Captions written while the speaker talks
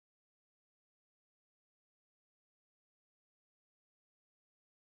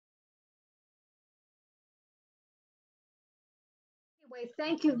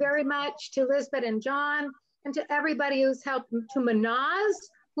Thank you very much to Lisbit and John, and to everybody who's helped, to Mahnaz,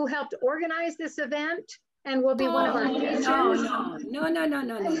 who helped organize this event and will be one of our features. No.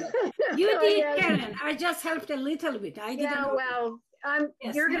 You did, yes. Karen. I just helped a little bit. I didn't. Yeah, well,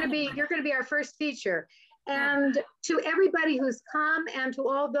 yes, you're gonna be our first feature. And to everybody who's come, and to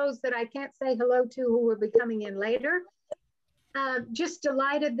all those that I can't say hello to who will be coming in later, just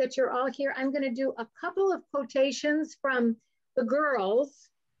delighted that you're all here. I'm going to do a couple of quotations from the girls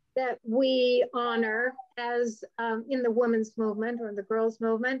that we honor as in the women's movement or the girls'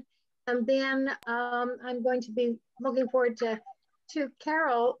 movement. And then I'm going to be looking forward to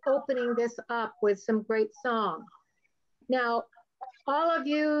Carol opening this up with some great song. Now, all of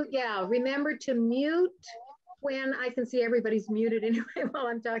you, remember to mute when I can see everybody's muted anyway while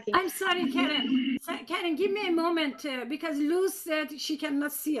I'm talking. I'm sorry, Karen. Karen, give me a moment because Luz said she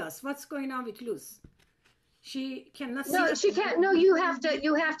cannot see us. What's going on with Luz? She cannot see us. No, she can't. No, you have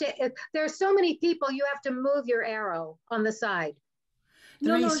to. There's so many people, you have to move your arrow on the side.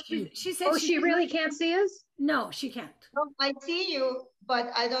 No, she said. Oh, she really can't see us? No, she can't. No, I see you,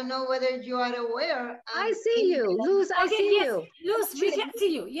 but I don't know whether you are aware. I see you, Luz. I see you. Luz, we can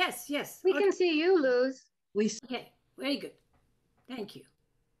see you. Yes. We can see you, Luz. Okay, very good. Thank you.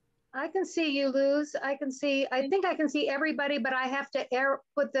 I can see you, Luz. I think I can see everybody, but I have to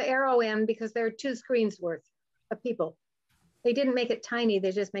put the arrow in because there are 2 screens worth of people. They didn't make it tiny,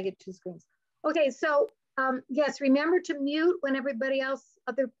 they just make it 2 screens. Okay, so yes, remember to mute when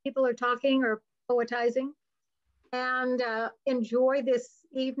other people are talking or poetizing, and enjoy this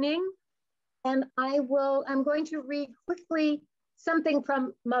evening. And I'm going to read quickly something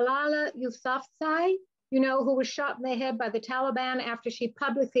from Malala Yousafzai, who was shot in the head by the Taliban after she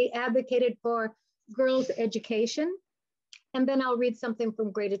publicly advocated for girls' education. And then I'll read something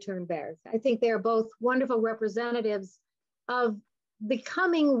from Greta Thunberg. I think they're both wonderful representatives of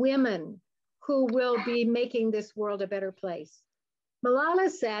becoming women who will be making this world a better place. Malala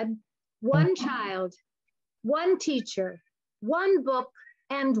said, "One child, one teacher, one book,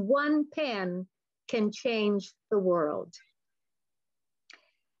 and one pen can change the world."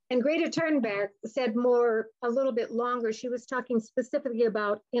 And Greta Thunberg said a little bit longer. She was talking specifically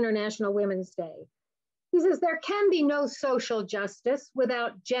about International Women's Day. He says, "There can be no social justice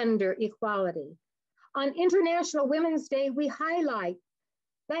without gender equality. On International Women's Day, we highlight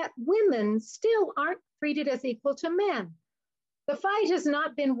that women still aren't treated as equal to men. The fight has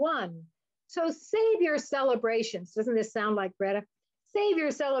not been won. So save your celebrations." Doesn't this sound like Greta? "Save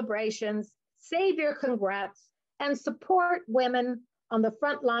your celebrations, save your congrats, and support women on the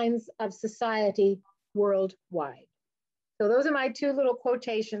front lines of society worldwide." So those are my 2 little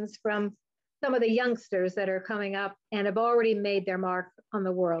quotations from some of the youngsters that are coming up and have already made their mark on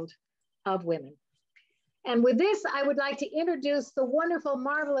the world of women. And with this, I would like to introduce the wonderful,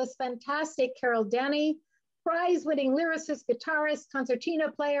 marvelous, fantastic Carol Denney, prize-winning lyricist, guitarist,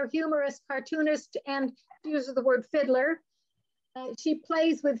 concertina player, humorist, cartoonist, and uses the word fiddler. She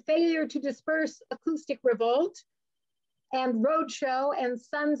plays with Failure to Disperse, Acoustic Revolt, and Roadshow, and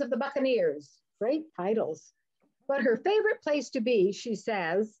Sons of the Buccaneers. Great titles. But her favorite place to be, she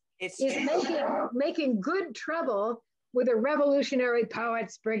says, is making good trouble with the Revolutionary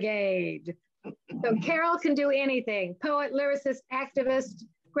Poets Brigade. So Carol can do anything. Poet, lyricist, activist,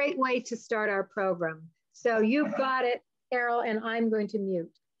 great way to start our program. So you've got it, Carol, and I'm going to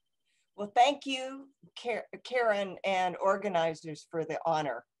mute. Well, thank you, Karen and organizers, for the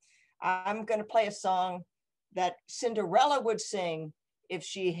honor. I'm going to play a song that Cinderella would sing if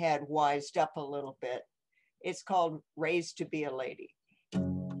she had wised up a little bit. It's called Raised to Be a Lady.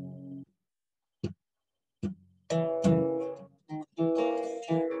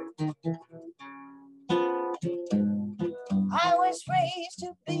 I was raised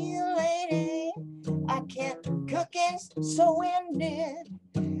to be a lady. I kept cooking, so ended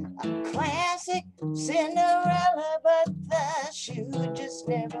a classic Cinderella, but the shoe just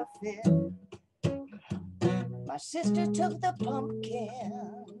never fit. My sister took the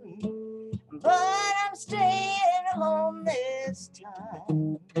pumpkin, but I'm staying home this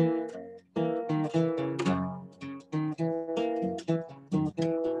time.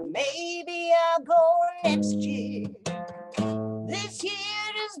 Maybe I'll go next year. This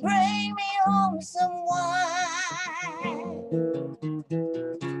year just bring me home some wine.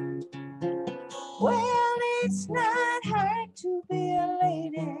 Well, it's not hard to be a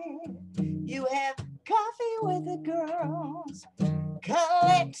lady. You have coffee with the girls,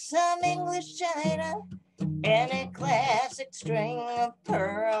 collect some English china and a classic string of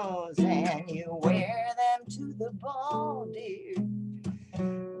pearls, and you wear them to the ball, dear.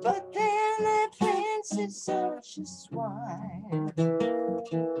 But then the prince is such a swine.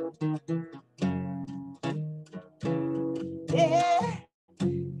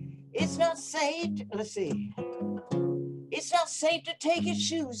 It's not safe to, let's see. It's not safe to take your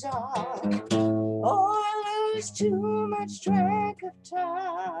shoes off or lose too much track of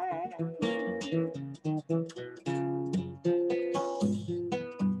time.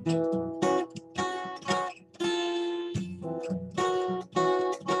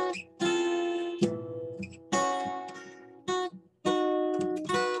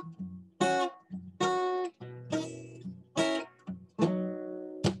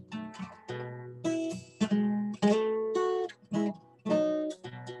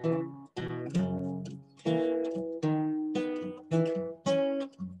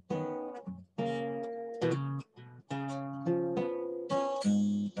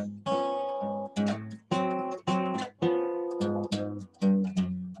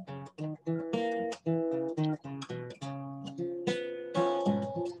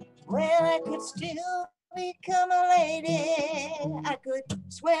 Well, I could still become a lady. I could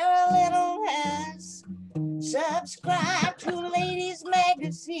swear a little less. Subscribe to ladies'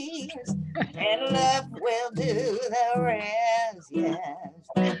 magazines, and love will do the rest. Yes,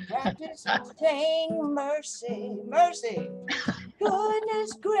 practice saying mercy, mercy.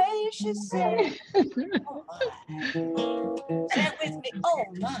 Goodness gracious, say, oh my. Say it with me, oh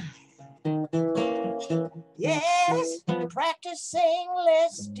my. Yes, practice saying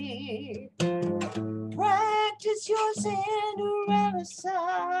less, dear. Practice your Cinderella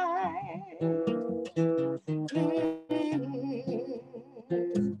side.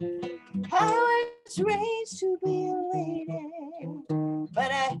 I was raised to be a lady,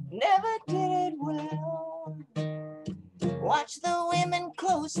 but I never did it well. Watch the women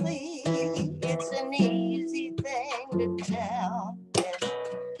closely, it's an easy thing to tell. Yes,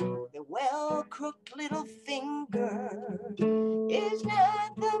 the well-crooked little finger is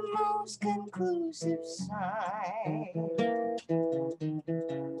not the most conclusive sign.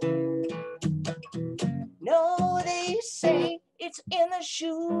 No, they say it's in the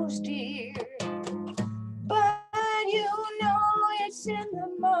shoes, dear, but you know it's in the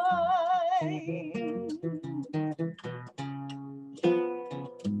mind.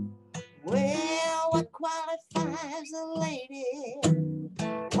 Well, what qualifies a lady?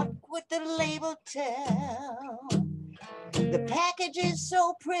 What would the label tell? The package is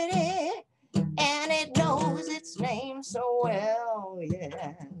so pretty, and it knows its name so well,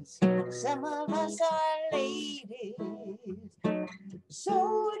 yes. Some of us are ladies,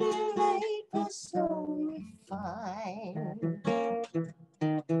 so delightful, so refined.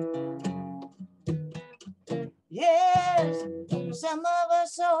 Yes, some of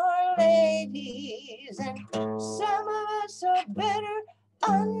us are ladies, and some of us are better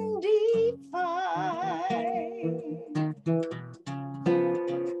undefined.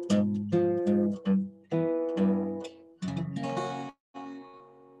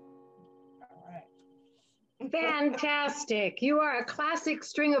 Fantastic. You are a classic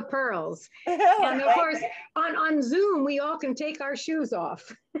string of pearls. And of course, on Zoom, we all can take our shoes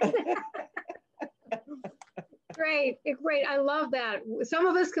off. Great, great. I love that. Some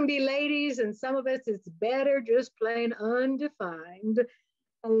of us can be ladies and some of us it's better just plain undefined.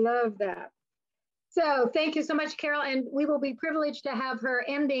 I love that. So thank you so much, Carol. And we will be privileged to have her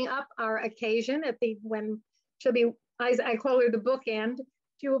ending up our occasion at the, when she'll be, I call her the bookend.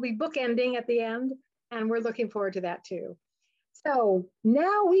 She will be bookending at the end. And we're looking forward to that too. So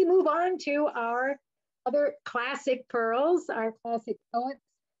now we move on to our other classic pearls, our classic poets.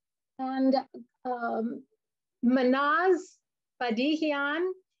 And Mahnaz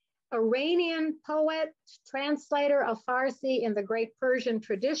Badihian, Iranian poet, translator of Farsi in the Great Persian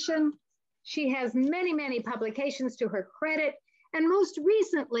tradition. She has many, many publications to her credit, and most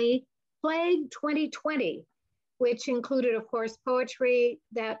recently, Plague 2020, which included, of course, poetry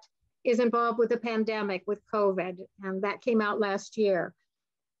that is involved with the pandemic, with COVID, and that came out last year.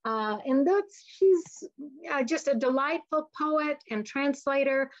 And she's just a delightful poet and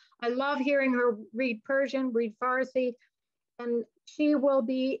translator. I love hearing her read Persian, read Farsi, and she will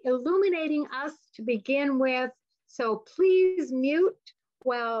be illuminating us to begin with. So please mute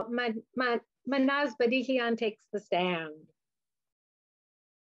while Mahnaz Badihian takes the stand.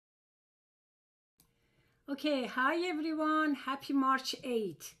 Okay, hi everyone, happy March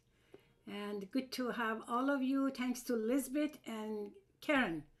 8th. And good to have all of you. Thanks to Lisbit and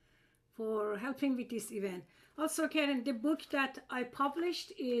Karen for helping with this event. Also, Karen, the book that I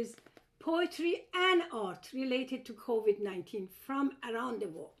published is Poetry and Art Related to COVID-19 from around the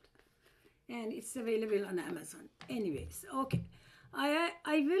world. And it's available on Amazon. Anyways, okay. I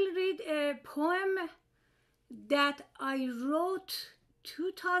will read a poem that I wrote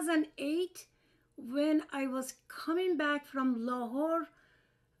 2008 when I was coming back from Lahore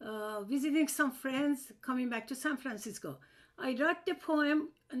visiting some friends, coming back to San Francisco. I wrote the poem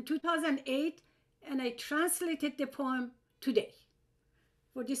in 2008 and I translated the poem today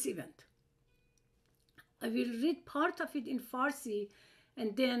for this event. I will read part of it in Farsi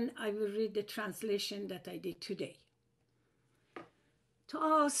and then I will read the translation that I did today. تو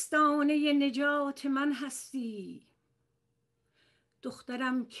آستانه نجات من هستی،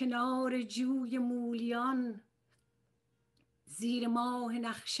 دخترم کنار جوی مولیان، زیر ماه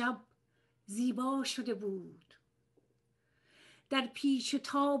نخشب زیبا شده بود. در پیچ و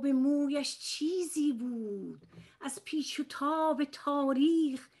تاب مویش چیزی بود، از پیچ و تاب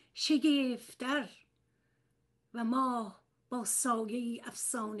تاریخ شگفت‌تر، و ماه با سایه‌ای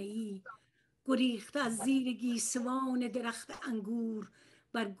افسانه‌ای گریخته از زیر گیسوان درخت انگور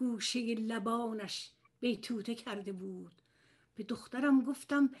بر گوشه لبانش بیتوته کرده بود. به دخترم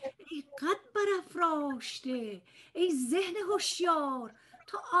گفتم ای قد برافراشته، ای ذهن هوشیار،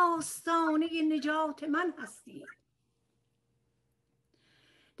 تو آستانه نجات من هستی.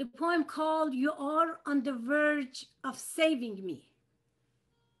 The poem called You Are on the Verge of Saving Me.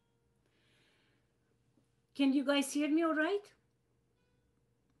 Can you guys hear me all right?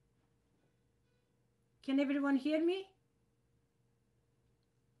 Can everyone hear me?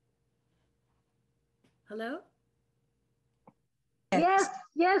 Hello? Yes,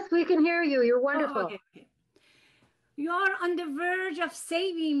 yes, we can hear you. You're wonderful. Oh, okay. You are on the verge of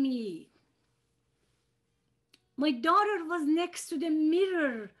saving me. My daughter was next to the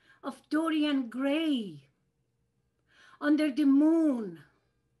mirror of Dorian Gray. Under the moon,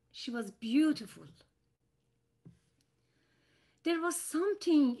 she was beautiful. There was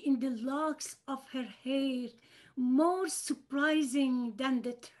something in the locks of her hair more surprising than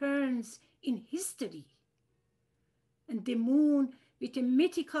the turns in history. And the moon, with a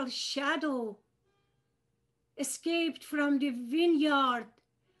mythical shadow, escaped from the vineyard,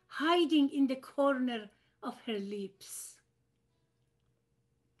 hiding in the corner of her lips.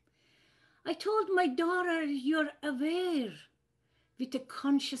 I told my daughter, you're aware with a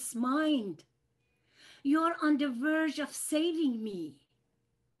conscious mind. You're on the verge of saving me,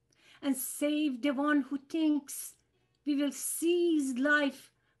 and save the one who thinks we will seize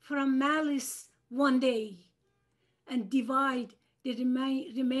life from malice one day and divide the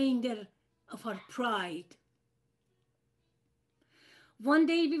remainder of our pride. One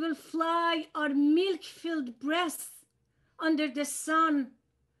day we will fly our milk-filled breasts under the sun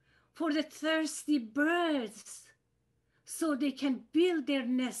for the thirsty birds so they can build their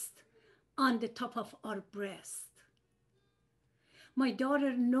nest on the top of our breast. My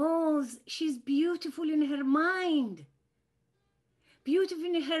daughter knows she's beautiful in her mind, beautiful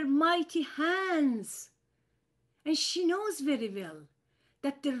in her mighty hands, and she knows very well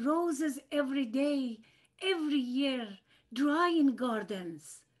that the roses every day, every year, dry in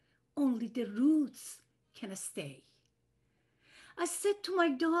gardens, only the roots can stay. I said to my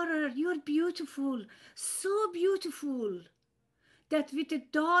daughter, you're beautiful, so beautiful, that with the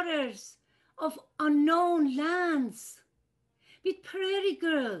daughters of unknown lands, with prairie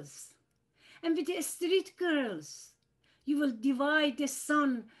girls, and with the street girls, you will divide the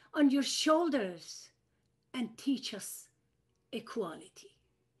sun on your shoulders and teach us equality.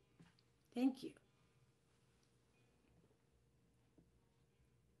 Thank you.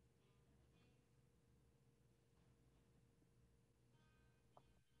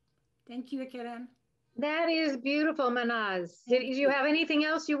 Thank you, Karen. That is beautiful, Mahnaz. Did you have anything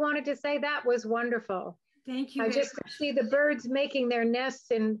else you wanted to say? That was wonderful. Thank you. I just see the birds making their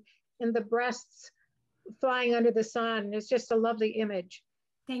nests in the breasts flying under the sun. It's just a lovely image.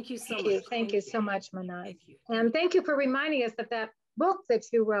 Thank you so much. Thank you so much, Mahnaz. Thank you. And thank you for reminding us that that book that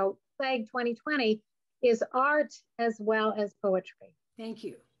you wrote, Plague 2020, is art as well as poetry. Thank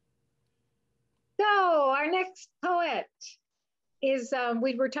you. So our next poet is,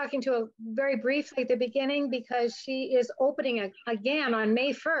 we were talking to her very briefly at the beginning because she is opening again on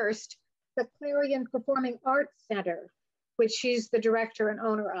May 1st, the Clarion Performing Arts Center, which she's the director and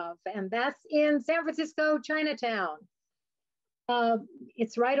owner of. And that's in San Francisco, Chinatown.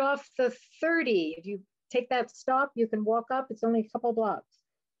 It's right off the 30. If you take that stop, you can walk up. It's only a couple blocks.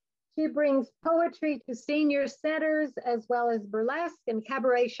 She brings poetry to senior centers as well as burlesque and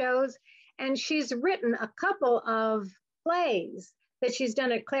cabaret shows. And she's written a couple of plays that she's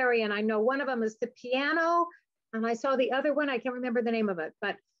done at Clarion. I know one of them is The Piano, and I saw the other one. I can't remember the name of it,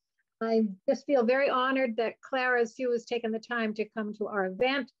 but I just feel very honored that Clara Sue has taken the time to come to our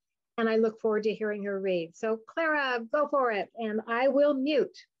event, and I look forward to hearing her read. So Clara, go for it, and I will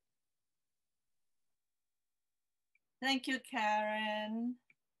mute. Thank you, Karen.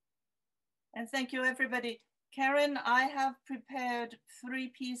 And thank you, everybody. Karen, I have prepared 3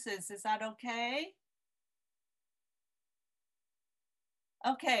 pieces. Is that okay?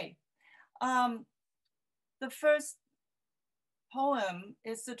 Okay. The first poem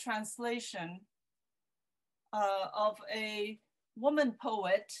is the translation of a woman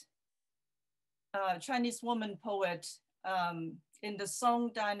poet, Chinese woman poet in the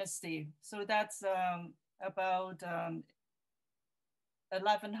Song dynasty. So that's about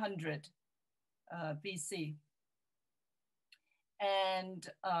 1100 BC. And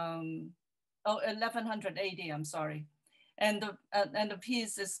 1180, I'm sorry. And the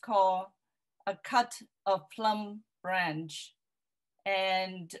piece is called A Cut of Plum Branch.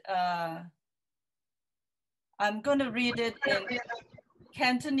 And I'm going to read it in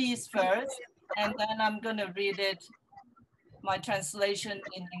Cantonese first, and then I'm going to read it, my translation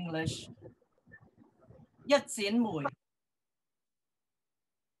in English. 一剪梅，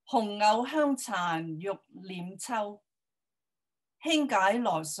紅藕香殘玉臉秋，輕解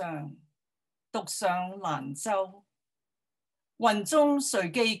羅裳，獨上蘭州。雲中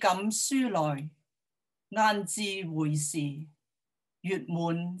誰寄錦書來？雁字回時，月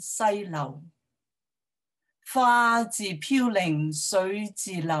滿西樓。花自飄零水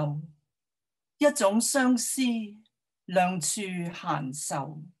自流，一種相思，兩處閒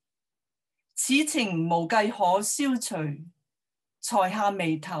愁。此情無計可消除，才下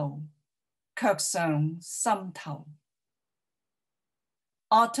眉頭，卻上心頭。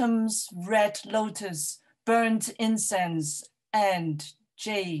Autumn's red lotus, burnt incense and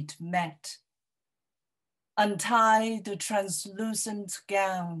jade met. Untie the translucent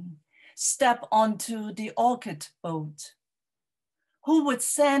gown, step onto the orchid boat. Who would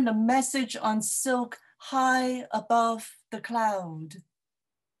send a message on silk high above the cloud?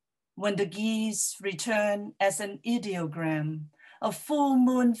 When the geese return as an ideogram, a full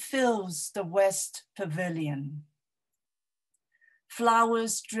moon fills the west pavilion.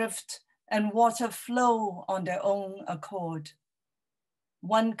 Flowers drift and water flow on their own accord.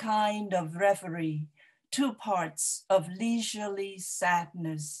 One kind of reverie, 2 parts of leisurely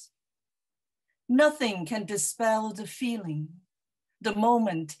sadness. Nothing can dispel the feeling. The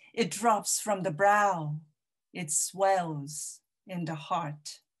moment it drops from the brow, it swells in the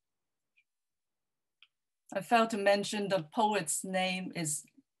heart. I failed to mention the poet's name is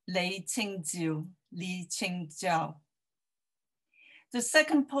Li Qingjiu. The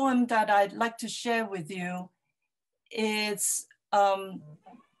second poem that I'd like to share with you is a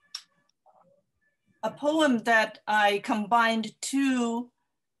poem that I combined 2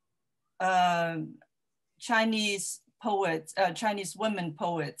 Chinese poets, Chinese women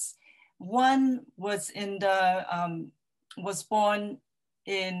poets. One was was born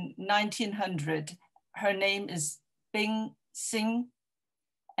in 1900. Her name is Bing Xing.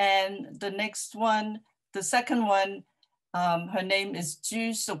 And the next one, the second one, her name is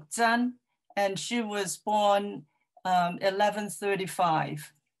Zhu Sukzhan, and she was born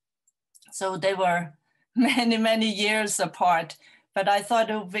 1135. So they were many, many years apart, but I thought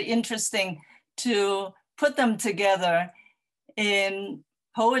it would be interesting to put them together in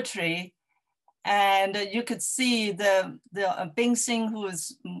poetry. And you could see the Bing Xing, who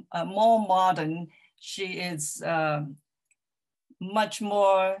is more modern. She is much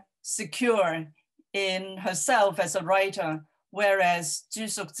more secure in herself as a writer, whereas Zhu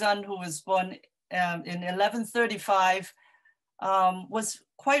Sukzhan, who was born in 1135, was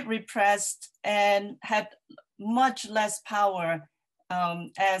quite repressed and had much less power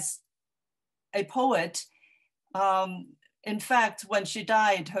as a poet. In fact, when she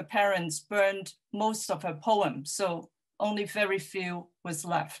died, her parents burned most of her poems, so only very few was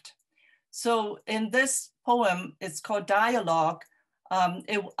left. So in this poem, it's called Dialogue.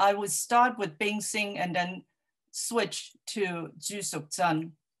 I would start with Bing Xing and then switch to Zhu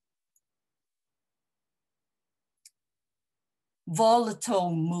Sukzhan.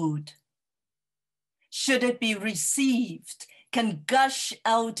 Volatile mood. Should it be received, can gush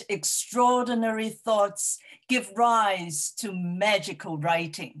out extraordinary thoughts, give rise to magical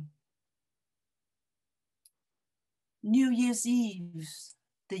writing. New Year's Eve,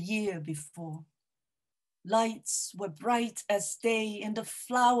 the year before. Lights were bright as day in the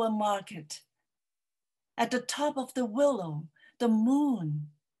flower market. At the top of the willow, the moon,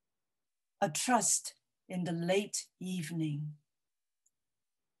 a trust in the late evening.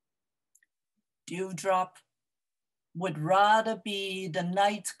 Dewdrop would rather be the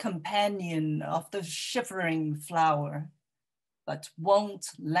night companion of the shivering flower, but won't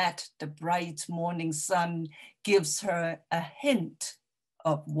let the bright morning sun gives her a hint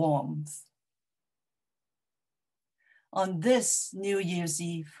of warmth. On this New Year's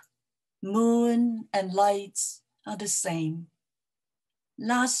Eve, Moon and lights are the same.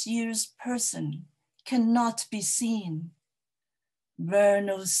 Last year's person cannot be seen.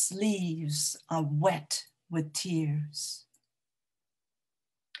 Vernal sleeves are wet with tears.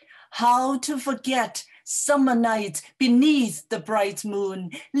 How to forget summer night beneath the bright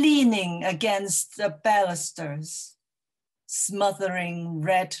moon, leaning against the balusters, smothering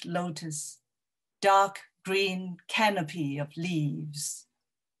red lotus, dark green canopy of leaves,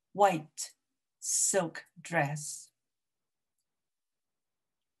 white silk dress.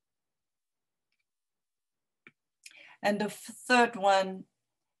 And the third one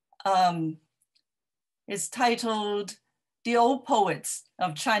is titled The Old Poets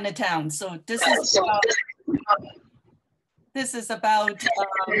of Chinatown. So this is about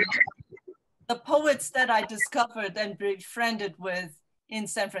the poets that I discovered and befriended with in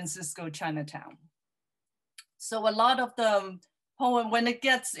San Francisco, Chinatown. So a lot of the poem, when it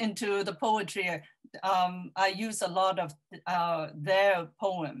gets into the poetry, I use a lot of their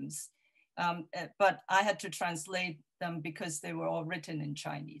poems, but I had to translate them because they were all written in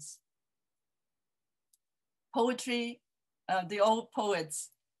Chinese. Poetry, the old poets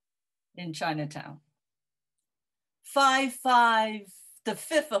in Chinatown. 5-5, the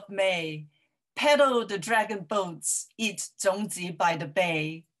 5th of May, pedal the dragon boats, eat zhongji by the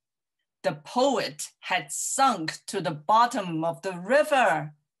bay. The poet had sunk to the bottom of the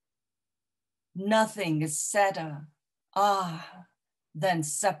river. Nothing is sadder, than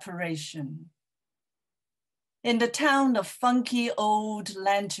separation. In the town of funky old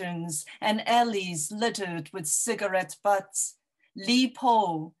lanterns and alleys littered with cigarette butts, Li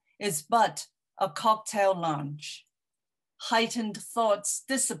Po is but a cocktail lounge. Heightened thoughts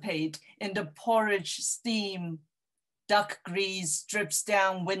dissipate in the porridge steam. Duck grease drips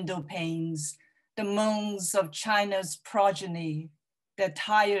down window panes, the moans of China's progeny, their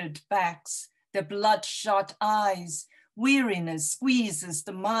tired backs, their bloodshot eyes. Weariness squeezes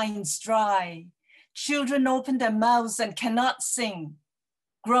the minds dry. Children open their mouths and cannot sing.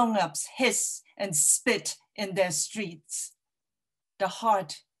 Grown-ups hiss and spit in their streets. The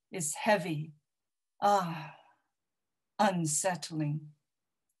heart is heavy, unsettling.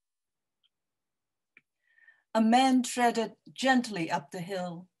 A man treaded gently up the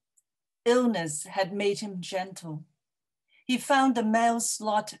hill. Illness had made him gentle. He found the mail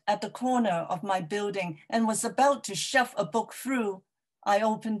slot at the corner of my building and was about to shove a book through. I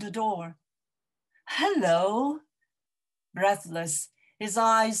opened the door. Hello. Breathless, his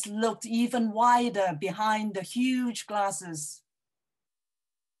eyes looked even wider behind the huge glasses.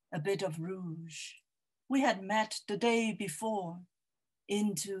 A bit of rouge. We had met the day before,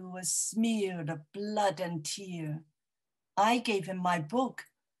 into a smear of blood and tear. I gave him my book,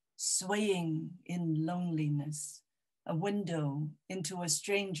 swaying in loneliness, a window into a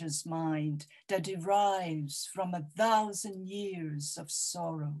stranger's mind that derives from 1,000 years of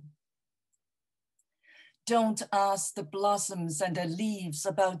sorrow. Don't ask the blossoms and the leaves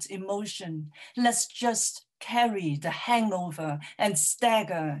about emotion. Let's just carry the hangover and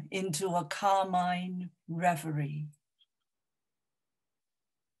stagger into a carmine reverie.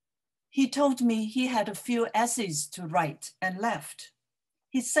 He told me he had a few essays to write and left.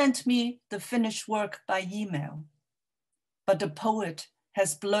 He sent me the finished work by email. But the poet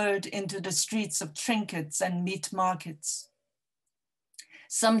has blurred into the streets of trinkets and meat markets.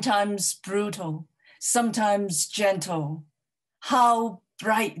 Sometimes brutal, sometimes gentle. How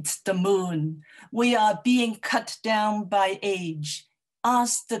bright the moon. We are being cut down by age.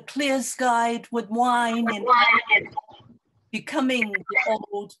 Ask the clear skied with wine and becoming the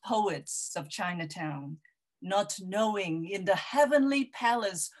old poets of Chinatown, not knowing in the heavenly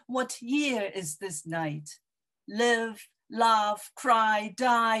palace what year is this night. Live, laugh, cry,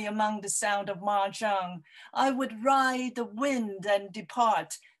 die among the sound of mahjong. I would ride the wind and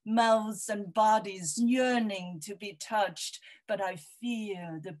depart, mouths and bodies yearning to be touched, but I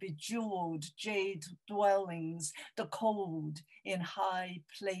fear the bejeweled jade dwellings, the cold in high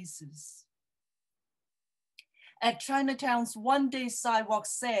places. At Chinatown's one-day sidewalk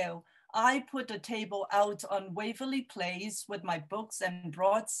sale, I put a table out on Waverly Place with my books and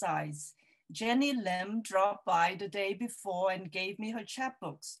broadsides. Jenny Lim dropped by the day before and gave me her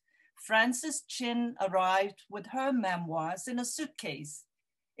chapbooks. Frances Chin arrived with her memoirs in a suitcase.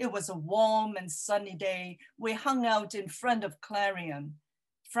 It was a warm and sunny day. We hung out in front of Clarion.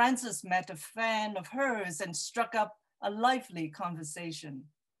 Frances met a fan of hers and struck up a lively conversation.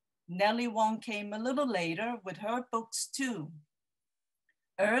 Nellie Wong came a little later with her books too.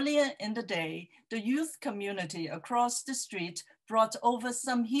 Earlier in the day, the youth community across the street brought over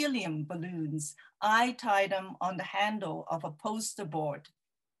some helium balloons. I tied them on the handle of a poster board.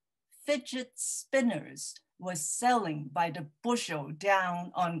 fidget spinners were selling by the bushel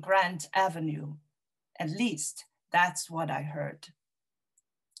down on Grant Avenue. At least that's what I heard.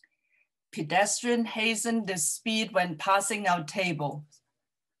 Pedestrians hastened their speed when passing our tables.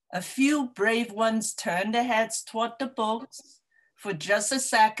 A few brave ones turned their heads toward the books for just a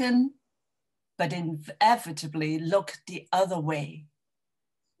second, but inevitably looked the other way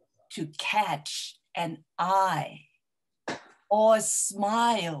to catch an eye or a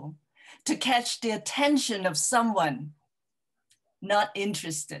smile, to catch the attention of someone. Not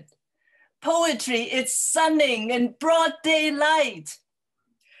interested. Poetry is sunning in broad daylight.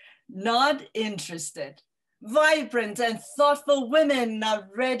 Not interested. Vibrant and thoughtful women are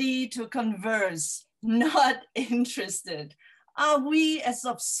ready to converse. Not interested. Are we as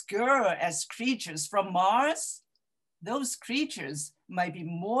obscure as creatures from Mars? Those creatures might be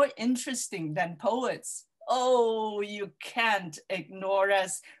more interesting than poets. Oh, you can't ignore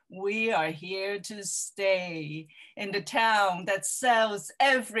us. We are here to stay in the town that sells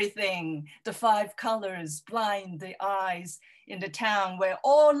everything. The 5 colors blind the eyes. In the town where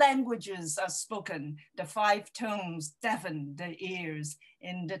all languages are spoken, the 5 tones deafen the ears.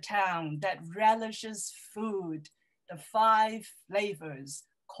 In the town that relishes food, the 5 flavors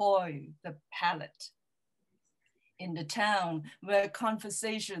coy the palate. In the town where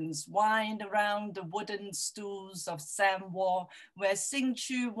conversations wind around the wooden stools of Samwa, where Sing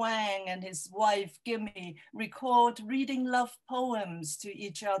Chu Wang and his wife Gimme record reading love poems to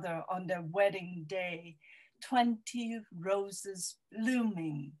each other on their wedding day. 20 roses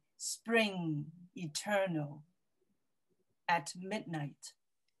blooming, spring eternal. At midnight,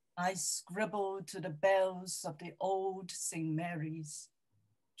 I scribble to the bells of the old St. Mary's,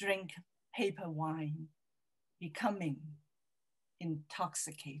 drink paper wine, becoming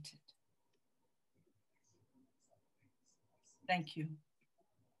intoxicated. Thank you.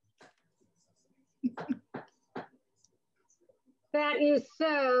 That is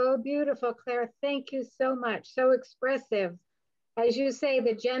so beautiful, Clara. Thank you so much. So expressive. As you say,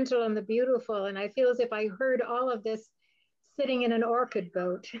 the gentle and the beautiful. And I feel as if I heard all of this sitting in an orchid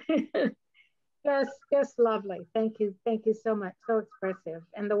boat. just lovely. Thank you. Thank you so much. So expressive.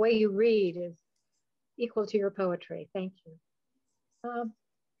 And the way you read is equal to your poetry. Thank you.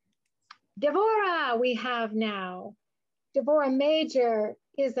 Devorah we have now. Devorah Major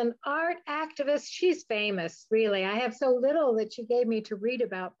is an art activist. She's famous, really. I have so little that she gave me to read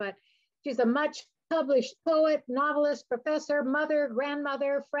about, but she's a much published poet, novelist, professor, mother,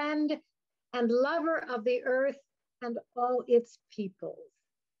 grandmother, friend, and lover of the earth and all its peoples.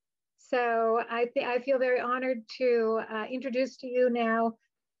 So I feel very honored to introduce to you now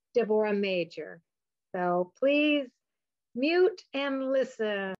Devorah Major. So please mute and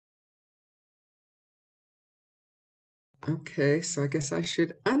listen. Okay, so I guess I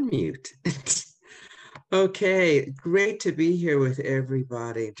should unmute. Okay, great to be here with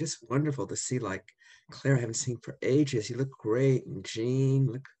everybody. Just wonderful to see, like, Clara, I haven't seen for ages. You look great, and Jeanne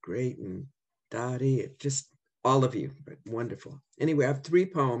look great, and Dottie, just all of you, wonderful. Anyway, I have 3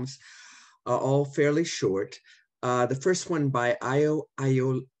 poems, all fairly short. The first one by Ayola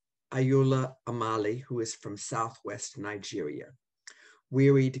Amali, who is from Southwest Nigeria.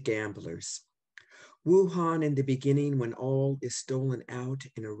 Wearied Gamblers. Wuhan in the beginning, when all is stolen out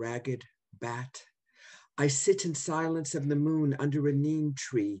in a ragged bat. I sit in silence of the moon under a neem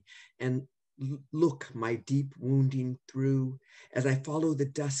tree and look my deep wounding through as I follow the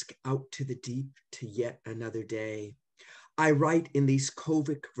dusk out to the deep to yet another day. I write in these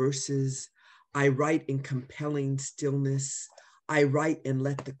Kovic verses. I write in compelling stillness. I write and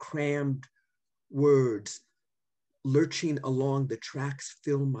let the crammed words lurching along the tracks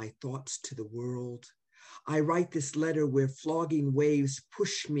fill my thoughts to the world. I write this letter where flogging waves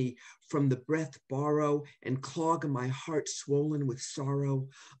push me from the breath borrow and clog my heart swollen with sorrow.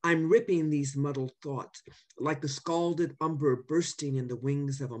 I'm ripping these muddled thoughts like the scalded umber bursting in the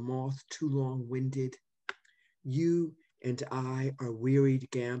wings of a moth too long-winded. You and I are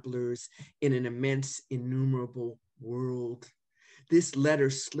wearied gamblers in an immense, innumerable world. This letter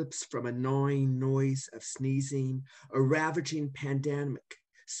slips from a gnawing noise of sneezing. A ravaging pandemic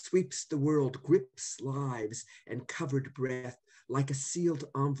sweeps the world, grips lives and covered breath like a sealed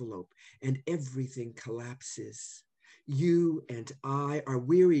envelope, and everything collapses. You and I are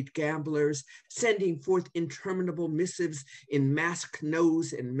wearied gamblers, sending forth interminable missives in masked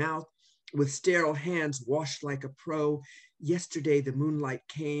nose and mouth, with sterile hands washed like a pro. Yesterday the moonlight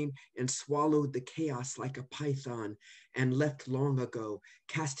came and swallowed the chaos like a python and left long ago,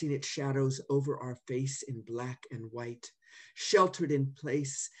 casting its shadows over our face in black and white, sheltered in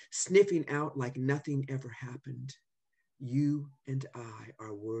place, sniffing out like nothing ever happened. You and I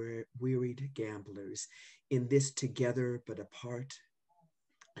are wearied gamblers in this together but apart.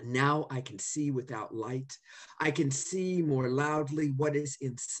 And now I can see without light. I can see more loudly what is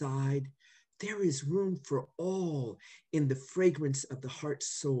inside. There is room for all in the fragrance of the heart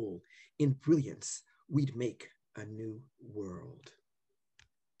soul. In brilliance, we'd make a new world.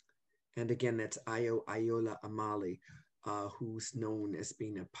 And again, that's Ayo Ayola Amali, who's known as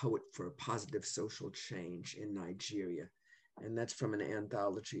being a poet for positive social change in Nigeria. And that's from an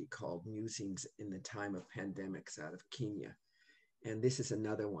anthology called Musings in the Time of Pandemics out of Kenya. And this is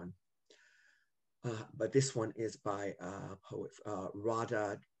another one. But this one is by poet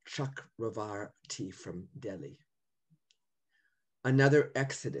Radha Chakravarti from Delhi. Another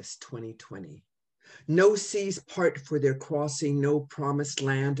Exodus 2020. No seas part for their crossing, no promised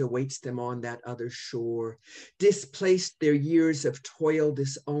land awaits them on that other shore. Displaced their years of toil,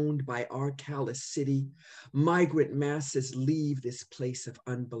 disowned by our callous city, migrant masses leave this place of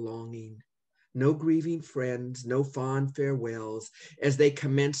unbelonging. No grieving friends, no fond farewells as they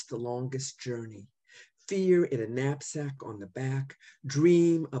commence the longest journey. Fear in a knapsack on the back,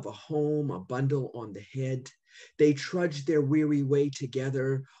 dream of a home, a bundle on the head. They trudge their weary way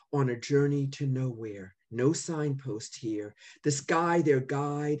together on a journey to nowhere. No signpost here. The sky their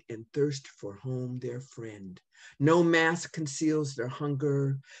guide and thirst for home their friend. No mask conceals their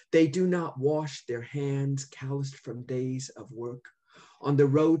hunger. They do not wash their hands, calloused from days of work. On the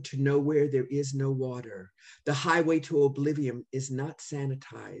road to nowhere, there is no water. The highway to oblivion is not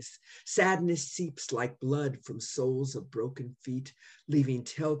sanitized. Sadness seeps like blood from soles of broken feet, leaving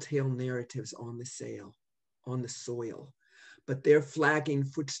telltale narratives on the soil. But their flagging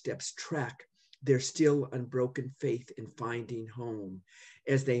footsteps track their still unbroken faith in finding home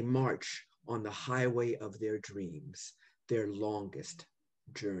as they march on the highway of their dreams, their longest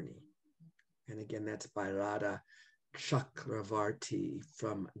journey. And again, that's by Radha Chakravarti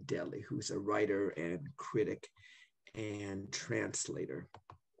from Delhi, who's a writer and critic and translator.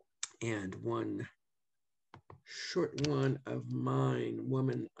 And one short one of mine,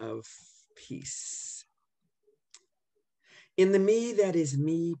 Woman of Peace. In the me that is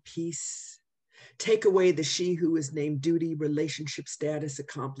me, peace. Take away the she who is named duty, relationship, status,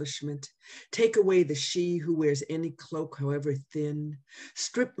 accomplishment. Take away the she who wears any cloak, however thin.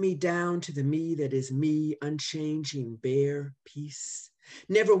 Strip me down to the me that is me, unchanging, bare, peace.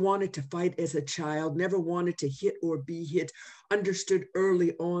 Never wanted to fight as a child, never wanted to hit or be hit. Understood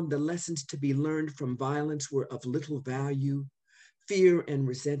early on the lessons to be learned from violence were of little value. Fear and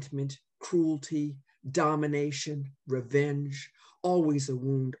resentment, cruelty, domination, revenge, always a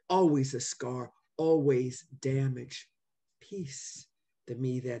wound, always a scar, always damage. Peace, the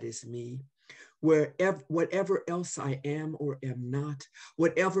me that is me. Whatever else I am or am not,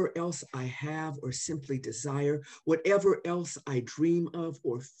 whatever else I have or simply desire, whatever else I dream of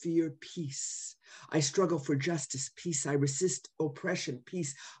or fear, peace. I struggle for justice, peace. I resist oppression,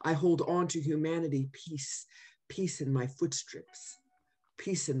 peace. I hold on to humanity, peace. Peace in my footsteps,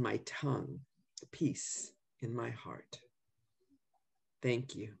 peace in my tongue, peace in my heart.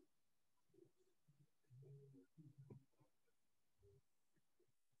 Thank you.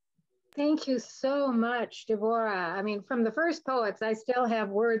 Thank you so much, Devorah. I mean, from the first poets, I still have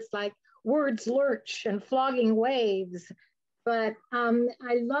words like words lurch and flogging waves. But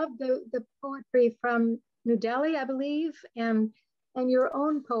I love the poetry from New Delhi, I believe, and your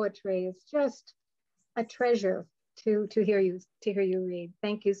own poetry is just a treasure to hear you read.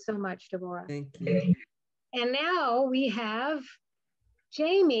 Thank you so much, Devorah. Thank you. And now we have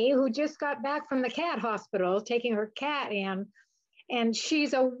Jami, who just got back from the cat hospital, taking her cat in. And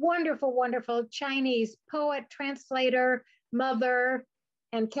she's a wonderful, wonderful Chinese poet, translator, mother,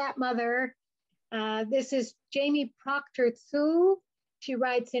 and cat mother. This is Jami Proctor Tzu. She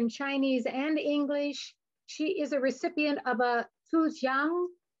writes in Chinese and English. She is a recipient of a Zhujiang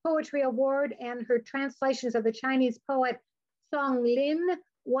Poetry Award, and her translations of the Chinese poet Song Lin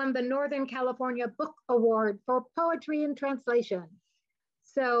won the Northern California Book Award for Poetry and Translation.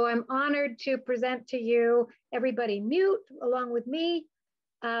 So I'm honored to present to you, everybody mute, along with me,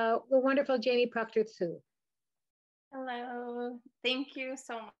 the wonderful Jami Proctor Tzu. Hello, thank you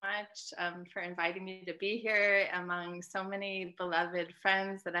so much for inviting me to be here among so many beloved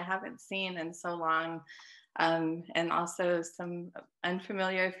friends that I haven't seen in so long, and also some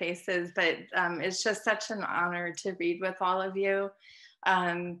unfamiliar faces, but it's just such an honor to read with all of you.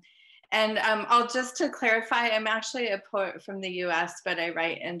 And I'll just to clarify, I'm actually a poet from the US, but I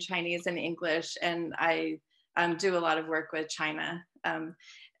write in Chinese and English, and I do a lot of work with China.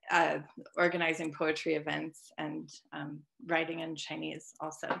 organizing poetry events and writing in Chinese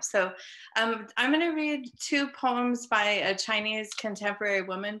also. So I'm going to read two poems by a Chinese contemporary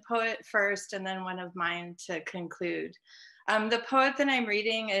woman poet first, and then one of mine to conclude. The poet that I'm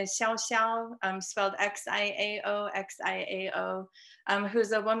reading is Xiao Xiao, spelled Xiao, Xiao,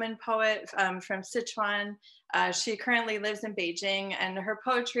 who's a woman poet from Sichuan. She currently lives in Beijing, and her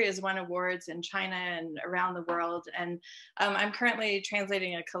poetry has won awards in China and around the world. And I'm currently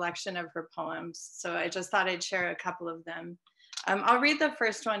translating a collection of her poems, so I just thought I'd share a couple of them. I'll read the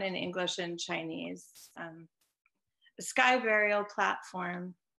first one in English and Chinese. A sky burial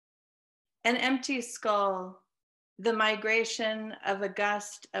platform, an empty skull, the migration of a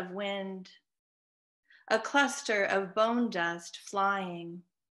gust of wind, a cluster of bone dust flying,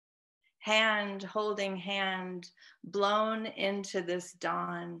 hand holding hand blown into this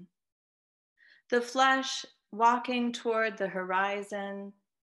dawn. The flesh walking toward the horizon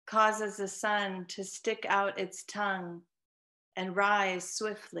causes the sun to stick out its tongue and rise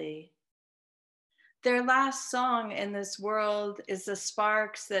swiftly. Their last song in this world is the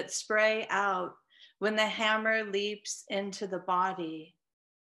sparks that spray out when the hammer leaps into the body.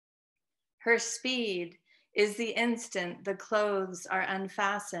 Her speed is the instant the clothes are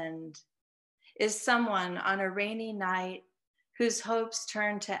unfastened, is someone on a rainy night whose hopes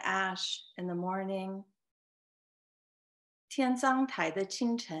turn to ash in the morning. 天苍台的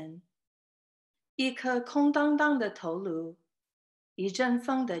清晨，一颗空荡荡的头颅，一阵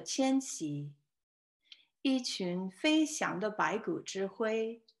风的迁徙，一群飞翔的白骨之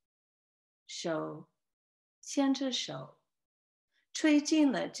灰，手牵着手，吹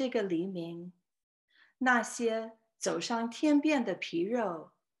进了这个黎明。那些走上天边的皮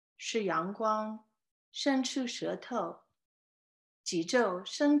肉，是阳光伸出舌头，脊皱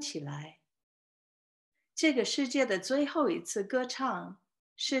升起来。这个世界的最后一次歌唱，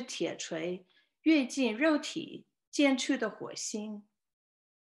是铁锤跃进肉体溅出的火星。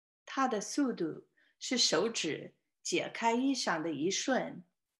它的速度是手指解开衣裳的一瞬，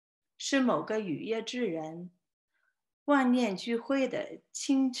是某个雨夜之人万念俱灰的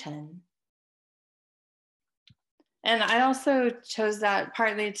清晨。And I also chose that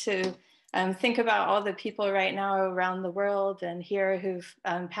partly to think about all the people right now around the world and here who've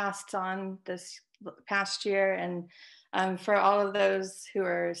passed on this past year, and for all of those who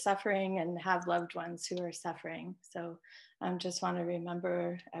are suffering and have loved ones who are suffering. So I just want to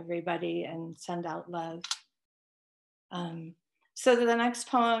remember everybody and send out love. So the next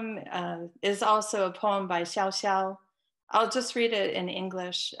poem is also a poem by Xiao Xiao. I'll just read it in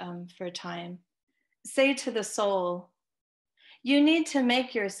English for time. Say to the soul, you need to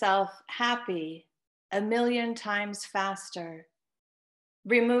make yourself happy 1,000,000 times faster.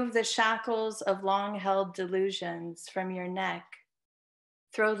 Remove the shackles of long-held delusions from your neck.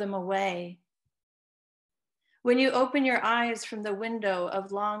 Throw them away. When you open your eyes from the window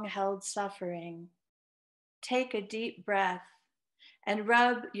of long-held suffering, take a deep breath and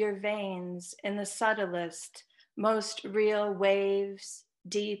rub your veins in the subtlest, most real waves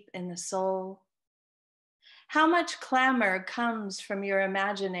deep in the soul. How much clamor comes from your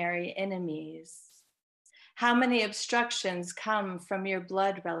imaginary enemies? How many obstructions come from your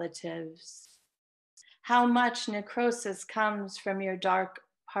blood relatives? How much necrosis comes from your dark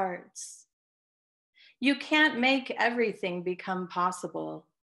parts? You can't make everything become possible.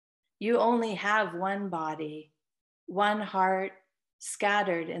 You only have one body, one heart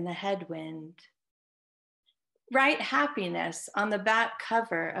scattered in the headwind. Write happiness on the back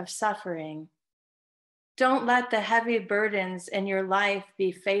cover of suffering. Don't let the heavy burdens in your life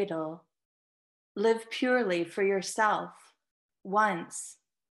be fatal. Live purely for yourself, once,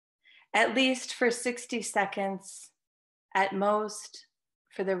 at least for 60 seconds, at most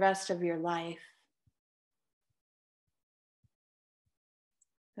for the rest of your life.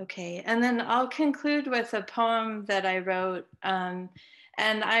 Okay, and then I'll conclude with a poem that I wrote, and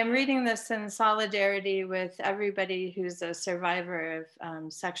I'm reading this in solidarity with everybody who's a survivor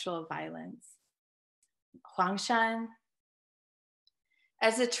of sexual violence. Huangshan.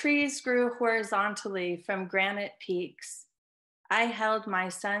 As the trees grew horizontally from granite peaks, I held my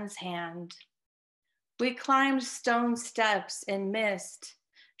son's hand. We climbed stone steps in mist,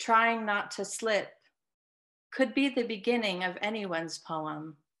 trying not to slip. Could be the beginning of anyone's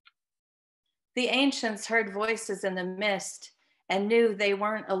poem. The ancients heard voices in the mist and knew they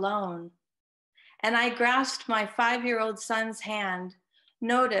weren't alone. And I grasped my 5-year-old son's hand,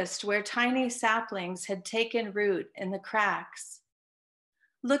 noticed where tiny saplings had taken root in the cracks.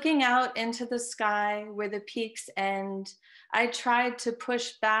 Looking out into the sky where the peaks end, I tried to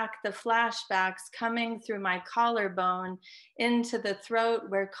push back the flashbacks coming through my collarbone into the throat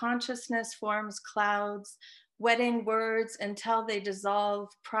where consciousness forms clouds, wetting words until they dissolve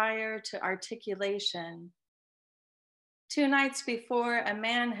prior to articulation. 2 nights before, a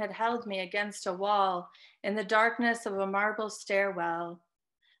man had held me against a wall in the darkness of a marble stairwell.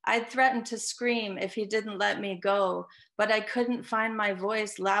 I'd threatened to scream if he didn't let me go, but I couldn't find my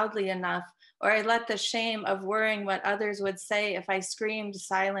voice loudly enough, or I let the shame of worrying what others would say if I screamed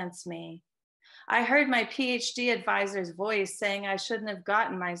silence me. I heard my PhD advisor's voice saying I shouldn't have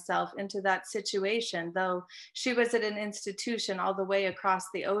gotten myself into that situation, though she was at an institution all the way across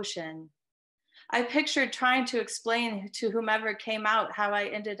the ocean. I pictured trying to explain to whomever came out how I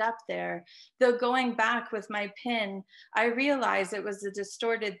ended up there, though going back with my pen, I realized it was the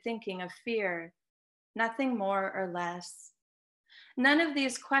distorted thinking of fear, nothing more or less. None of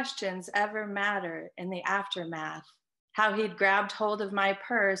these questions ever matter in the aftermath. How he'd grabbed hold of my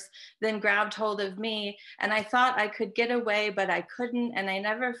purse, then grabbed hold of me, and I thought I could get away, but I couldn't, and I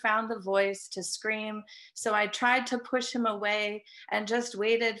never found the voice to scream, so I tried to push him away and just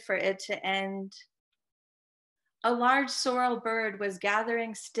waited for it to end. A large sorrel bird was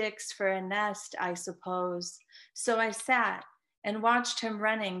gathering sticks for a nest, I suppose, so I sat and watched him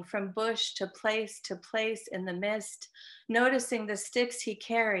running from bush to place in the mist, noticing the sticks he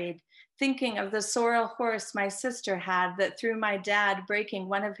carried, thinking of the sorrel horse my sister had that threw my dad breaking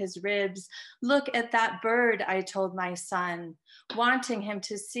one of his ribs. Look at that bird, I told my son, wanting him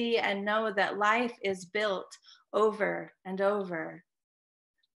to see and know that life is built over and over.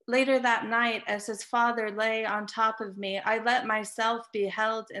 Later that night, as his father lay on top of me, I let myself be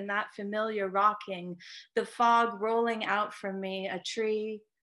held in that familiar rocking, the fog rolling out from me, a tree,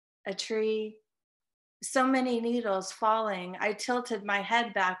 so many needles falling. I tilted my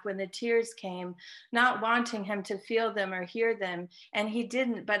head back when the tears came, not wanting him to feel them or hear them, and he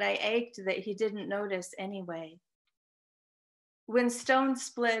didn't, but I ached that he didn't notice anyway. When stone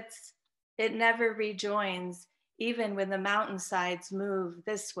splits, it never rejoins, even when the mountainsides move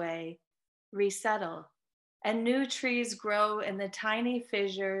this way, resettle, and new trees grow in the tiny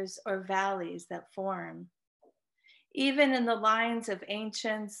fissures or valleys that form. Even in the lines of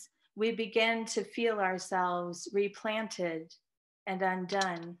ancients, we begin to feel ourselves replanted and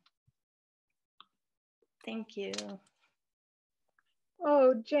undone. Thank you.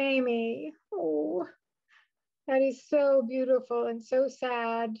 Oh, Jami. Oh, that is so beautiful and so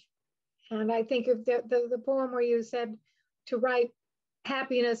sad. And I think of the poem where you said to write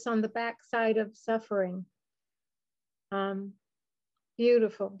happiness on the backside of suffering.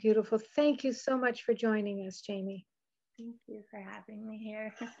 Beautiful, beautiful. Thank you so much for joining us, Jami. Thank you for having me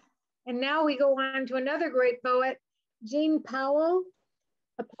here. And now we go on to another great poet, Jeanne Powell,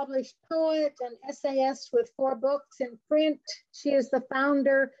 a published poet and essayist with 4 books in print. She is the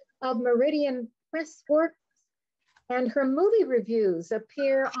founder of Meridian Pressworks, and her movie reviews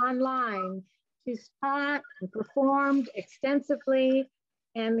appear online. She's taught and performed extensively,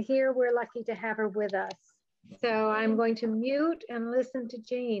 and here we're lucky to have her with us. So I'm going to mute and listen to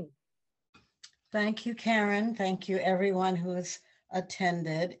Jeanne. Thank you, Karen. Thank you, everyone who has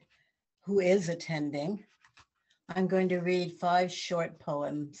attended, who is attending. I'm going to read 5 short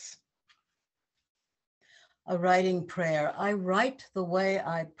poems. A writing prayer. I write the way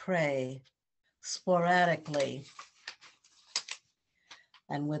I pray, sporadically,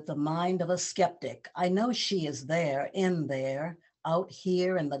 and with the mind of a skeptic. I know she is there, in there, out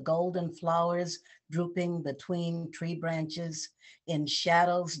here in the golden flowers drooping between tree branches, in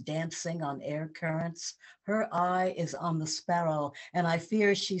shadows dancing on air currents. Her eye is on the sparrow, and I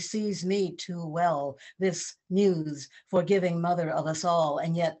fear she sees me too well, this muse, forgiving mother of us all,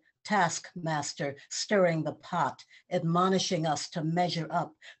 and yet taskmaster stirring the pot, admonishing us to measure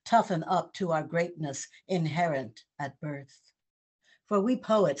up, toughen up to our greatness inherent at birth. For we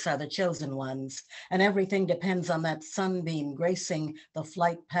poets are the chosen ones, and everything depends on that sunbeam gracing the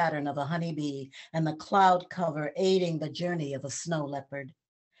flight pattern of a honeybee and the cloud cover aiding the journey of a snow leopard.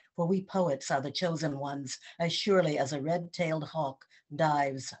 For we poets are the chosen ones, as surely as a red-tailed hawk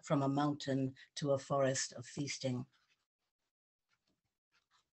dives from a mountain to a forest of feasting.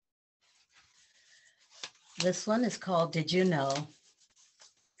 This one is called Did You Know?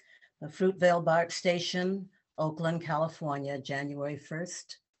 The Fruitvale BART Station, Oakland, California, January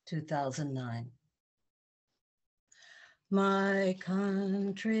 1st, 2009. My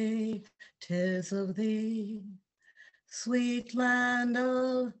country, 'tis of thee, sweet land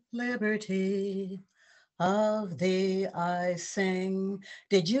of liberty. Of thee I sing.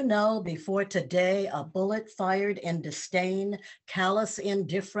 Did you know before today a bullet fired in disdain, callous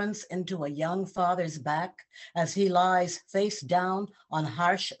indifference into a young father's back as he lies face down on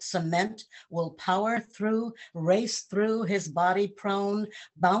harsh cement will power through, race through his body prone,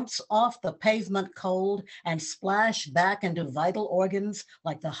 bounce off the pavement cold and splash back into vital organs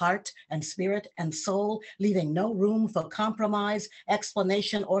like the heart and spirit and soul, leaving no room for compromise,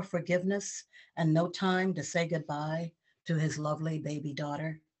 explanation, or forgiveness, and no time to say goodbye to his lovely baby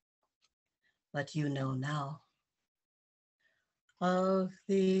daughter. But you know now. Of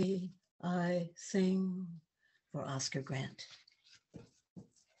thee I sing, for Oscar Grant.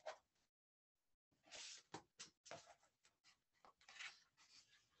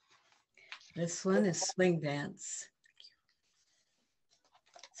 This one is Swing Dance.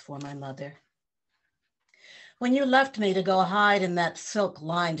 It's for my mother. When you left me to go hide in that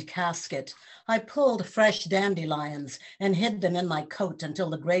silk-lined casket, I pulled fresh dandelions and hid them in my coat until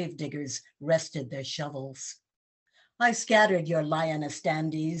the grave diggers rested their shovels. I scattered your lioness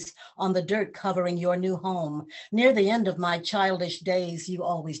dandies on the dirt covering your new home. Near the end of my childish days, you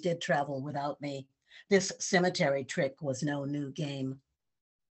always did travel without me. This cemetery trick was no new game.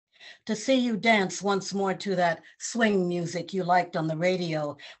 To see you dance once more to that swing music you liked on the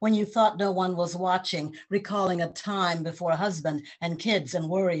radio when you thought no one was watching, recalling a time before husband and kids and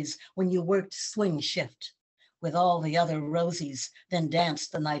worries when you worked swing shift with all the other rosies, then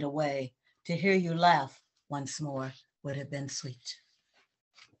danced the night away. To hear you laugh once more would have been sweet.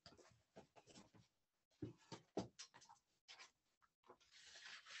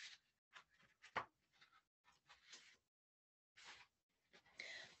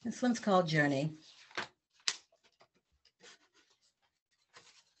 This one's called Journey.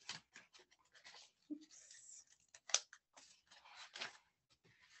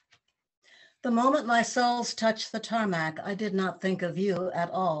 The moment my soles touched the tarmac, I did not think of you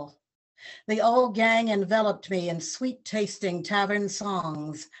at all. The old gang enveloped me in sweet-tasting tavern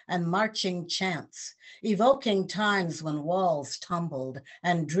songs and marching chants, evoking times when walls tumbled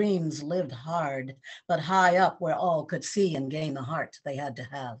and dreams lived hard, but high up where all could see and gain the heart they had to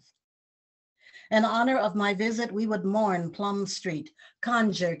have. In honor of my visit, we would mourn Plum Street,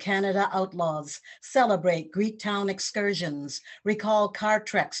 conjure Canada outlaws, celebrate Greektown excursions, recall car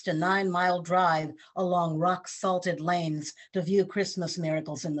treks to 9 Mile Drive along rock-salted lanes to view Christmas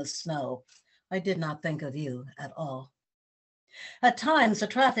miracles in the snow. I did not think of you at all. At times, a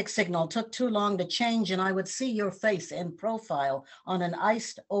traffic signal took too long to change and I would see your face in profile on an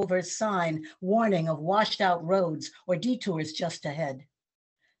iced-over sign warning of washed-out roads or detours just ahead.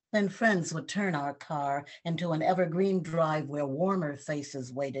 Then friends would turn our car into an evergreen drive where warmer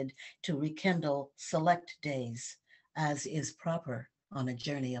faces waited to rekindle select days, as is proper on a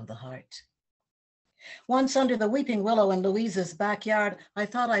journey of the heart. Once under the weeping willow in Louise's backyard, I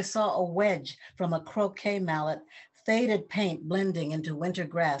thought I saw a wedge from a croquet mallet, faded paint blending into winter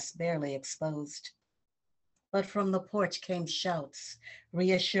grass barely exposed. But from the porch came shouts,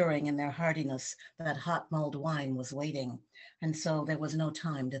 reassuring in their heartiness that hot mulled wine was waiting, and so there was no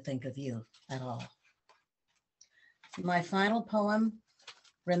time to think of you at all. My final poem,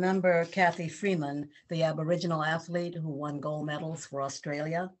 remember Kathy Freeman, the Aboriginal athlete who won gold medals for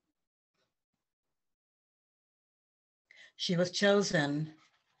Australia? She was chosen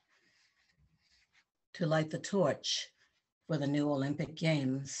to light the torch for the new Olympic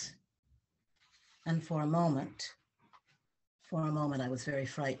Games. And for a moment, I was very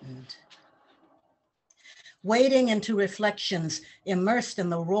frightened. Wading into reflections, immersed in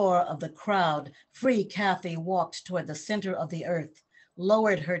the roar of the crowd, free Kathy walked toward the center of the earth,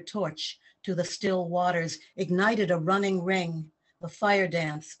 lowered her torch to the still waters, ignited a running ring. The fire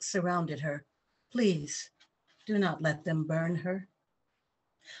dance surrounded her. Please, do not let them burn her.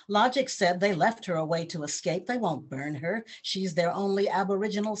 Logic said they left her a way to escape. They won't burn her. She's their only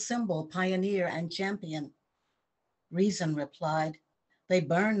Aboriginal symbol, pioneer, and champion. Reason replied, they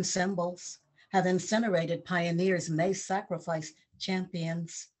burn symbols, have incinerated pioneers, may sacrifice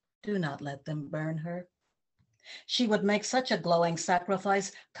champions. Do not let them burn her. She would make such a glowing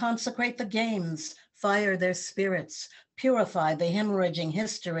sacrifice, consecrate the games, fire their spirits, purify the hemorrhaging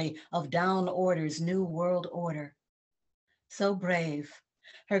history of down order's new world order. So brave,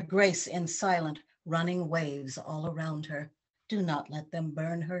 her grace in silent running waves all around her. Do not let them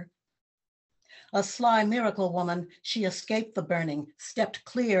burn her. A sly miracle woman, she escaped the burning, stepped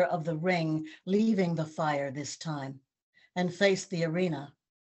clear of the ring, leaving the fire this time, and faced the arena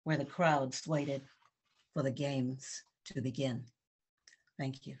where the crowds waited for the games to begin.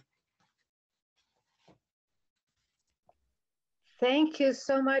 Thank you. Thank you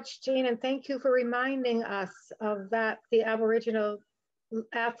so much, Jeanne, and thank you for reminding us of that, the Aboriginal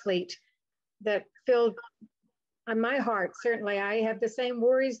athlete that filled on my heart. Certainly, I had the same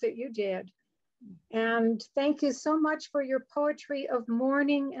worries that you did. And thank you so much for your poetry of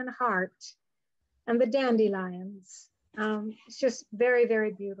morning and heart and the dandelions. It's just very,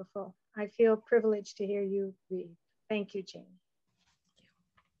 very beautiful. I feel privileged to hear you read. Thank you, Jeanne.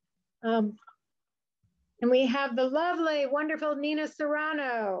 And we have the lovely, wonderful Nina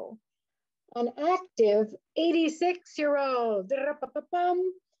Serrano, an active 86-year-old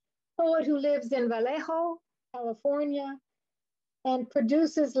poet who lives in Vallejo, California, and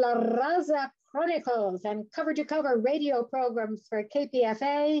produces La Raza Chronicles and cover-to-cover radio programs for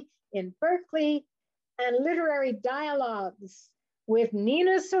KPFA in Berkeley and literary dialogues with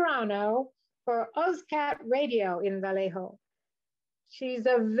Nina Serrano for OzCat Radio in Vallejo. She's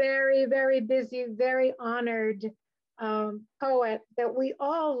a very, very busy, very honored poet that we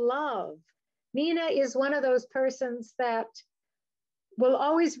all love. Nina is one of those persons that will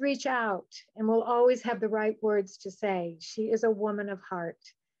always reach out and will always have the right words to say. She is a woman of heart.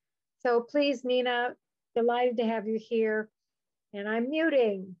 So please, Nina, delighted to have you here. And I'm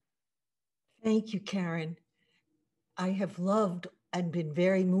muting. Thank you, Karen. I have loved and been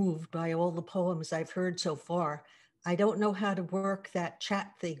very moved by all the poems I've heard so far. I don't know how to work that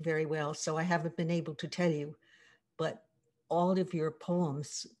chat thing very well, so I haven't been able to tell you, but all of your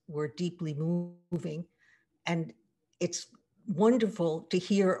poems were deeply moving. And it's wonderful to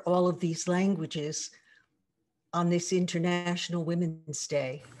hear all of these languages on this International Women's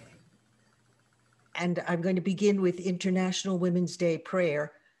Day. And I'm going to begin with International Women's Day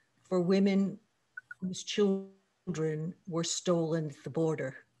prayer for women whose children were stolen at the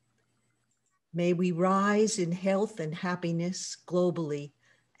border. May we rise in health and happiness globally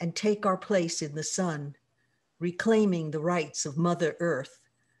and take our place in the sun, reclaiming the rights of Mother Earth,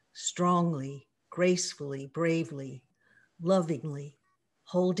 strongly, gracefully, bravely, lovingly,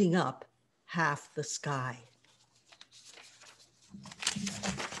 holding up half the sky.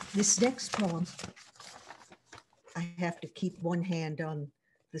 This next poem, I have to keep one hand on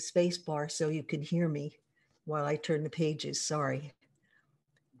the space bar so you can hear me while I turn the pages, sorry.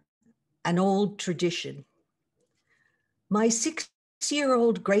 An old tradition. My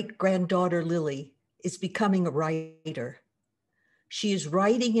 6-year-old great-granddaughter Lily is becoming a writer. She is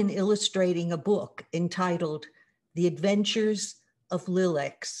writing and illustrating a book entitled The Adventures of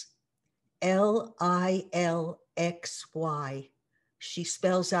Lilexy, Lilxy. She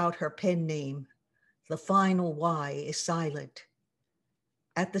spells out her pen name. The final Y is silent.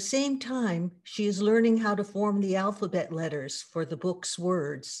 At the same time, she is learning how to form the alphabet letters for the book's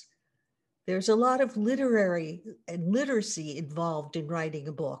words. There's a lot of literary and literacy involved in writing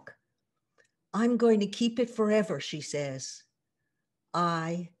a book. I'm going to keep it forever, she says.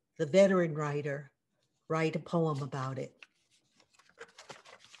 I, the veteran writer, write a poem about it.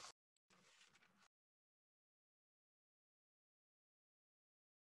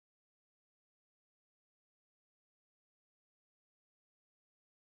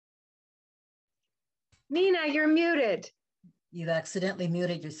 Nina, you're muted. You've accidentally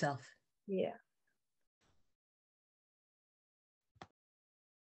muted yourself. Yeah.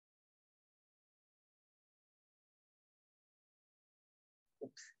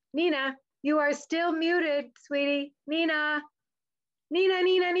 Oops. Nina, you are still muted, sweetie. Nina, Nina,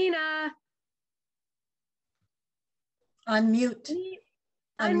 Nina, Nina. Unmute.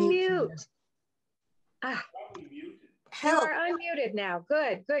 Unmute. Ah, Help. you are unmuted now.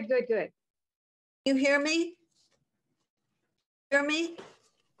 Good, good, good, good. You hear me? Hear me?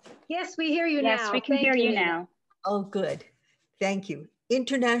 Yes, we hear you now. Yes, we can hear you now. Oh, good. Thank you.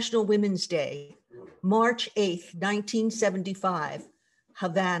 International Women's Day, March 8th, 1975,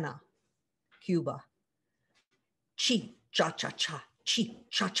 Havana, Cuba. Chi, cha-cha-cha, chi,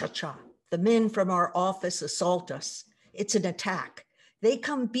 cha-cha-cha. The men from our office assault us. It's an attack. They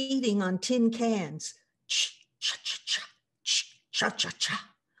come beating on tin cans. Chi, cha-cha-cha, chi, cha-cha-cha.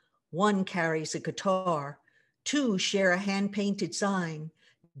 One carries a guitar. Two share a hand-painted sign.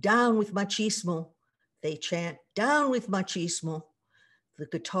 Down with machismo. They chant, down with machismo. The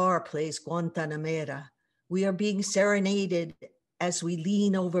guitar plays Guantanamera. We are being serenaded as we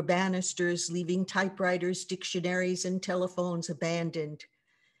lean over banisters, leaving typewriters, dictionaries, and telephones abandoned.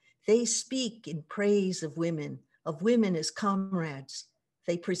 They speak in praise of women as comrades.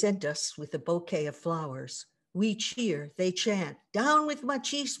 They present us with a bouquet of flowers. We cheer, they chant, down with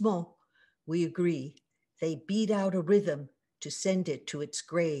machismo. We agree. They beat out a rhythm to send it to its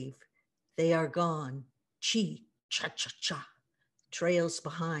grave. They are gone. Chi, cha-cha-cha, trails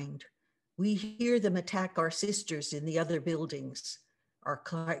behind. We hear them attack our sisters in the other buildings. Our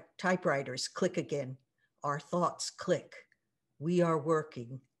typewriters click again. Our thoughts click. We are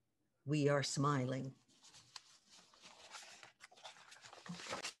working. We are smiling.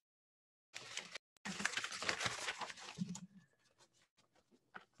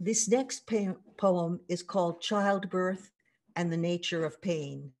 This next poem is called Childbirth and the Nature of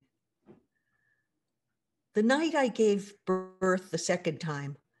Pain. The night I gave birth the second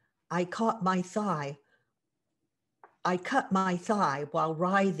time, I cut my thigh while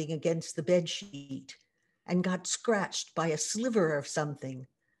writhing against the bedsheet and got scratched by a sliver of something,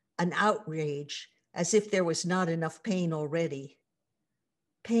 an outrage, as if there was not enough pain already.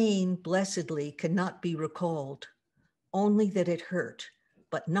 Pain, blessedly, cannot be recalled, only that it hurt,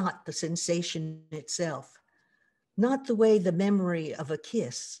 but not the sensation itself, not the way the memory of a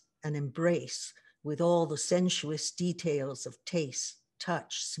kiss, an embrace, with all the sensuous details of taste,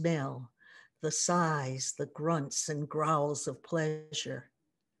 touch, smell, the sighs, the grunts and growls of pleasure.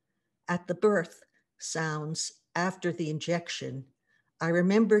 At the birth sounds after the injection, I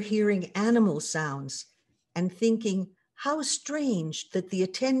remember hearing animal sounds and thinking how strange that the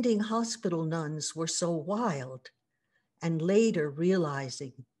attending hospital nuns were so wild, and later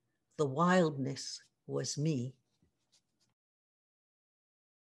realizing the wildness was me.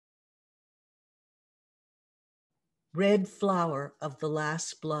 Red flower of the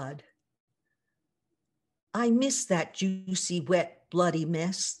last blood. I miss that juicy, wet, bloody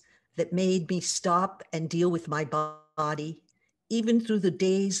mess that made me stop and deal with my body, even through the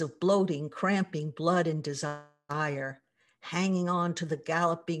days of bloating, cramping blood and desire, hanging on to the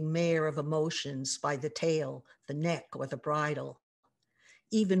galloping mare of emotions by the tail, the neck, or the bridle.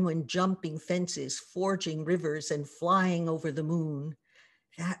 Even when jumping fences, forging rivers, and flying over the moon,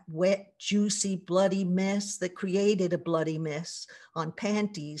 that wet, juicy, bloody mess that created a bloody mess on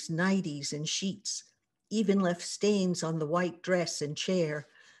panties, nighties, and sheets, even left stains on the white dress and chair,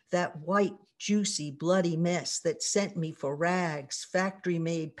 that white, juicy, bloody mess that sent me for rags,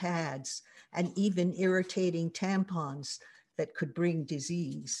 factory-made pads, and even irritating tampons that could bring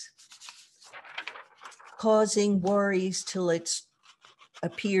disease, causing worries till it's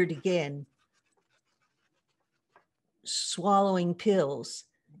appeared again, swallowing pills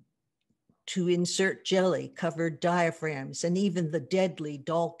to insert jelly covered diaphragms, and even the deadly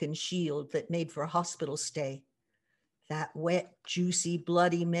Dalkin shield that made for hospital stay. That wet, juicy,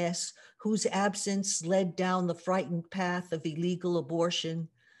 bloody mess whose absence led down the frightened path of illegal abortion,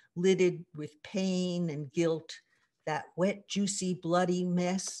 lidded with pain and guilt. That wet, juicy, bloody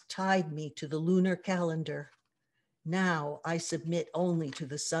mess tied me to the lunar calendar. Now I submit only to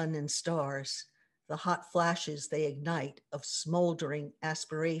the sun and stars, the hot flashes they ignite of smoldering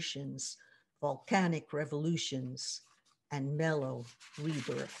aspirations, volcanic revolutions, and mellow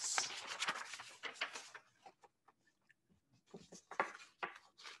rebirths.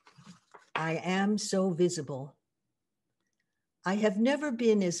 I am so visible. I have never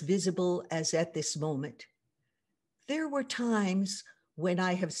been as visible as at this moment. There were times when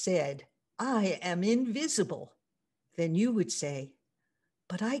I have said, I am invisible. Then you would say,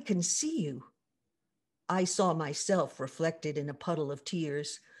 but I can see you. I saw myself reflected in a puddle of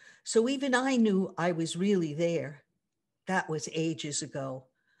tears, so even I knew I was really there. That was ages ago,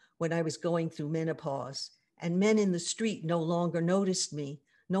 when I was going through menopause, and men in the street no longer noticed me,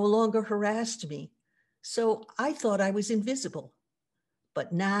 no longer harassed me, so I thought I was invisible.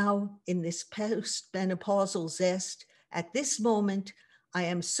 But now, in this post-menopausal zest, at this moment, I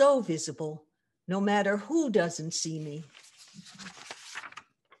am so visible, no matter who doesn't see me.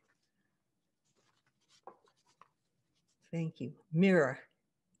 Thank you. Mirror.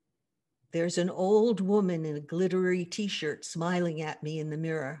 There's an old woman in a glittery t-shirt smiling at me in the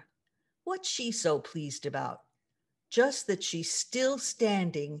mirror. What's she so pleased about? Just that she's still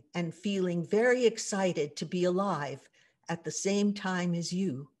standing and feeling very excited to be alive at the same time as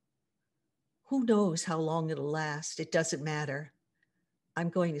you. Who knows how long it'll last? It doesn't matter. I'm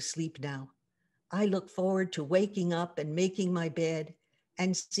going to sleep now. I look forward to waking up and making my bed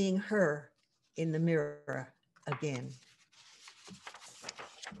and seeing her in the mirror again.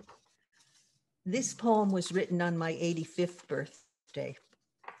 This poem was written on my 85th birthday.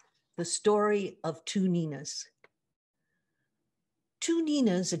 The story of two Ninas. Two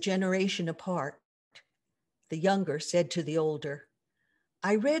Ninas a generation apart. The younger said to the older,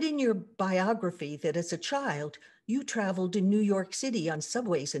 I read in your biography that as a child, you traveled in New York City on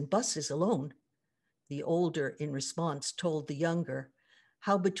subways and buses alone. The older, in response, told the younger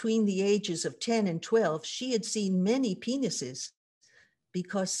how between the ages of 10 and 12, she had seen many penises,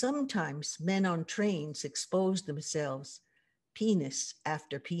 because sometimes men on trains exposed themselves, penis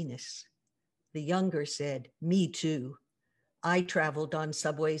after penis. The younger said, "Me too. I traveled on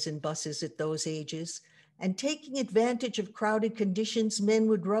subways and buses at those ages, and taking advantage of crowded conditions, men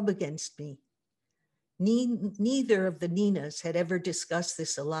would rub against me." Neither of the Ninas had ever discussed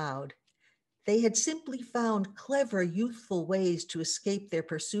this aloud. They had simply found clever, youthful ways to escape their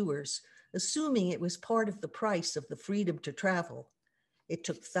pursuers, assuming it was part of the price of the freedom to travel. It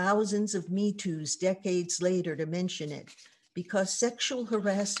took thousands of Me Toos decades later to mention it, because sexual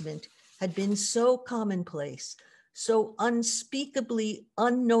harassment had been so commonplace, so unspeakably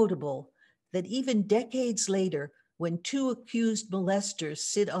unnotable, that even decades later, when two accused molesters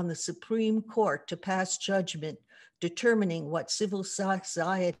sit on the Supreme Court to pass judgment determining what civil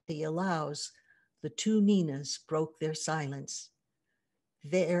society allows, the two Ninas broke their silence.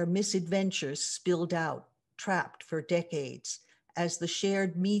 Their misadventures spilled out, trapped for decades, as the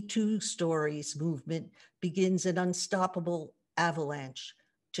shared Me Too stories movement begins an unstoppable avalanche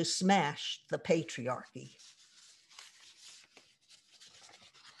to smash the patriarchy.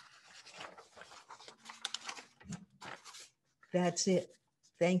 That's it.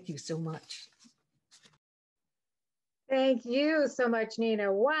 Thank you so much. Thank you so much,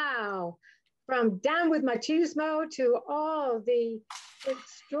 Nina. Wow. From Down with Machismo to all the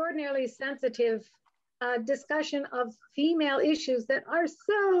extraordinarily sensitive discussion of female issues that are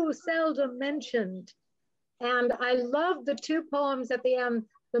so seldom mentioned. And I love the two poems at the end,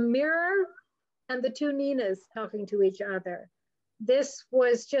 The Mirror and the two Ninas talking to each other. This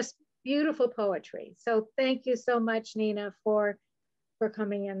was just beautiful poetry. So thank you so much, Nina, for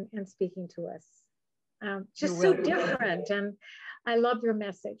coming in and speaking to us. Just so different, and I love your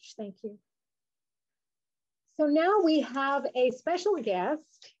message. Thank you. So now we have a special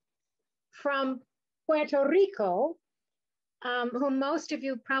guest from Puerto Rico, whom most of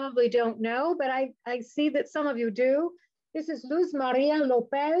you probably don't know, but I see that some of you do. This is María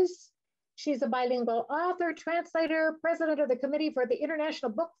López. She's a bilingual author, translator, president of the Committee for the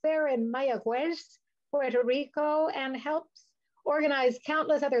International Book Fair in Mayagüez, Puerto Rico, and helps organize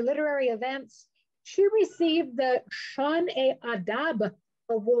countless other literary events. She received the Shan-e-Adab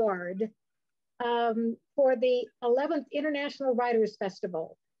Award for the 11th International Writers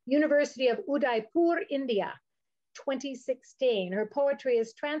Festival, University of Udaipur, India, 2016. Her poetry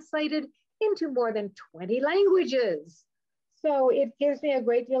is translated into more than 20 languages. So it gives me a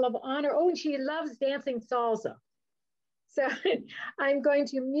great deal of honor. Oh, and she loves dancing salsa. So I'm going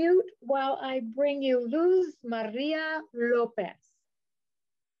to mute while I bring you Luz María López.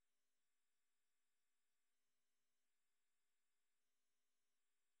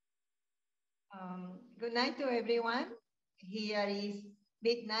 Good night to everyone. Here is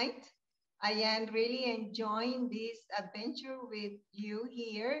midnight. I am really enjoying this adventure with you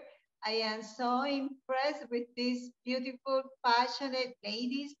here. I am so impressed with these beautiful, passionate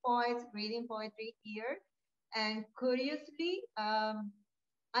ladies, poets reading poetry here. And curiously,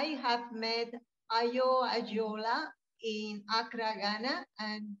 I have met Ayo Ayola in Accra, Ghana,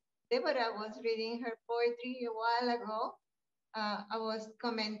 and Devorah was reading her poetry a while ago. I was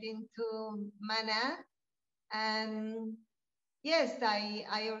commenting to Mahnaz, and yes,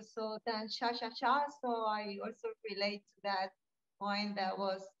 I also dance cha-cha-cha, so I also relate to that point that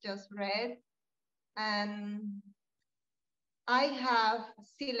was just read. And I have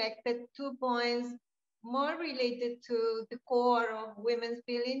selected 2 poems more related to the core of women's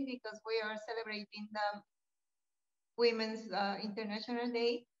feeling, because we are celebrating the Women's International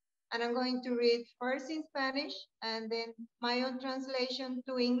Day. And I'm going to read first in Spanish and then my own translation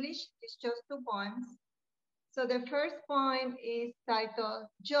to English. It's just 2 poems. So the first poem is titled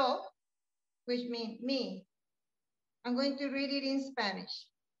Yo, which means me. I'm going to read it in Spanish.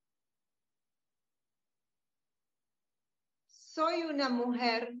 Soy una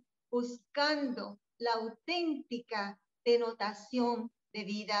mujer buscando la auténtica denotación de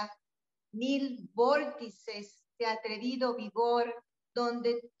vida, 1000 vórtices de atrevido vigor,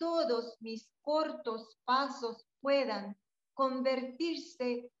 donde todos mis cortos pasos puedan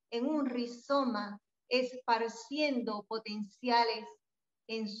convertirse en un rizoma, esparciendo potenciales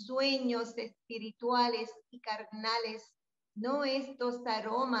en sueños espirituales y carnales, no estos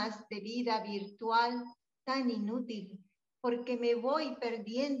aromas de vida virtual tan inútil, porque me voy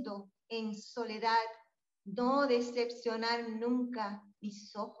perdiendo en soledad, no decepcionar nunca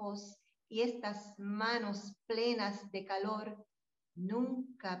mis ojos y estas manos plenas de calor,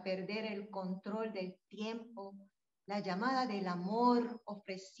 nunca perder el control del tiempo, la llamada del amor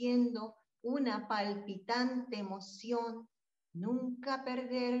ofreciendo una palpitante emoción, nunca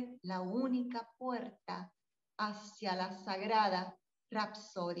perder la única puerta hacia la sagrada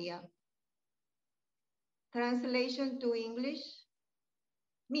rapsodia. Translation to English.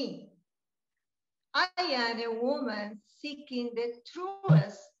 Me. I am a woman seeking the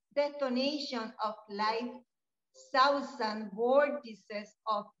truest detonation of life, thousand vortices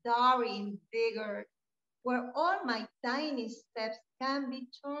of daring vigor, where all my tiny steps can be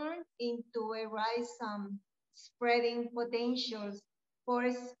turned into a rhizome, spreading potentials for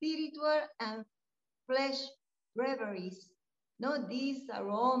spiritual and flesh reveries. Not these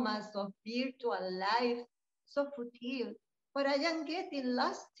aromas of virtual life, so futile, but I am getting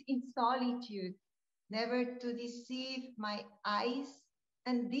lost in solitude, never to deceive my eyes,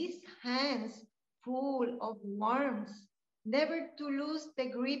 and these hands full of warmth, never to lose the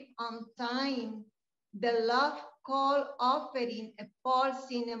grip on time, the love call offering a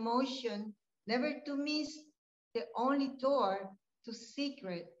pulsing emotion, never to miss the only door to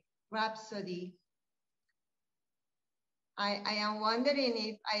secret rhapsody. I am wondering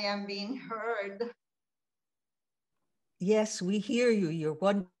if I am being heard. Yes, we hear you. You're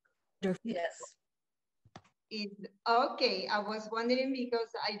wonderful. Yes. Okay, I was wondering because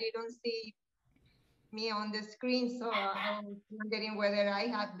I didn't see me on the screen, so I was wondering whether I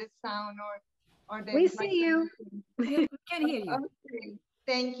had the sound or the. We see you. We can hear you. Okay,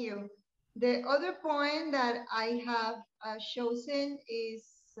 thank you. The other poem that I have chosen is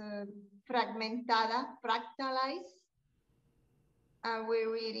Fragmentada, Fractalized. I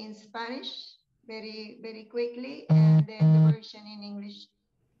will read in Spanish very, very quickly, and then the version in English.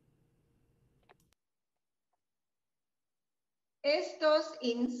 Estos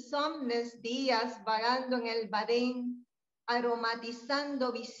insomnes días vagando en el Badén,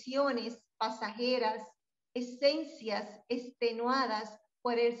 aromatizando visiones pasajeras, esencias extenuadas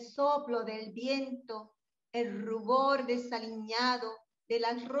por el soplo del viento, el rubor desaliñado de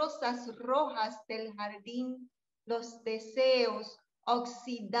las rosas rojas del jardín, los deseos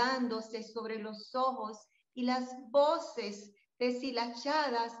oxidándose sobre los ojos y las voces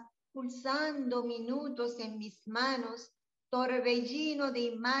deshilachadas pulsando minutos en mis manos, torbellino de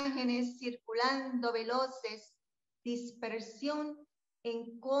imágenes circulando veloces, dispersión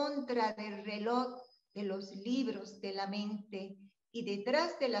en contra del reloj de los libros de la mente, y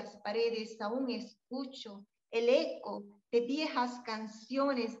detrás de las paredes aún escucho el eco de viejas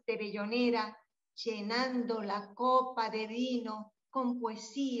canciones de Bellonera, llenando la copa de vino con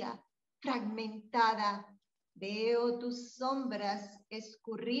poesía fragmentada. Veo tus sombras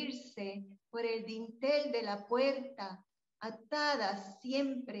escurrirse por el dintel de la puerta, atadas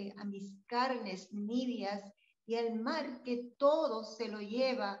siempre a mis carnes nibias, y el mar que todo se lo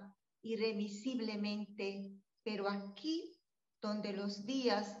lleva irremisiblemente. Pero aquí, donde los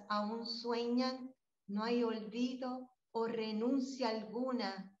días aún sueñan, no hay olvido o renuncia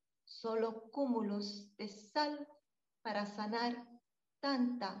alguna, solo cúmulos de sal para sanar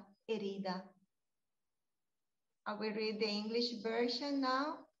tanta herida. I will read the English version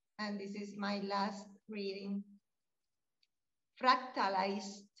now, and this is my last reading.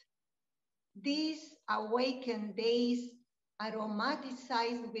 Fractalized. These awakened days,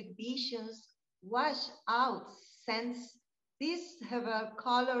 aromatized with visions, wash out scents, these heavy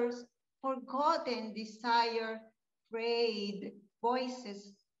colors, forgotten desire, frayed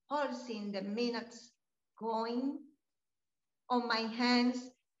voices, pulsing the minutes, going on my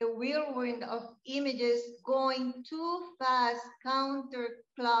hands, the whirlwind of images going too fast,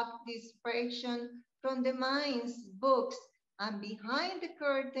 counterclock dispersion from the mind's books, and behind the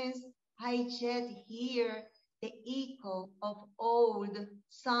curtains, I yet hear the echo of old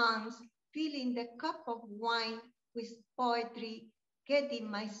songs, filling the cup of wine with poetry, getting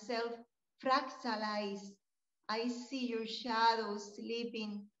myself fractalized. I see your shadows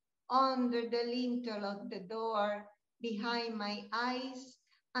sleeping under the lintel of the door, behind my eyes,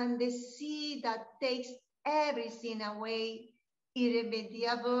 and the sea that takes everything away,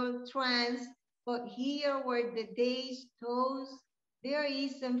 irremediable trance, but here where the days toss, there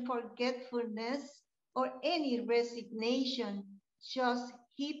isn't forgetfulness or any resignation, just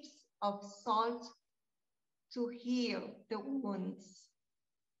heaps of salt to heal the wounds.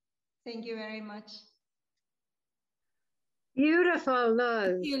 Thank you very much. Beautiful,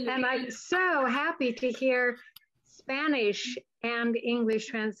 Luz. And I'm so happy to hear Spanish and English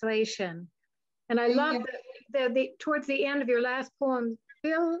translation. And I love the towards the end of your last poem,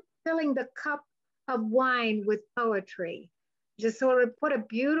 filling the cup of wine with poetry. Just sort of put a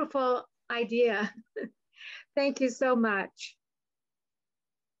beautiful idea. Thank you so much.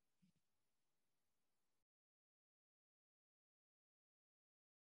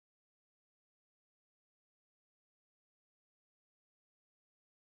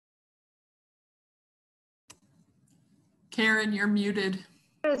 Karen, you're muted.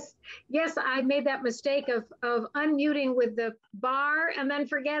 Yes, I made that mistake of unmuting with the bar and then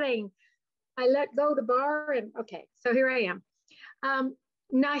forgetting. I let go the bar and okay, so here I am.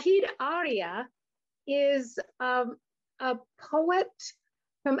 Nahid Arya is a poet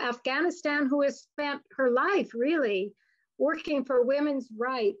from Afghanistan who has spent her life really working for women's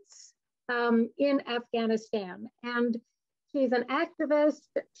rights in Afghanistan. And she's an activist.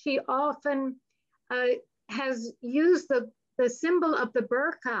 She often has used the symbol of the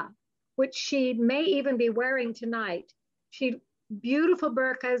burqa, which she may even be wearing tonight. Beautiful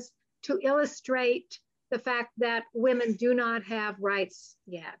burqas to illustrate the fact that women do not have rights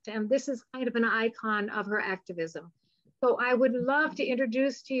yet. And this is kind of an icon of her activism. So I would love to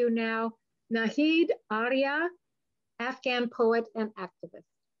introduce to you now Nahid Arya, Afghan poet and activist.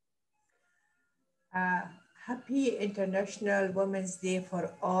 Happy International Women's Day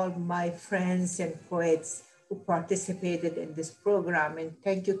for all my friends and poets who participated in this program. And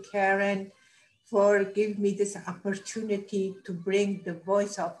thank you, Karen, for giving me this opportunity to bring the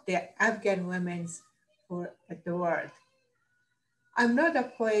voice of the Afghan women for the world. I'm not a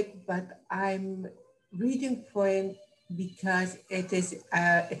poet, but I'm reading poem because it is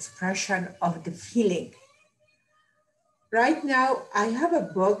an expression of the feeling. Right now, I have a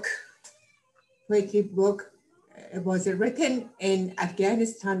book, poetry book. It was written in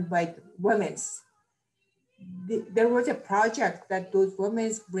Afghanistan by women. There was a project that those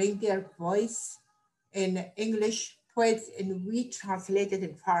women bring their voice in English poets, and we translated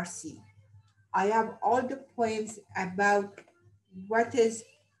in Farsi. I have all the poems about what is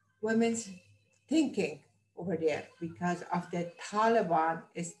women's thinking over there because of the Taliban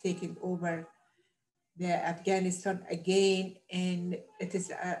is taking over the Afghanistan again, and it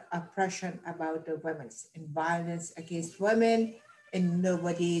is an oppression about the women's and violence against women, and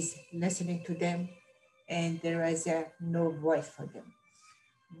nobody's listening to them, and there is no voice for them.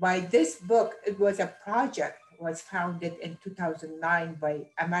 By this book, it was a project, was founded in 2009 by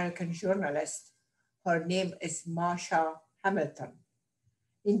American journalist. Her name is Marsha Hamilton,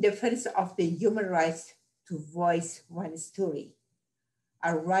 in defense of the human rights to voice one's story,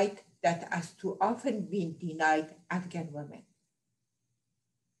 a right that has too often been denied Afghan women.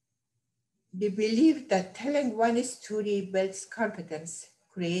 They believe that telling one's story builds confidence,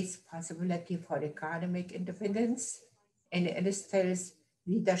 creates possibility for economic independence, and instills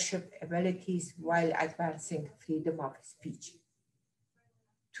leadership abilities while advancing freedom of speech.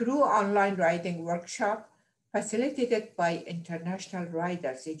 Through online writing workshop facilitated by international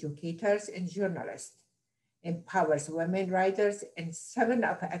writers, educators, and journalists, empowers women writers in 7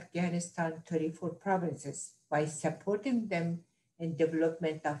 of Afghanistan's 34 provinces by supporting them in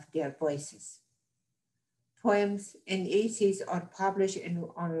development of their voices. Poems and essays are published in an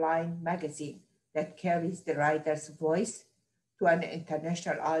online magazine that carries the writer's voice to an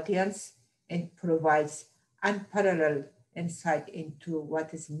international audience and provides unparalleled insight into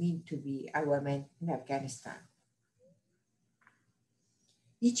what it means to be a woman in Afghanistan.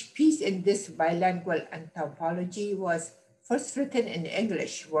 Each piece in this bilingual anthology was first written in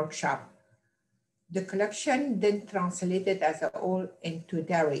English workshop. The collection then translated as a whole into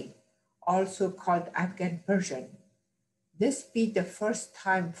Dari, also called Afghan Persian. This be the first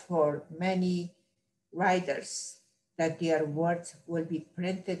time for many writers that their words will be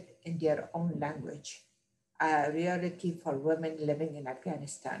printed in their own language, a reality for women living in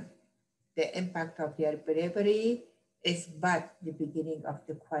Afghanistan. The impact of their bravery is but the beginning of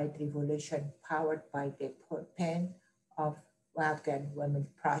the quiet revolution powered by the pen of Afghan Women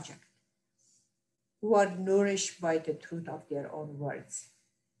Project, who are nourished by the truth of their own words.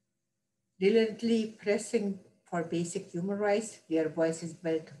 Diligently pressing for basic human rights, their voices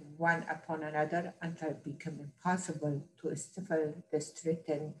built one upon another until it became impossible to stifle the strength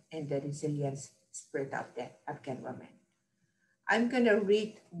and the resilience spirit of the Afghan women. I'm gonna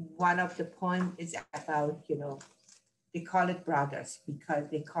read one of the poems. Is about, they call it brothers because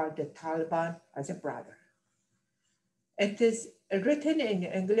they call the Taliban as a brother. It is written in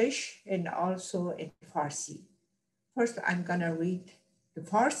English and also in Farsi. First, I'm gonna read the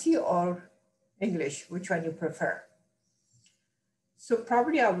Farsi or English, which one you prefer. So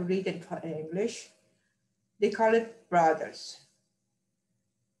probably I'll read it in English. They call it brothers.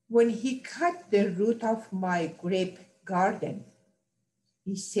 When he cut the root of my grape garden,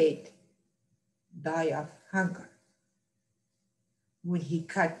 he said, die of hunger. When he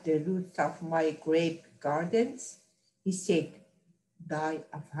cut the roots of my grape gardens, he said, die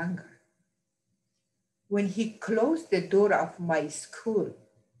of hunger. When he closed the door of my school,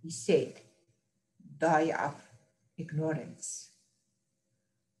 he said, die of ignorance.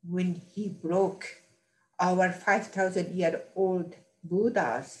 When he broke our 5,000-year-old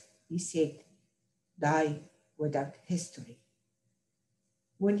Buddhas, he said, die without history.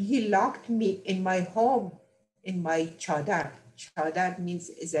 when he locked me in my home, in my chadar. Chadar means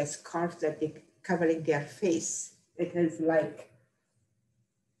is a scarf that they covering their face. It is like,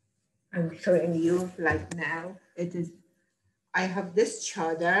 I'm showing you like now, it is, I have this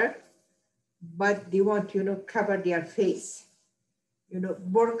chadar, but they want, cover their face.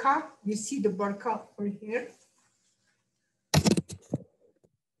 Burqa, you see the burqa over here?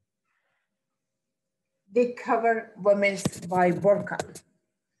 They cover women by burqa,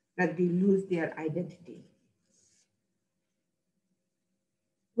 that they lose their identity.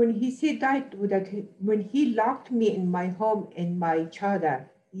 When he said that, when he locked me in my home, in my chadar,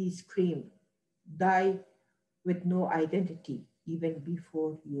 he screamed, die with no identity, even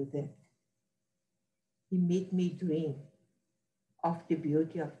before you then. He made me dream of the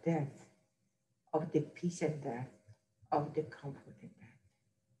beauty of death, of the peace in death, of the comfort in death.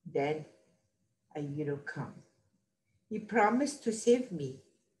 Then a year come. He promised to save me,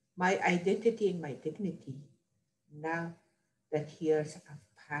 my identity and my dignity. Now that years have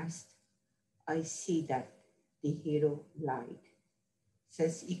passed, I see that the hero lied,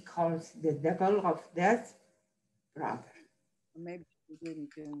 since he calls the devil of death brother. Maybe you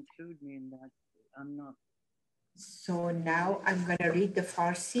didn't include me in that. I'm not. So now I'm going to read the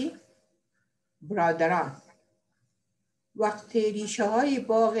Farsi. برادران، وقتی ریشه های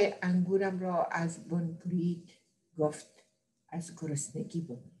باغ انگورم را از بن برید، گفت از گرسنگی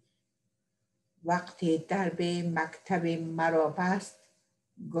بمیر. وقتی درب مکتب مرا بست،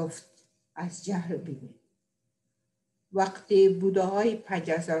 گفت از جهل بمیر. وقتی بوده های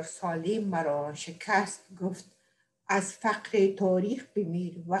 5000 ساله مرا شکست، گفت از فقر تاریخ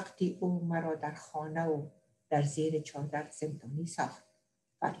بمیر. وقتی او مرا در خانه و در زیر چادر زندانی ساخت،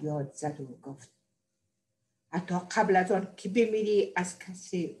 فریاد زد و گفت حتی قبل از آن که بمیری از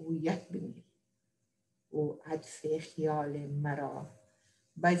کسی هویت بمیری. او عطف خیال مرا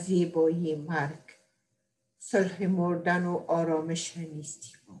به زیبایی مرگ، صلح مردن و آرامش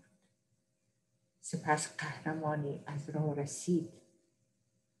نیستی برد. سپس قهرمانی از راه رسید.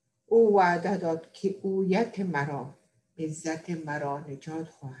 او وعده داد که هویت مرا، عزت مرا نجات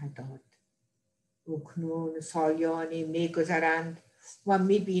خواهد داد. اکنون سالیانی می‌گذرند و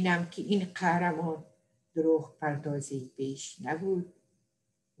می‌بینم که این قهرمان دروغ پردازی بیش نبود،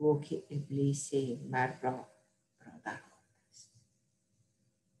 و که ابلیس مرد را برادر خورده است.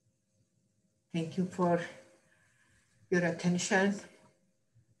 Thank you for your attention.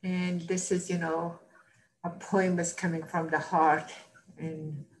 And this is, a poem is coming from the heart,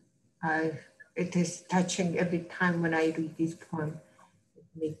 and it is touching every time when I read this poem. It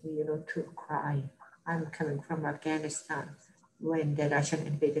makes me, to cry. I'm coming from Afghanistan when the Russian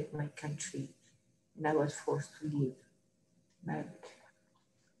invaded my country, and I was forced to leave. But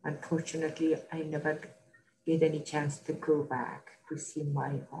unfortunately, I never get any chance to go back to see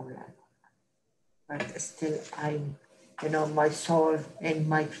my homeland. But still, my soul and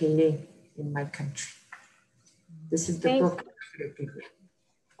my feeling in my country. This is the book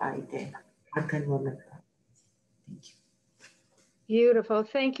by the Afghan woman. Thank you. Beautiful.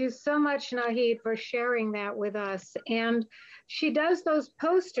 Thank you so much, Nahid, for sharing that with us. And she does those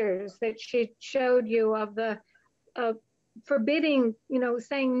posters that she showed you of the forbidding,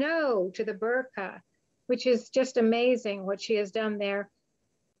 saying no to the burqa, which is just amazing what she has done there.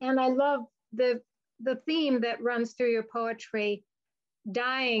 And I love the theme that runs through your poetry,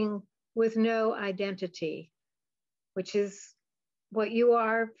 dying with no identity, which is what you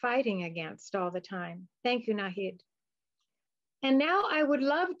are fighting against all the time. Thank you, Nahid. And now I would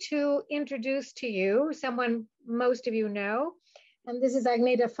love to introduce to you someone most of you know, and this is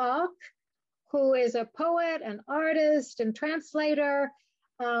Agneta Falk, who is a poet, an artist, and translator.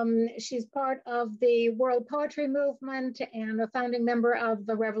 She's part of the World Poetry Movement and a founding member of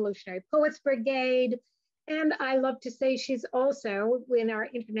the Revolutionary Poets Brigade. And I love to say she's also, in our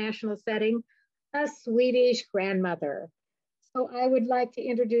international setting, a Swedish grandmother. So I would like to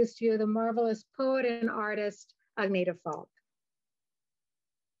introduce to you the marvelous poet and artist, Agneta Falk.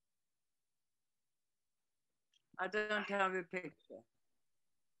 I don't have a picture.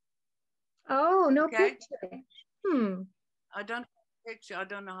 Oh, no picture. I don't have a picture. I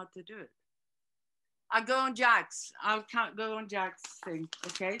don't know how to do it. I go on Jack's. I'll go on Jack's thing,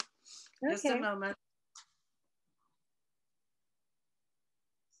 okay? Just a moment.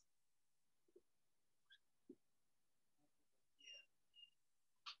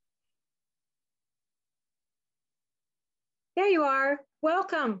 There you are.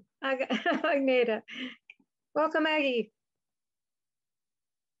 Welcome, Agneta. Welcome, Aggie.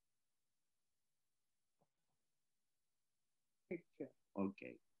 Picture.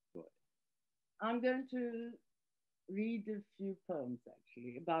 Okay, good. I'm going to read a few poems,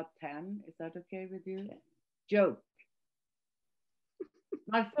 actually, about 10. Is that okay with you? Yeah. Joke.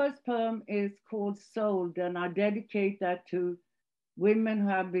 My first poem is called Sold, and I dedicate that to women who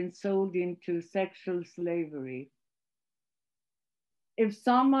have been sold into sexual slavery. If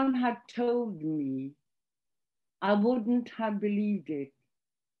someone had told me, I wouldn't have believed it.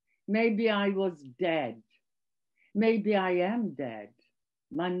 Maybe I was dead. Maybe I am dead.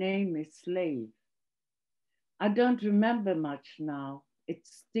 My name is Slave. I don't remember much now. It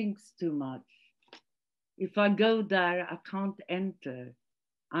stinks too much. If I go there, I can't enter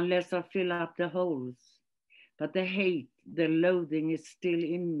unless I fill up the holes. But the hate, the loathing is still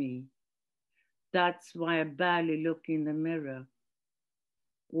in me. That's why I barely look in the mirror.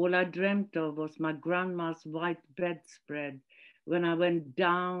 All I dreamt of was my grandma's white bedspread when I went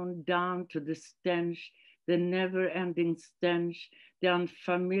down, down to the stench, the never-ending stench, the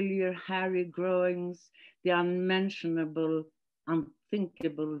unfamiliar hairy growings, the unmentionable,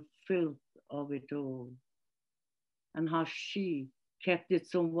 unthinkable filth of it all. And how she kept it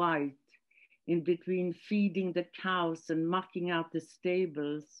so white in between feeding the cows and mucking out the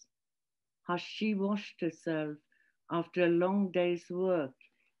stables. How she washed herself after a long day's work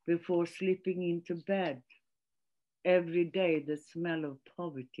before slipping into bed. Every day the smell of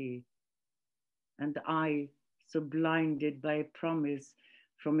poverty. And I, so blinded by a promise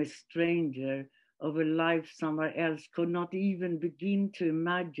from a stranger of a life somewhere else, could not even begin to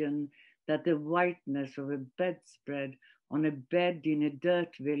imagine that the whiteness of a bedspread on a bed in a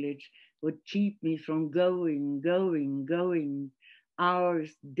dirt village would keep me from going,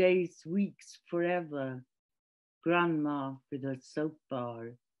 hours, days, weeks, forever. Grandma with her soap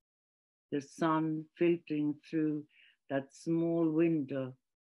bar, the sun filtering through that small window,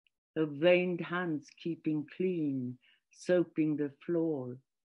 her veined hands keeping clean, soaping the floor.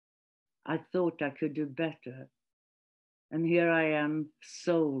 I thought I could do better. And here I am,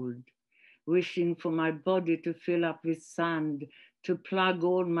 sold, wishing for my body to fill up with sand, to plug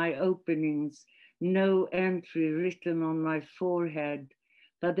all my openings, no entry written on my forehead,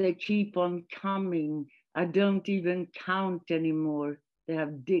 but they keep on coming. I don't even count anymore. They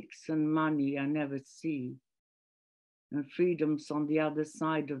have dicks and money I never see. And freedom's on the other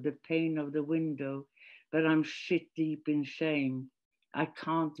side of the pane of the window, but I'm shit deep in shame. I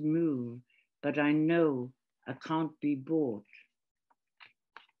can't move, but I know I can't be bought.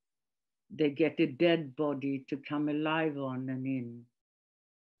 They get a dead body to come alive on and in.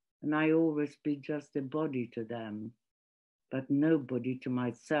 And I always be just a body to them, but nobody to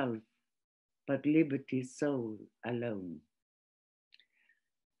myself, but liberty's soul alone.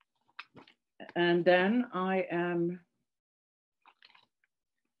 And then I am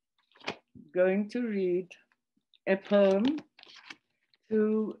going to read a poem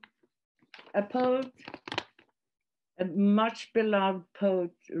to a poet, a much beloved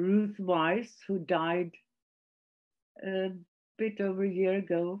poet, Ruth Weiss, who died a bit over a year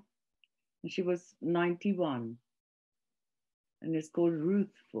ago. And she was 91. And it's called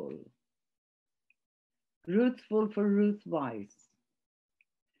Ruthful. Ruthful for Ruth Weiss.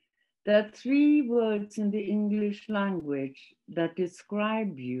 There are 3 words in the English language that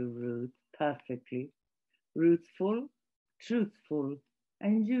describe you, Ruth, perfectly. Ruthful, truthful,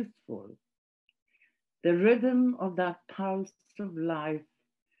 and youthful. The rhythm of that pulse of life,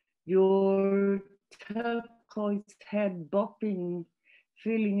 your turquoise head bopping,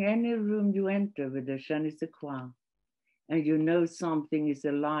 filling any room you enter with a je ne sais quoi. And you know something is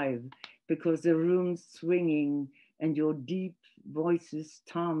alive because the room's swinging and your deep voice's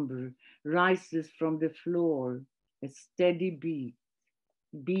timbre rises from the floor, a steady beat,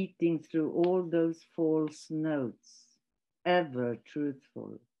 beating through all those false notes, ever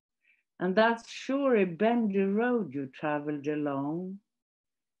truthful. And that's sure a bendy road you traveled along,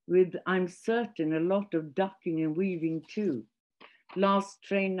 with, I'm certain, a lot of ducking and weaving too. Last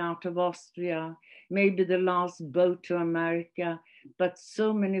train out of Austria, maybe the last boat to America, but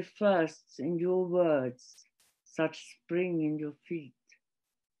so many firsts in your words, such spring in your feet,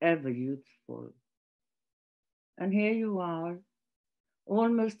 ever youthful. And here you are,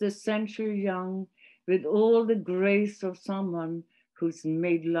 almost a century young, with all the grace of someone who's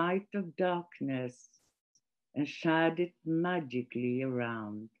made light of darkness and shared it magically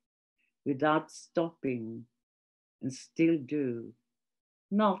around without stopping, and still do,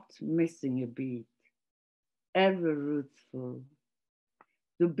 not missing a beat, ever ruthful.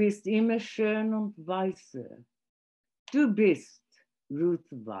 Du bist immer schön und weise. Du bist Ruth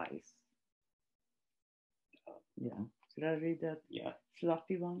Weiss. Yeah, should I read that? Yeah.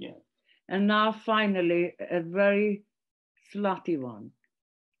 Slutty one? Yeah. And now finally, a very slutty one.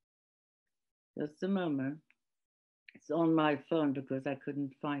 Just a moment. It's on my phone because I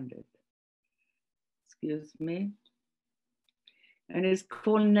couldn't find it. Excuse me. And it's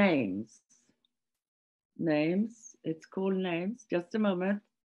called Names. Names, it's called Names. Just a moment.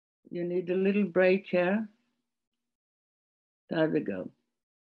 You need a little break here. There we go.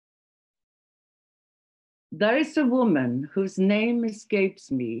 There is a woman whose name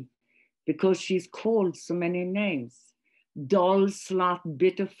escapes me because she's called so many names. Doll, slut,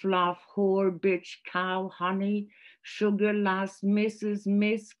 bitter fluff, whore, bitch, cow, honey, sugar, lass, Mrs.,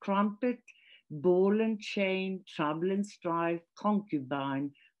 Miss, crumpet, ball and chain, trouble and strife,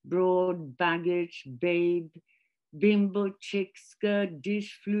 concubine, broad, baggage, babe, bimbo, chick, skirt,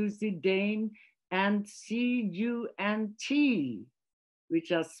 dish, floozy, dame, and C-U-N-T,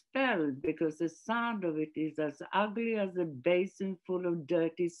 which are spelled because the sound of it is as ugly as a basin full of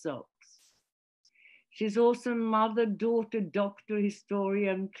dirty socks. She's also mother, daughter, doctor,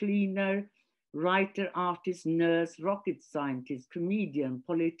 historian, cleaner, writer, artist, nurse, rocket scientist, comedian,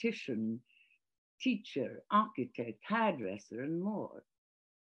 politician, teacher, architect, hairdresser, and more.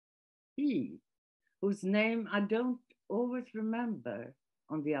 He, whose name I don't always remember,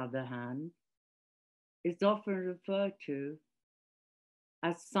 on the other hand, is often referred to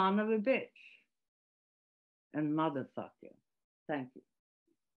as son of a bitch and motherfucker. Thank you.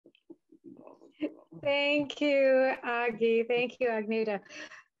 Thank you, Aggie. Thank you, Agneta.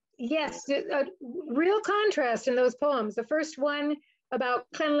 Yes, a real contrast in those poems. The first one about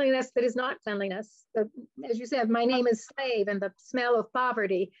cleanliness that is not cleanliness. As you said, my name is slave and the smell of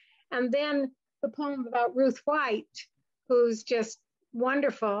poverty. And then the poem about Ruth White, who's just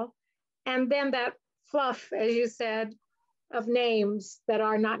wonderful. And then that fluff, as you said, of names that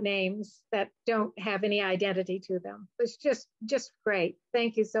are not names, that don't have any identity to them. It's just great.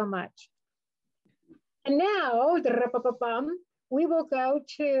 Thank you so much. And now, we will go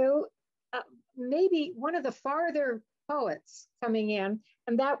to maybe one of the farther poets coming in,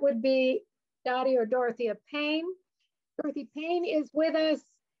 and that would be Dottie or Dorothy of Payne. Dorothy Payne is with us,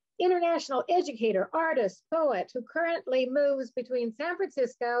 international educator, artist, poet, who currently moves between San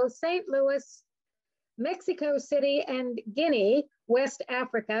Francisco, St. Louis, Mexico City, and Guinea, West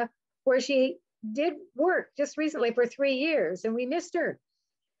Africa, where she did work just recently for 3 years, and we missed her.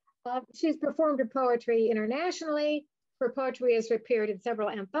 She's performed her poetry internationally. Her poetry has appeared in several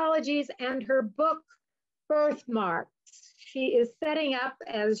anthologies, and her book, Birthmarks, she is setting up,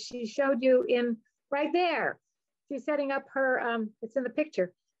 as she showed you in right there. She's setting up her, it's in the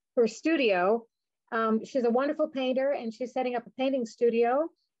picture, her studio. She's a wonderful painter, and she's setting up a painting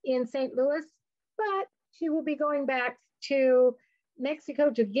studio in St. Louis, but she will be going back to Mexico,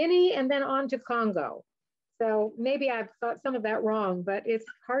 to Guinea, and then on to Congo. So maybe I've got some of that wrong, but it's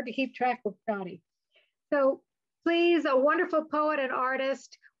hard to keep track with Dottie. So please, a wonderful poet and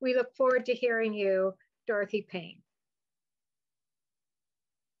artist, we look forward to hearing you, Dorothy Payne.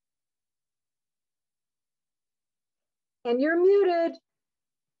 And you're muted.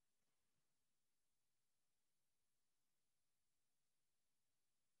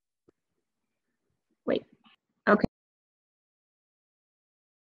 Wait, okay.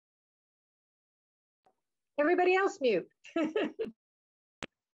 Everybody else mute.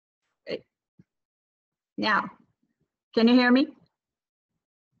 Now, can you hear me?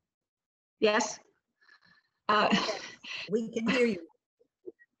 Yes? We can hear you.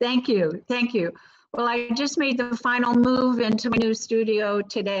 Thank you, thank you. Well, I just made the final move into my new studio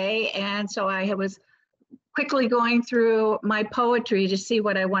today, and so I was quickly going through my poetry to see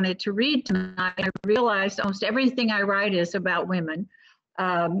what I wanted to read tonight. I realized almost everything I write is about women.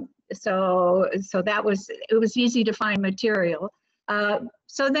 So it was easy to find material.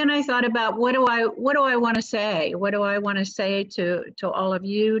 So then I thought about what do I want to say? What do I want to say to all of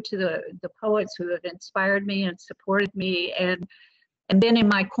you, to the poets who have inspired me and supported me and been in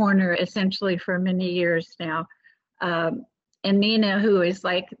my corner essentially for many years now. And Nina, who is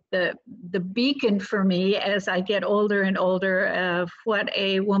like the beacon for me as I get older and older of what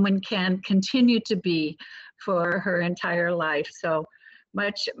a woman can continue to be for her entire life. So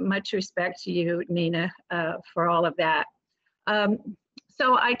much respect to you, Nina, for all of that.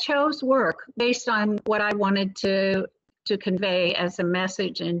 So I chose work based on what I wanted to convey as a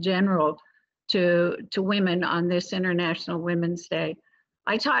message in general to women on this International Women's Day.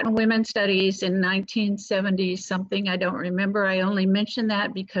 I taught in women's studies in 1970 something, I don't remember. I only mention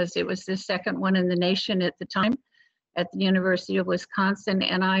that because it was the second one in the nation at the time at the University of Wisconsin,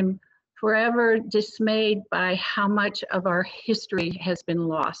 and I'm forever dismayed by how much of our history has been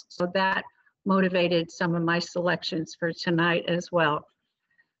lost. So that motivated some of my selections for tonight as well.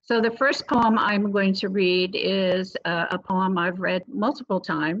 So the first poem I'm going to read is a poem I've read multiple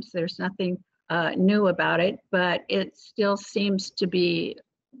times. There's nothing knew about it, but it still seems to be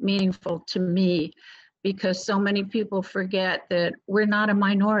meaningful to me because so many people forget that we're not a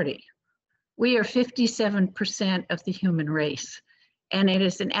minority. We are 57% of the human race, and it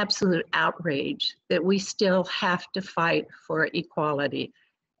is an absolute outrage that we still have to fight for equality.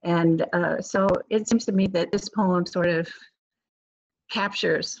 And so it seems to me that this poem sort of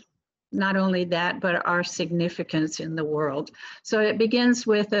captures not only that, but our significance in the world. So it begins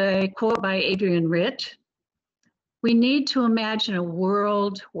with a quote by Adrienne Rich. We need to imagine a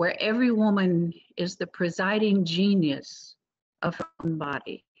world where every woman is the presiding genius of her own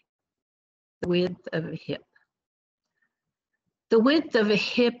body, the width of a hip. The width of a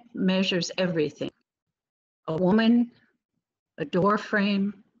hip measures everything. A woman, a door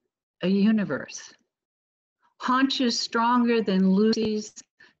frame, a universe. Haunches stronger than Lucy's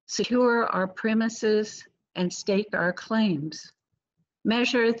secure our premises and stake our claims.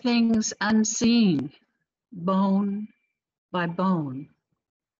 Measure things unseen, bone by bone.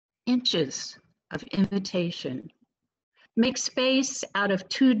 Inches of invitation. Make space out of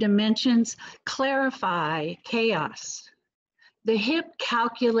 2 dimensions, clarify chaos. The hip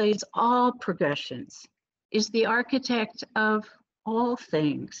calculates all progressions, is the architect of all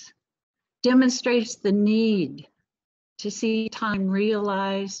things, demonstrates the need to see time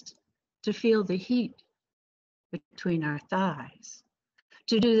realized, to feel the heat between our thighs,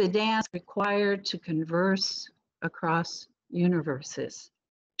 to do the dance required to converse across universes,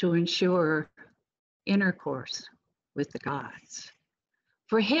 to ensure intercourse with the gods.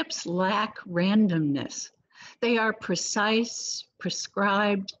 For hips lack randomness. They are precise,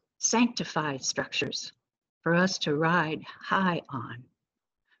 prescribed, sanctified structures for us to ride high on.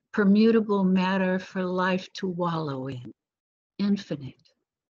 Permutable matter for life to wallow in, infinite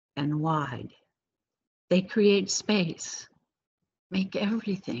and wide. They create space, make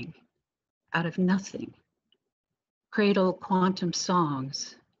everything out of nothing. Cradle quantum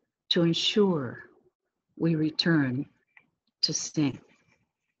songs to ensure we return to sing.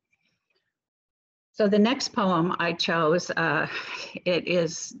 So the next poem I chose, it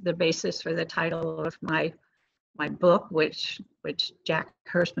is the basis for the title of my book, which Jack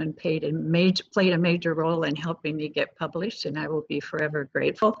Hirschman played a major role in helping me get published, and I will be forever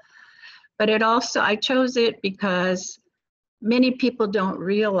grateful. But I chose it because many people don't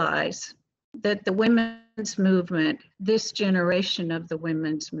realize that the women's movement, this generation of the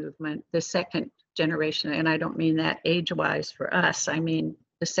women's movement, the second generation, and I don't mean that age-wise for us, I mean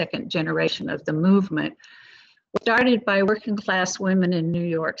the second generation of the movement, started by working class women in New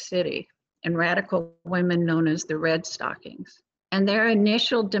York City and radical women known as the Red Stockings. And their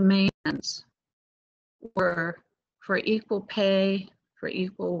initial demands were for equal pay, for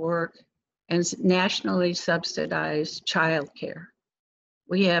equal work, and nationally subsidized childcare.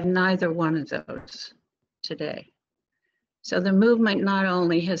 We have neither one of those today. So the movement not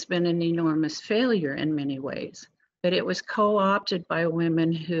only has been an enormous failure in many ways, but it was co-opted by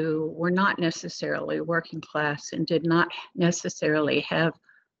women who were not necessarily working class and did not necessarily have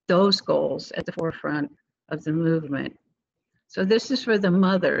those goals at the forefront of the movement. So this is for the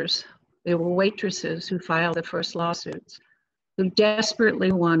mothers. They were waitresses who filed the first lawsuits, who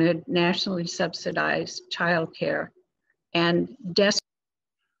desperately wanted nationally subsidized childcare and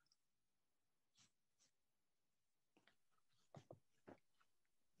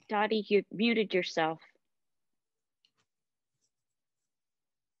Dottie, you muted yourself.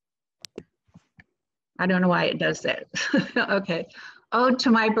 I don't know why it does that. Okay. Ode to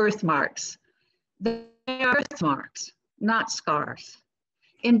my birthmarks. They are birthmarks, not scars.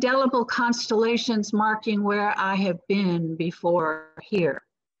 Indelible constellations marking where I have been before here.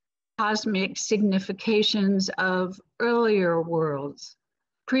 Cosmic significations of earlier worlds,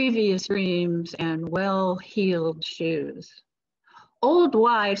 previous dreams, and well-heeled shoes. Old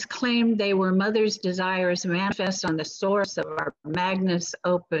wives claimed they were mother's desires manifest on the source of our magnus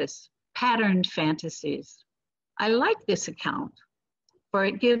opus, patterned fantasies. I like this account, for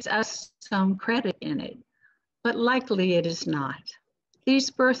it gives us some credit in it, but likely it is not.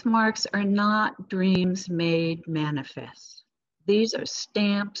 These birthmarks are not dreams made manifest. These are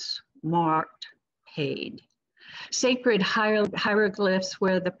stamps marked paid. Sacred hieroglyphs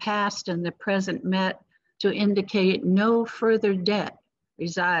where the past and the present met to indicate no further debt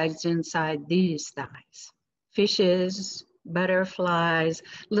resides inside these thighs. Fishes, butterflies,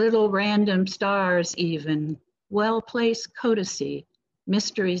 little random stars even, well-placed codicy,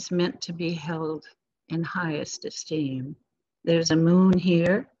 mysteries meant to be held in highest esteem. There's a moon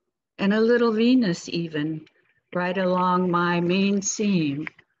here and a little Venus even, right along my main seam,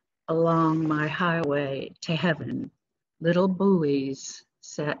 along my highway to heaven, little buoys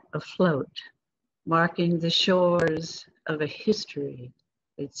set afloat marking the shores of a history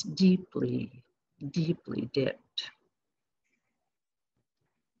that's deeply, deeply dipped.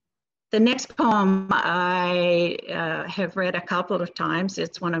 The next poem I have read a couple of times.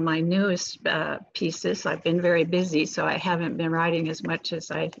 It's one of my newest pieces. I've been very busy, so I haven't been writing as much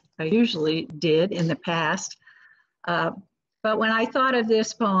as I usually did in the past. But when I thought of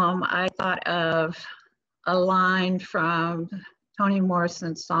this poem, I thought of a line from Toni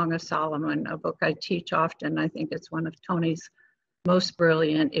Morrison's Song of Solomon, a book I teach often. I think it's one of Toni's most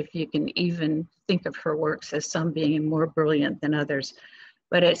brilliant, if you can even think of her works as some being more brilliant than others.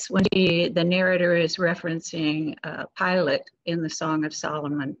 But it's when the narrator is referencing Pilate in the Song of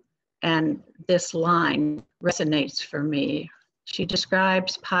Solomon, and this line resonates for me. She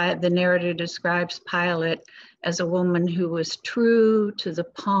describes, the narrator describes Pilate as a woman who was true to the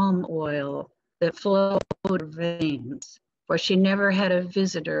palm oil that flowed her veins, for she never had a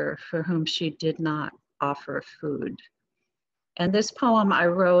visitor for whom she did not offer food. And this poem I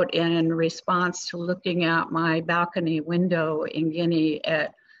wrote in response to looking out my balcony window in Guinea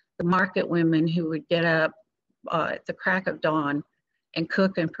at the market women who would get up at the crack of dawn and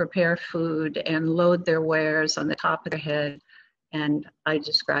cook and prepare food and load their wares on the top of their head. And I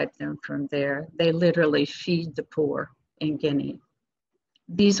described them from there. They literally feed the poor in Guinea.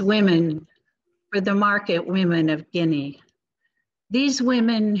 These women were the market women of Guinea. These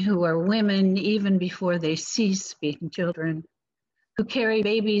women who are women even before they cease being children, who carry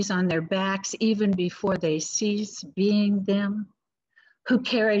babies on their backs even before they cease being them, who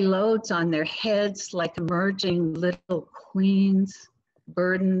carry loads on their heads like emerging little queens,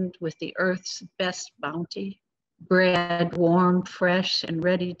 burdened with the earth's best bounty, bread warm, fresh, and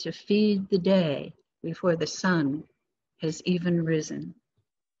ready to feed the day before the sun has even risen.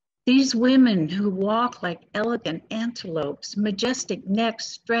 These women who walk like elegant antelopes, majestic necks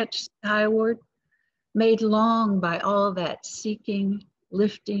stretched skyward, made long by all that seeking,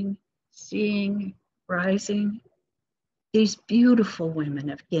 lifting, seeing, rising. These beautiful women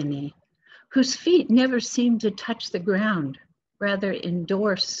of Guinea, whose feet never seem to touch the ground, rather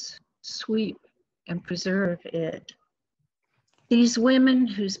endorse, sweep, and preserve it. These women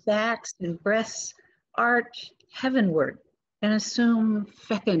whose backs and breasts arch heavenward and assume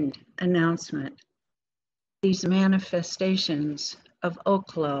fecund announcement. These manifestations of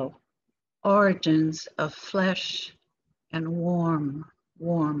Oklo, origins of flesh and warm,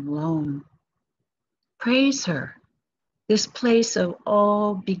 warm loam. Praise her, this place of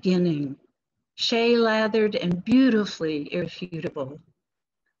all beginning, shea-lathered and beautifully irrefutable.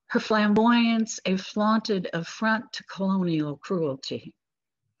 Her flamboyance a flaunted affront to colonial cruelty.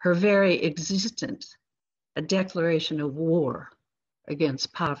 Her very existence a declaration of war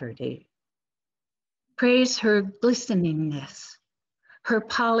against poverty. Praise her glisteningness, her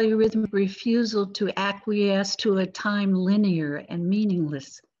polyrhythmic refusal to acquiesce to a time linear and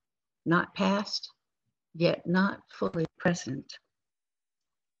meaningless, not past, yet not fully present.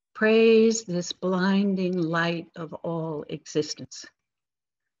 Praise this blinding light of all existence.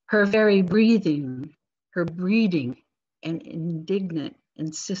 Her very breathing, her breeding an indignant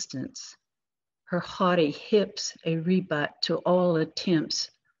insistence, her haughty hips a rebut to all attempts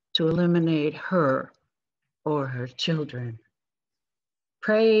to eliminate her or her children.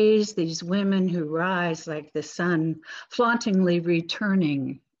 Praise these women who rise like the sun, flauntingly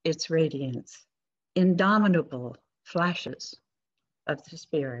returning its radiance, indomitable flashes of the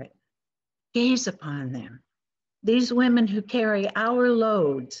spirit. Gaze upon them, these women who carry our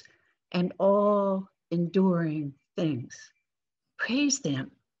loads and all enduring things. Praise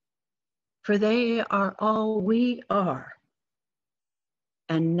them, for they are all we are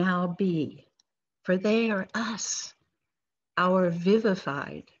and now be, for they are us, our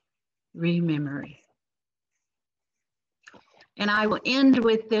vivified rememory. And I will end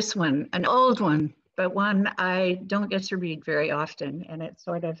with this one, an old one, but one I don't get to read very often, and it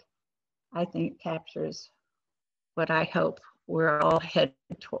sort of, I think, captures what I hope we're all headed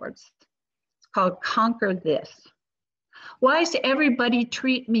towards. It's called Conquer This. Why does everybody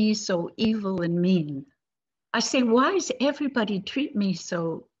treat me so evil and mean? I say, why does everybody treat me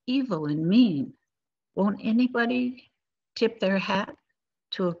so evil and mean? Won't anybody tip their hat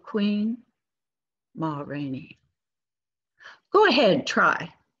to a queen? Ma Rainey. Go ahead,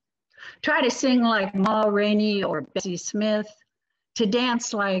 try. Try to sing like Ma Rainey or Bessie Smith, to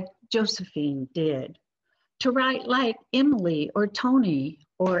dance like Josephine did, to write like Emily or Toni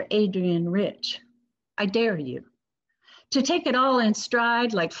or Adrienne Rich. I dare you. To take it all in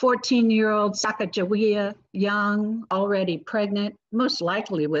stride like 14-year-old Sacagawea, young, already pregnant, most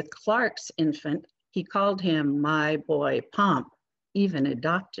likely with Clark's infant. He called him my boy Pomp, even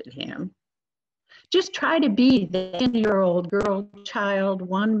adopted him. Just try to be the 10-year-old girl child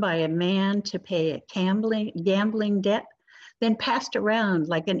won by a man to pay a gambling debt, then passed around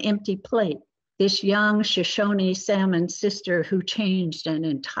like an empty plate. This young Shoshone salmon sister who changed an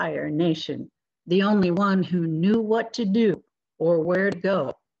entire nation, the only one who knew what to do or where to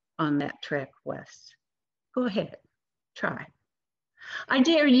go on that trek west. Go ahead, try. I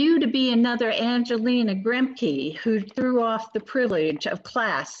dare you to be another Angelina Grimke who threw off the privilege of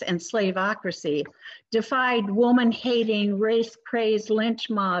class and slaveocracy, defied woman-hating, race-crazed lynch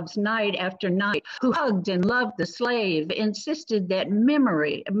mobs night after night, who hugged and loved the slave, insisted that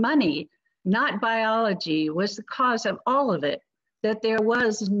money, not biology, was the cause of all of it, that there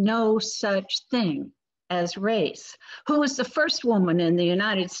was no such thing as race, who was the first woman in the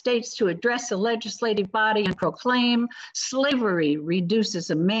United States to address a legislative body and proclaim slavery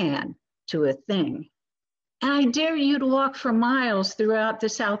reduces a man to a thing. And I dare you to walk for miles throughout the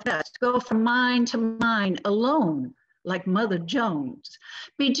Southwest, go from mine to mine alone, like Mother Jones.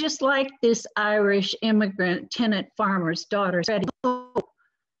 Be just like this Irish immigrant tenant farmer's daughter,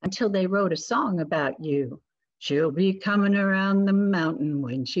 until they wrote a song about you. She'll be coming around the mountain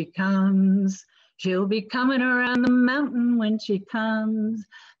when she comes. She'll be coming around the mountain when she comes.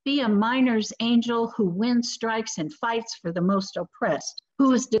 Be a miner's angel who wins strikes and fights for the most oppressed,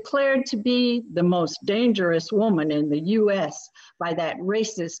 who is declared to be the most dangerous woman in the US by that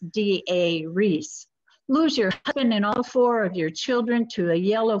racist D.A. Reese. Lose your husband and all 4 of your children to a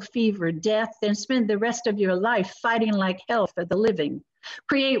yellow fever death, then spend the rest of your life fighting like hell for the living.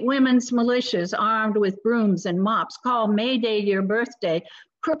 Create women's militias armed with brooms and mops. Call May Day your birthday.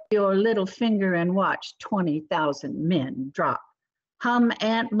 Crook your little finger and watch 20,000 men drop. Hum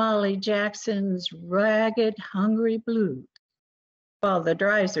Aunt Molly Jackson's Ragged Hungry Blues while the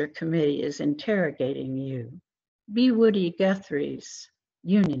Dreiser Committee is interrogating you. Be Woody Guthrie's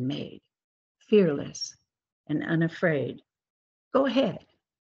Union Maid, fearless and unafraid. Go ahead,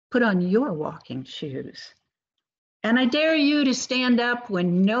 put on your walking shoes. And I dare you to stand up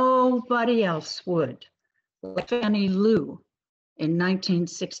when nobody else would, like Fannie Lou in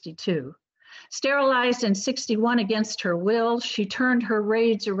 1962. Sterilized in 61 against her will, she turned her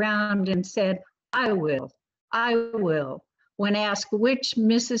raids around and said, I will, when asked which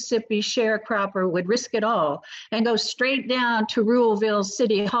Mississippi sharecropper would risk it all and go straight down to Ruleville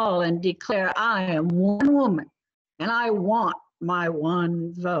City Hall and declare, I am one woman and I want my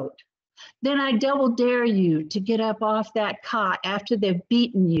one vote. Then I double dare you to get up off that cot after they've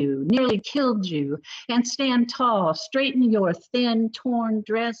beaten you, nearly killed you, and stand tall, straighten your thin, torn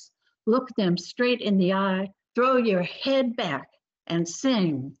dress, look them straight in the eye, throw your head back, and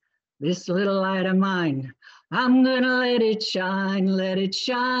sing, this little light of mine, I'm gonna let it shine, let it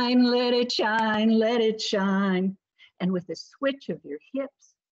shine, let it shine, let it shine. And with a switch of your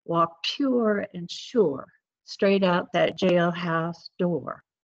hips, walk pure and sure, straight out that jailhouse door,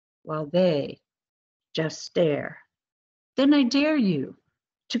 while they just stare. Then I dare you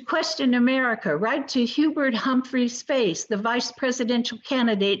to question America, right to Hubert Humphrey's face, the vice presidential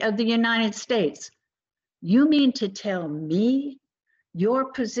candidate of the United States. You mean to tell me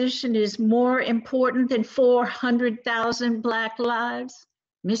your position is more important than 400,000 Black lives?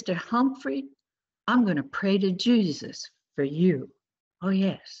 Mr. Humphrey, I'm gonna pray to Jesus for you. Oh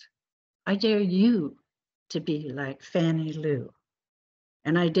yes, I dare you to be like Fannie Lou.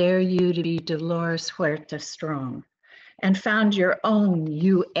 And I dare you to be Dolores Huerta Strong and found your own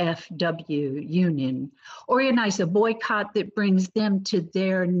UFW union. Organize a boycott that brings them to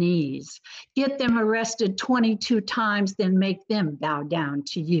their knees. Get them arrested 22 times, then make them bow down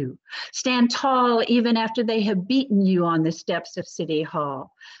to you. Stand tall even after they have beaten you on the steps of City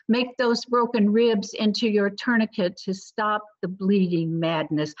Hall. Make those broken ribs into your tourniquet to stop the bleeding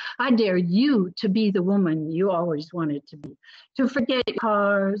madness. I dare you to be the woman you always wanted to be, to forget your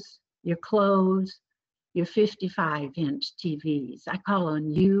cars, your clothes, your 55-inch TVs. I call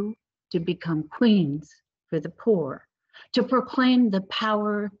on you to become queens for the poor, to proclaim the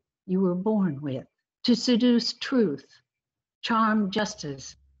power you were born with, to seduce truth, charm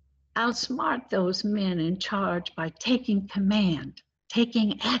justice, outsmart those men in charge by taking command,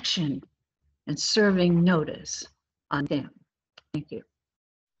 taking action, and serving notice on them. Thank you.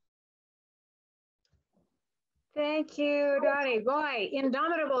 Thank you, Dottie. Boy,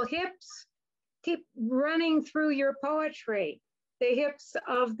 indomitable hips keep running through your poetry. The hips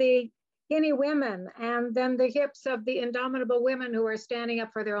of the Guinea women, and then the hips of the indomitable women who are standing up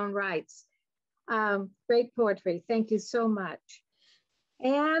for their own rights. Great poetry. Thank you so much.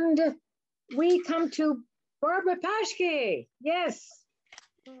 And we come to Barbara Paschke. Yes,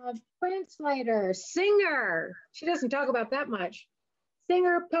 translator, singer. She doesn't talk about that much.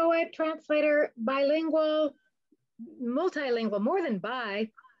 singer, poet, translator, bilingual, multilingual, more than bi,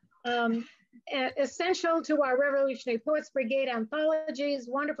 essential to our Revolutionary Poets Brigade anthologies,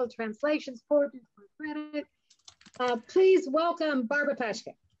 wonderful translations, poetry for credit. Please welcome Barbara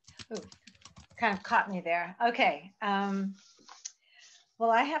Paschke. Ooh, kind of caught me there. Okay. Well,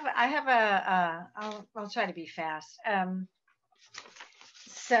 I have I'll try to be fast.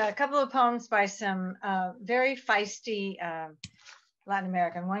 So a couple of poems by some very feisty Latin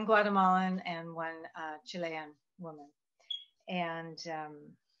American, one Guatemalan and one Chilean woman. And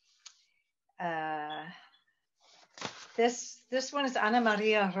this one is Ana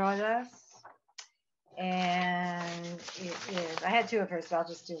María Rodas. And it is, I had two of hers, so I'll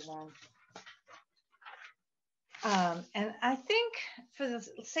just do one. And I think for the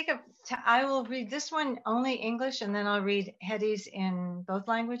sake of, I will read this one only English, and then I'll read Hetty's in both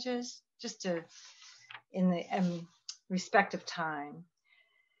languages, just to, in the respect of time.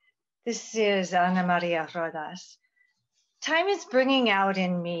 This is Ana María Rodas. Time is bringing out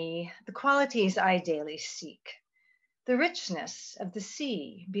in me the qualities I daily seek. The richness of the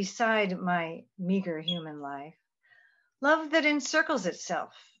sea beside my meager human life. Love that encircles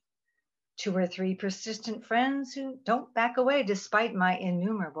itself. 2 or 3 persistent friends who don't back away despite my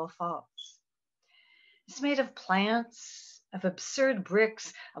innumerable faults. It's made of plants, of absurd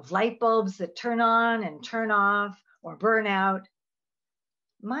bricks, of light bulbs that turn on and turn off or burn out.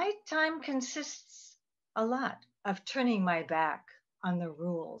 My time consists a lot of turning my back on the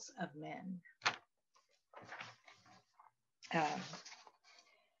rules of men.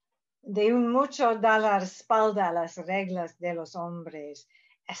 De un mucho dar la espalda a las reglas de los hombres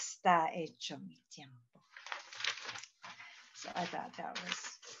está hecho mi tiempo. So I thought that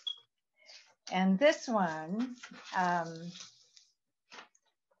was, and this one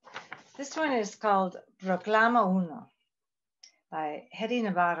is called Proclama Uno by Hetty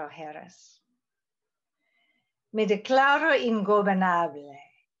Navarro Harris. Me declaro ingobernable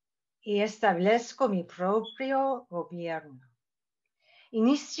y establezco mi propio gobierno.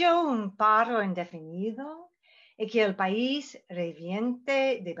 Inicio un paro indefinido y que el país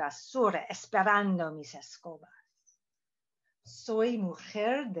reviente de basura esperando mis escobas. Soy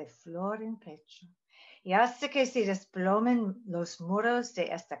mujer de flor en pecho y hasta que se desplomen los muros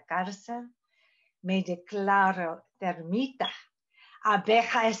de esta cárcel, me declaro termita,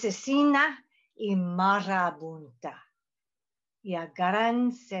 abeja asesina y marabunta. Y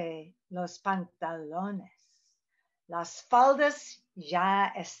agárrense los pantalones. Las faldas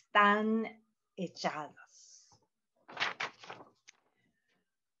ya están echadas.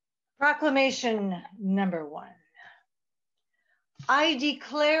 Proclamation number 1. I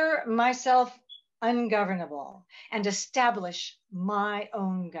declare myself ungovernable and establish my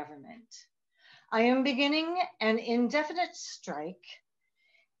own government. I am beginning an indefinite strike,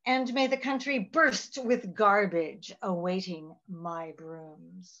 and may the country burst with garbage awaiting my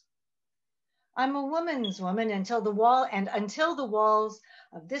brooms. I'm a woman's woman until the walls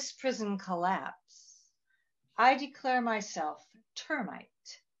of this prison collapse. I declare myself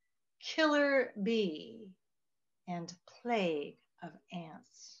termite, killer bee, and plague of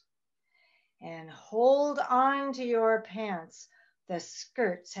ants. And hold on to your pants. The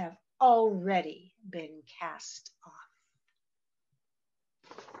skirts have already been cast off.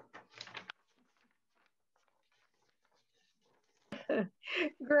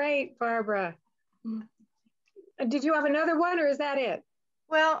 Great, Barbara. Did you have another one, or is that it?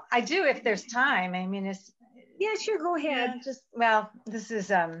 Well, I do if there's time. I mean, it's... Yeah, sure, go ahead. Yeah, well, this is,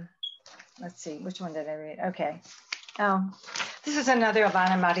 let's see, which one did I read? Okay. Oh, this is another of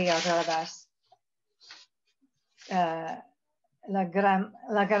Ana María Rodas.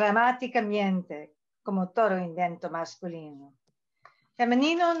 La gramática miente, como todo invento masculino.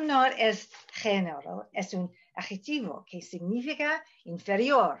 Femenino no es género, es un adjetivo que significa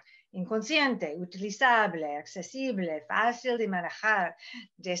inferior, inconsciente, utilizable, accesible, fácil de manejar,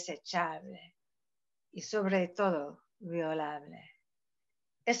 desechable y sobre todo violable.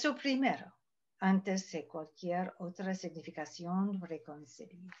 Eso primero, antes de cualquier otra significación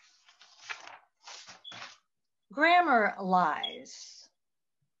preconcebida. Grammar lies,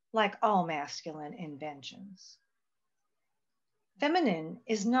 like all masculine inventions. Feminine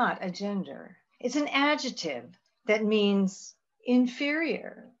is not a gender. It's an adjective that means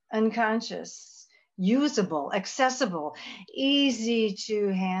inferior, unconscious, usable, accessible, easy to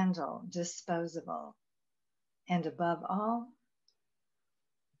handle, disposable, and above all,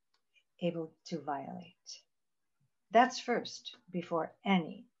 able to violate. That's first before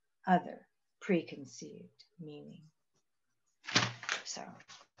any other preconceived meaning. So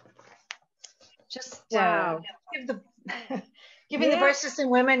just Giving the persistent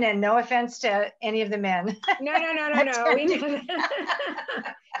women, and no offense to any of the men. No. We know.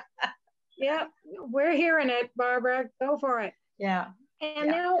 Yeah, we're hearing it, Barbara. Go for it. Yeah. And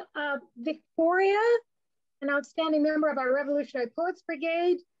now Victoria, an outstanding member of our Revolutionary Poets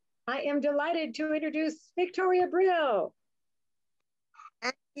Brigade. I am delighted to introduce Victoria Brill.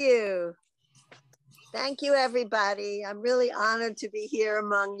 Thank you. Thank you, everybody. I'm really honored to be here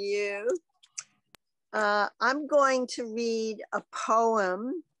among you. I'm going to read a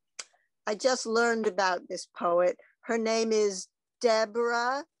poem. I just learned about this poet. Her name is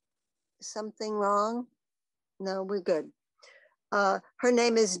Deborah. Something wrong? No, we're good. Her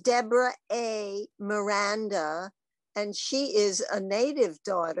name is Deborah A. Miranda, and she is a native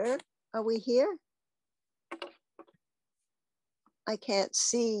daughter. Are we here? I can't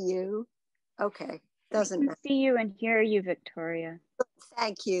see you. Okay, doesn't matter. See you and hear you, Victoria.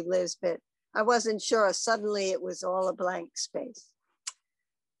 Thank you, Lisbit. I wasn't sure. Suddenly it was all a blank space.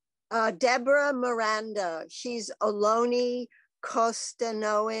 Deborah Miranda, she's Ohlone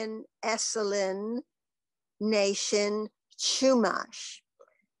Costanoan Esalen Nation Chumash.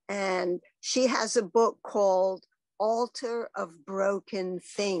 And she has a book called Altar of Broken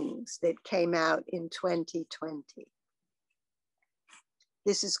Things that came out in 2020.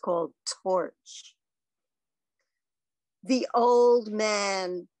 This is called Torch. The old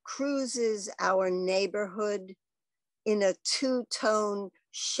man cruises our neighborhood in a two-tone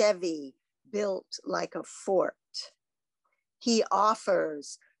Chevy built like a fort. He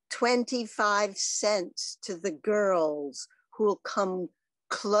offers 25 cents to the girls who'll come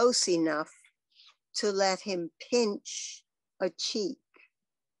close enough to let him pinch a cheek.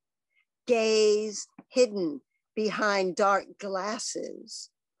 Gaze hidden behind dark glasses,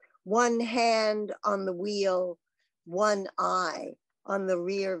 one hand on the wheel, one eye on the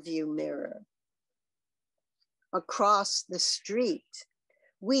rear view mirror. Across the street,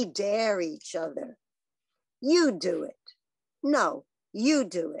 we dare each other. You do it. No, you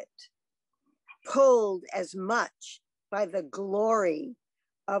do it. Pulled as much by the glory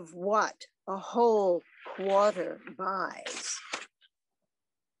of what a whole quarter buys.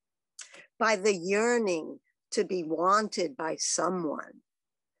 By the yearning to be wanted by someone.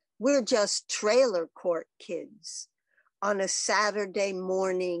 We're just trailer court kids on a Saturday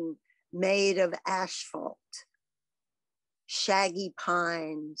morning made of asphalt, shaggy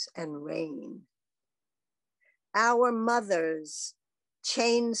pines and rain. Our mothers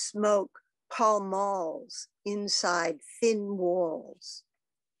chain smoke Pall Malls inside thin walls.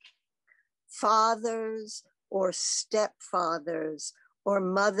 Fathers or stepfathers or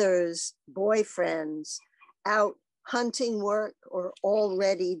mothers, boyfriends out hunting work or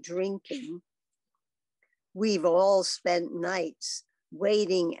already drinking. We've all spent nights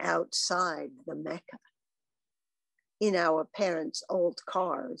waiting outside the Mecca in our parents' old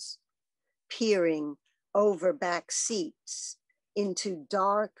cars, peering over back seats into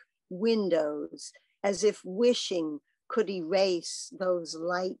dark windows as if wishing could erase those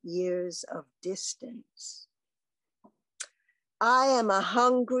light years of distance. I am a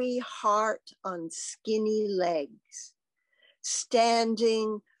hungry heart on skinny legs,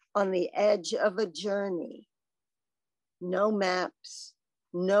 standing on the edge of a journey. No maps,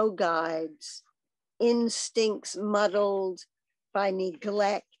 no guides, instincts muddled by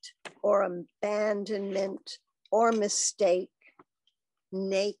neglect or abandonment or mistake,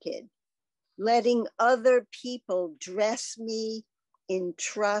 naked, letting other people dress me in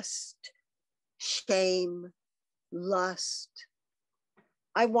trust, shame, lust.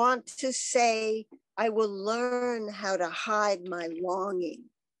 I want to say I will learn how to hide my longing,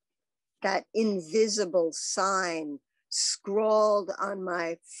 that invisible sign scrawled on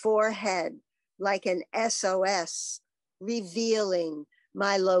my forehead like an SOS, revealing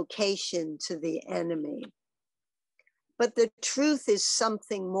my location to the enemy. But the truth is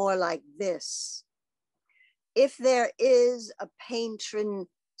something more like this. If there is a patron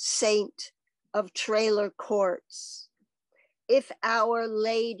saint of trailer courts, if Our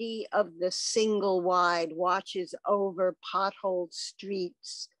Lady of the Single Wide watches over potholed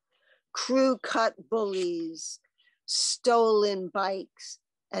streets, crew-cut bullies, stolen bikes,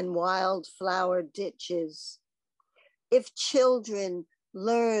 and wildflower ditches, if children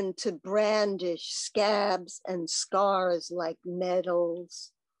learn to brandish scabs and scars like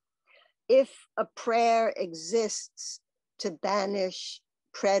medals, if a prayer exists to banish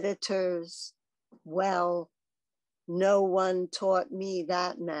predators, well, no one taught me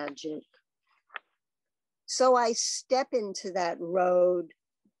that magic. So I step into that road,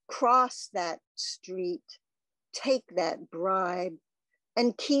 cross that street, take that bribe,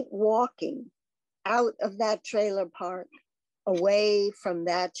 and keep walking out of that trailer park away from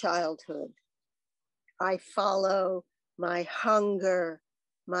that childhood. I follow my hunger,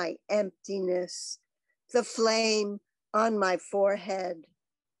 my emptiness, the flame on my forehead,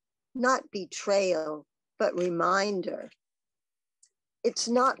 not betrayal, but reminder. It's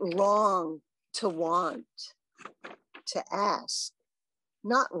not wrong to want, to ask,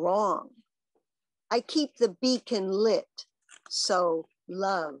 not wrong. I keep the beacon lit so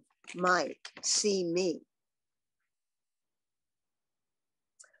love might see me.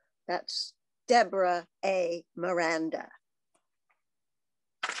 That's Deborah A. Miranda.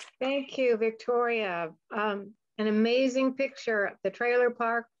 Thank you, Victoria. An amazing picture of the trailer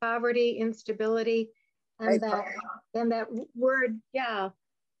park, poverty, instability, and that word, yeah.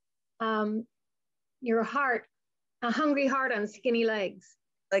 Your heart, a hungry heart on skinny legs.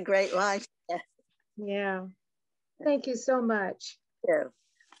 A great life. Yeah. Thank you so much. Yeah.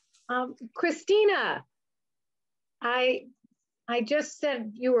 Kristina, I just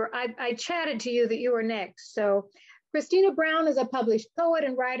said you were, I chatted to you that you were next. So Kristina Brown is a published poet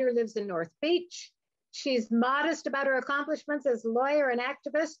and writer, lives in North Beach. She's modest about her accomplishments as a lawyer and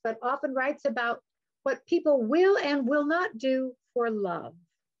activist, but often writes about what people will and will not do for love.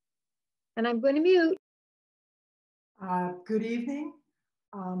 And I'm going to mute. Good evening.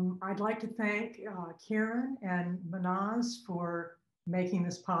 I'd like to thank Karen and Mahnaz for making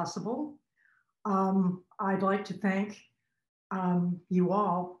this possible. I'd like to thank you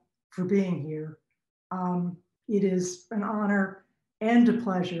all for being here. It is an honor and a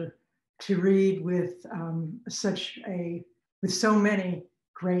pleasure to read with with so many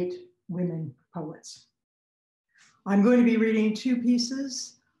great women poets. I'm going to be reading two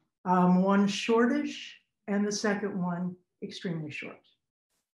pieces, one shortish and the second one extremely short.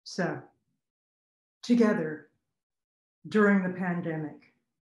 So, Together during the pandemic,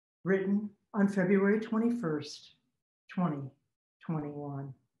 written on February 21st,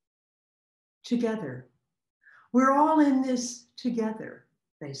 2021. Together. We're all in this together,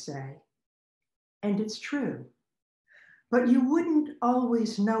 they say. And it's true. But you wouldn't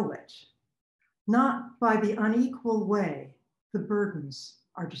always know it, not by the unequal way the burdens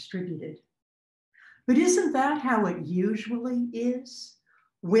are distributed. But isn't that how it usually is?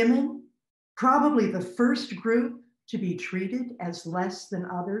 Women, probably the first group to be treated as less than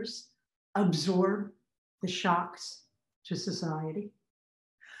others, absorb the shocks to society.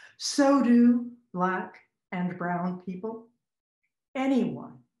 So do Black and brown people,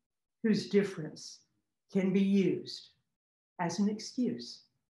 anyone whose difference can be used as an excuse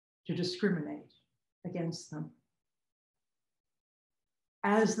to discriminate against them.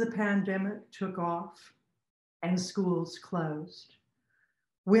 As the pandemic took off and schools closed,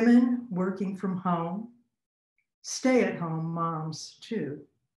 women working from home, stay-at-home moms too,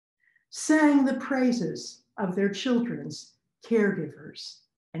 sang the praises of their children's caregivers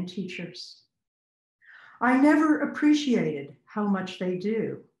and teachers. I never appreciated how much they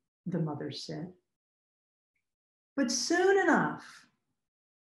do, the mother said. But soon enough,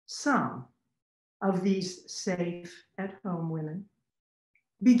 some of these safe at-home women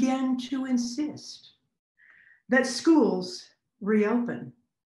began to insist that schools reopen,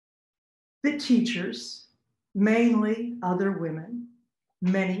 that teachers, mainly other women,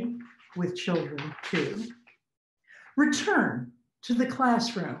 many with children too, return to the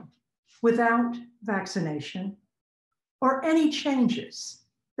classroom without vaccination or any changes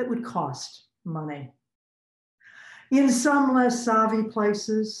that would cost money. In some less savvy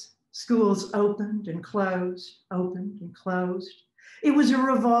places, schools opened and closed, opened and closed. It was a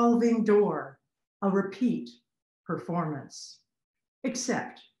revolving door, a repeat performance,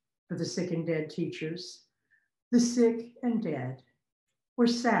 except for the sick and dead teachers. The sick and dead were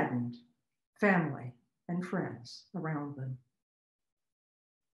saddened family and friends around them.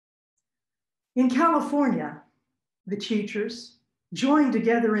 In California, the teachers, joined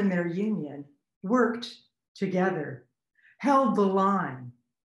together in their union, worked together, held the line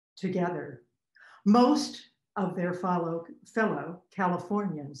together. Most of their fellow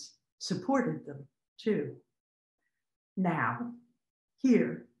Californians supported them too. Now,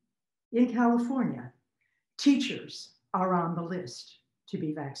 here in California, teachers are on the list to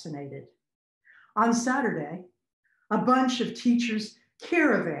be vaccinated. On Saturday, a bunch of teachers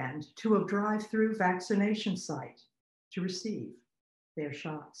caravanned to a drive-through vaccination site to receive their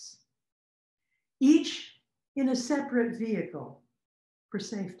shots, each in a separate vehicle for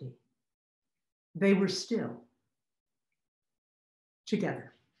safety. They were still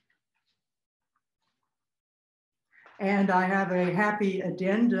together. And I have a happy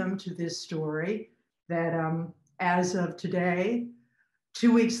addendum to this story that as of today,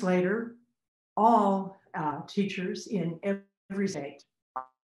 2 weeks later, all teachers in every state.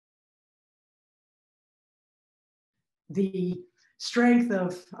 The strength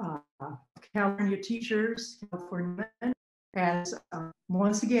of California teachers, California men, has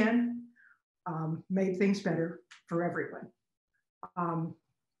once again made things better for everyone.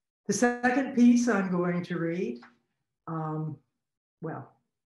 The second piece I'm going to read, well,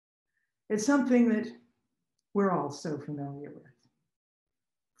 it's something that we're all so familiar with.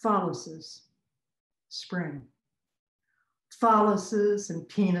 Phalluses, spring. Phalluses and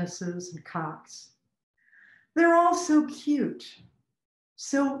penises and cocks. They're all so cute,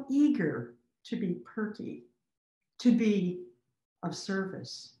 so eager to be perky, to be of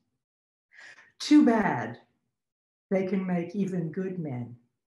service. Too bad they can make even good men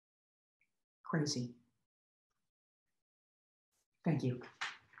crazy. Thank you.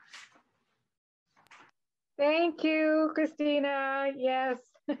 Thank you, Kristina. Yes.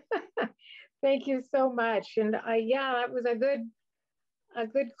 Thank you so much. And yeah, that was a good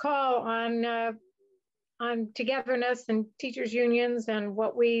call on togetherness and teachers unions and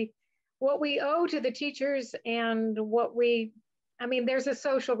what we owe to the teachers and I mean, there's a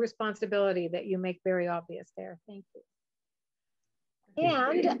social responsibility that you make very obvious there. Thank you.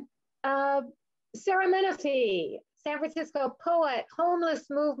 And Sarah Menefee, San Francisco poet, homeless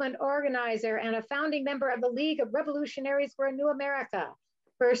movement organizer, and a founding member of the League of Revolutionaries for a New America.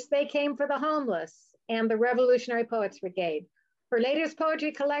 First, they came for the homeless and the Revolutionary Poets Brigade. Her latest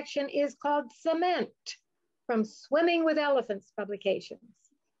poetry collection is called Cement, from Swimming with Elephants Publications.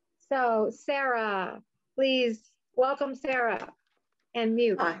 So Sarah, please welcome Sarah and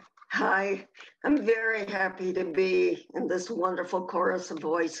mute. Hi, I'm very happy to be in this wonderful chorus of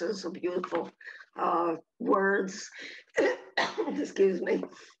voices, of beautiful words. Excuse me,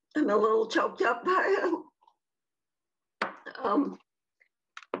 I'm a little choked up by it.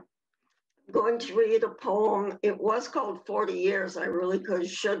 Going to read a poem. It was called 40 Years. I really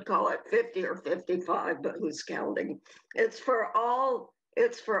should call it 50 or 55, but who's counting? It's for all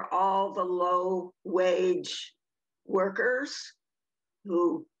the low wage workers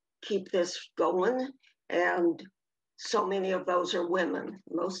who keep this going. And so many of those are women.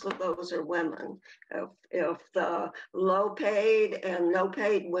 Most of those are women. If the low paid and no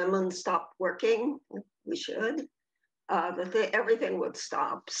paid women stopped working, we should, everything would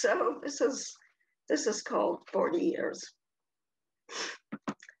stop. So this is called 40 Years.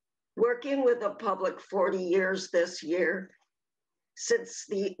 Working with the public 40 years this year, since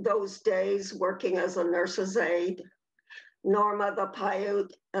those days working as a nurse's aide, Norma the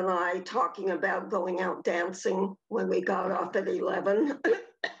Paiute and I talking about going out dancing when we got off at 11,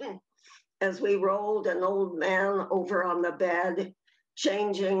 as we rolled an old man over on the bed,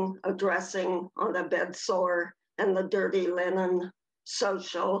 changing a dressing on a bed sore and the dirty linen,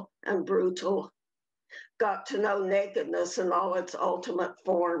 social and brutal. Got to know nakedness in all its ultimate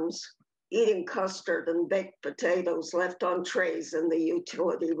forms, eating custard and baked potatoes left on trays in the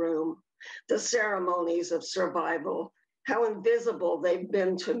utility room, the ceremonies of survival, how invisible they've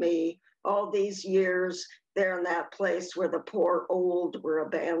been to me all these years there in that place where the poor old were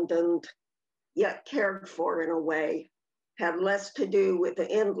abandoned, yet cared for in a way, had less to do with the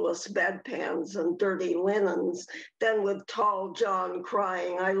endless bedpans and dirty linens than with tall John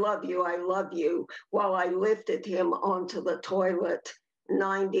crying, I love you, while I lifted him onto the toilet,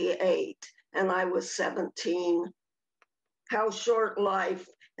 98, and I was 17. How short life,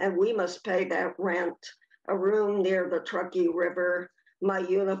 and we must pay that rent. A room near the Truckee River, my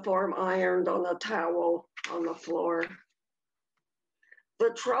uniform ironed on a towel on the floor. The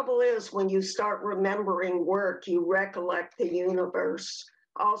trouble is when you start remembering work, you recollect the universe,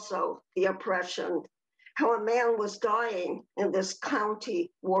 also the oppression, how a man was dying in this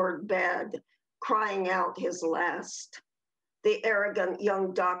county ward bed, crying out his last. The arrogant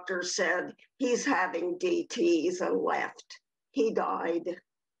young doctor said, he's having DTs, and left. He died.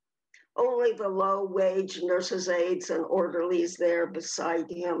 Only the low-wage nurses' aides and orderlies there beside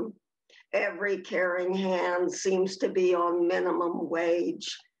him. Every caring hand seems to be on minimum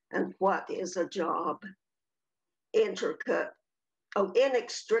wage. And what is a job? Inextricable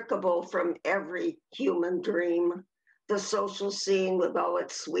from every human dream, the social scene with all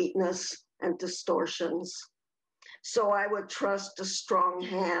its sweetness and distortions. So I would trust a strong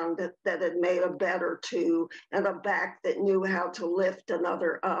hand that had made a bed or two and a back that knew how to lift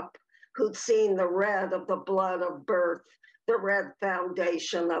another up, who'd seen the red of the blood of birth, the red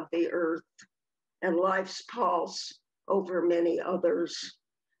foundation of the earth, and life's pulse over many others,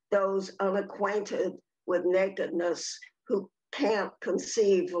 those unacquainted with nakedness who can't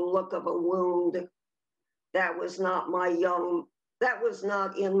conceive the look of a wound. That was not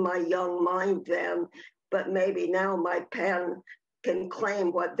in my young mind then, but maybe now my pen can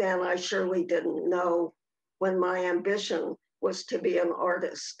claim what then I surely didn't know, when my ambition was to be an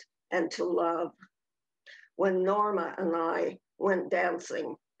artist and to love. When Norma and I went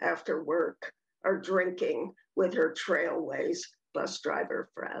dancing after work or drinking with her Trailways bus driver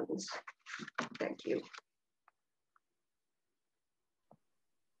friends. Thank you.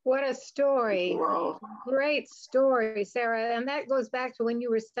 What a story. Wow. Great story, Sarah. And that goes back to when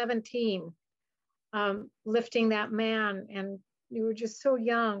you were 17, lifting that man, and you were just so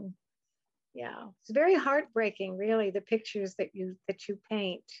young. Yeah, it's very heartbreaking, really, the pictures that you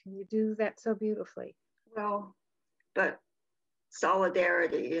paint. You do that so beautifully. Well, but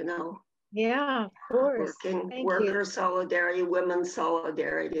solidarity, you know. Yeah, of course. Worker solidarity, women's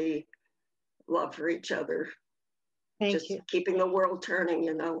solidarity, love for each other. Thank you. Keeping the world turning,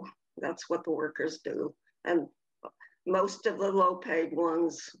 you know. That's what the workers do. And most of the low paid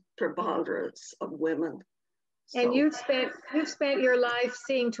ones, preponderance of women. And So, you've spent your life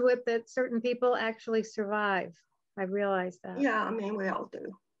seeing to it that certain people actually survive. I realize that. yeah, I mean, we all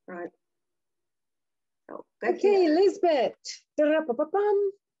do, right? So, okay, Lisbit.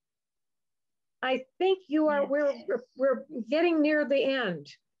 I think we're getting near the end.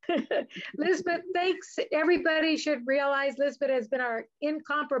 Lisbit, thanks. Everybody should realize Lisbit has been our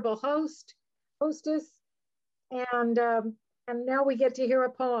incomparable hostess, and now we get to hear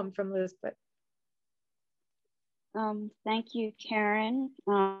a poem from Lisbit. Thank you, Karen.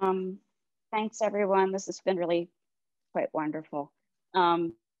 Thanks, everyone. This has been really quite wonderful.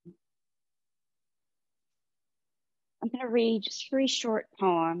 I'm going to read just 3 short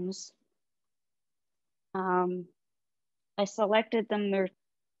poems. I selected them.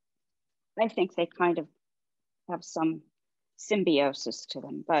 I think they kind of have some symbiosis to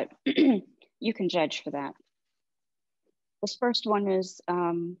them, but you can judge for that. This first one is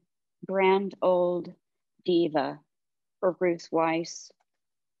Grand Old Diva for Ruth Weiss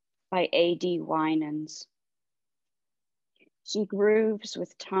by A.D. Winans. She grooves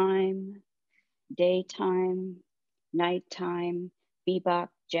with time, daytime, nighttime, bebop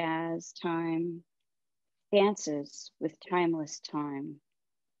jazz time, dances with timeless time.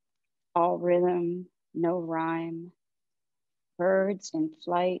 All rhythm, no rhyme. Birds in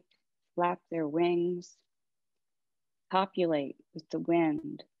flight flap their wings, copulate with the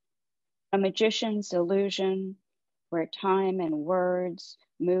wind. A magician's illusion where time and words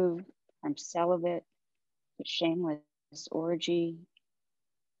move from celibate to shameless orgy.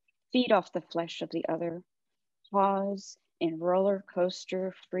 Feed off the flesh of the other. Pause in roller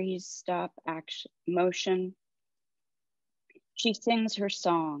coaster freeze stop action motion. She sings her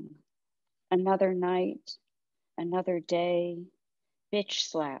song. Another night, another day, bitch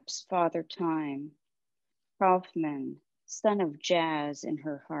slaps Father Time. Kaufman, son of jazz in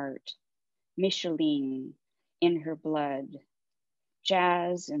her heart, Micheline in her blood,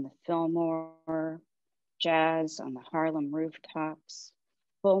 jazz in the Fillmore, jazz on the Harlem rooftops,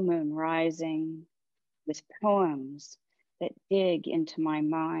 full moon rising, with poems that dig into my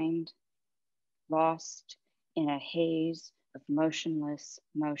mind, lost in a haze of motionless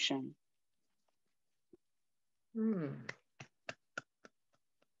motion.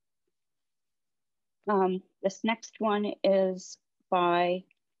 This next one is by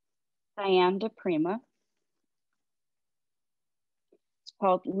Diane de Prima. It's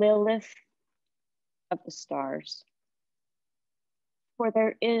called Lilith of the Stars. For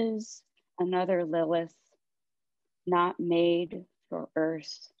there is another Lilith, not made for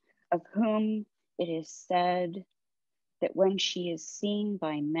earth, of whom it is said that when she is seen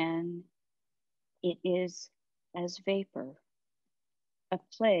by men, it is as vapor, a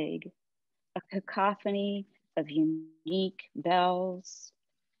plague, a cacophony of unique bells,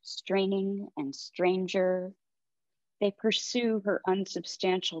 straining and stranger. They pursue her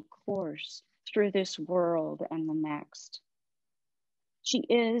unsubstantial course through this world and the next. She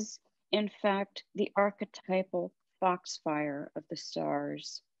is, in fact, the archetypal foxfire of the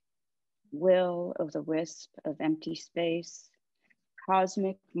stars, will o' the wisp of empty space,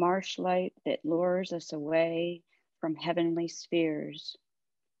 cosmic marshlight that lures us away from heavenly spheres.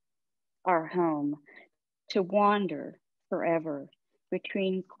 Our home, to wander forever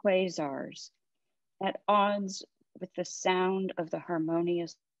between quasars, at odds with the sound of the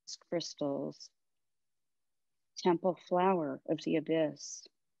harmonious crystals. Temple flower of the abyss,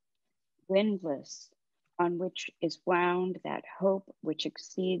 windless, on which is wound that hope which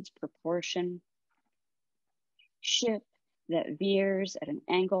exceeds proportion. Ship that veers at an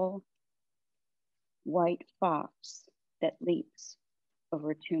angle, white fox that leaps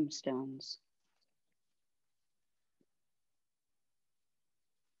over tombstones.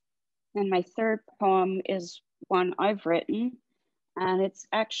 And my third poem is one I've written, and it's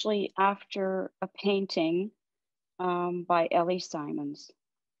actually after a painting by Ellie Simons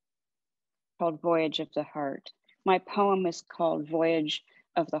called Voyage of the Heart. My poem is called Voyage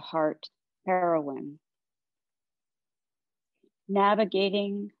of the Heart Heroine.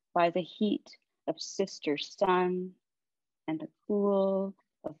 Navigating by the heat of sister sun and the cool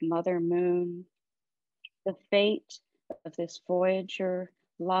of mother moon, the fate of this voyager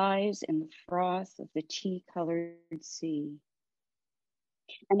lies in the froth of the tea-colored sea.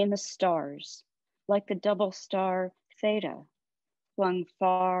 And in the stars, like the double star Theta, flung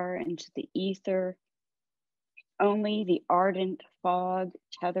far into the ether, only the ardent fog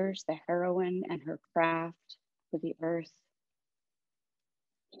tethers the heroine and her craft to the earth.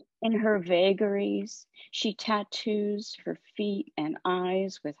 In her vagaries, she tattoos her feet and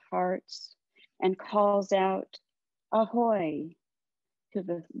eyes with hearts and calls out, ahoy, to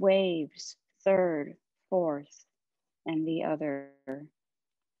the waves, third, fourth, and the other.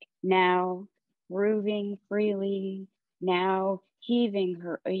 Now grooving freely, now heaving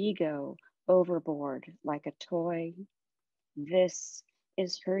her ego overboard like a toy. This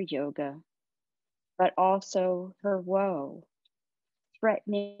is her yoga, but also her woe,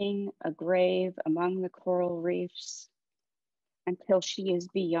 threatening a grave among the coral reefs until she is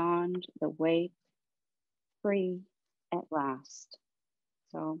beyond the wake, free at last.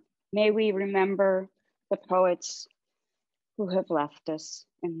 So may we remember the poets who have left us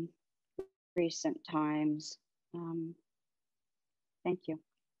in recent times. Thank you.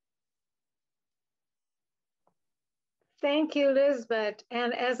 Thank you, Lisbit.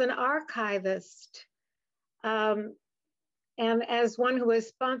 And as an archivist, and as one who has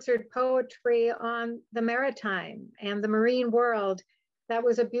sponsored poetry on the maritime and the marine world, that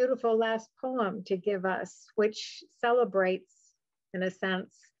was a beautiful last poem to give us, which celebrates, in a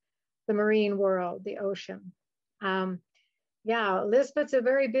sense, the marine world, the ocean. Yeah, Lisbit's a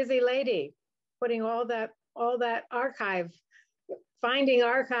very busy lady, putting all that archive, finding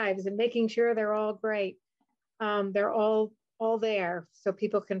archives and making sure they're all great. They're all there, so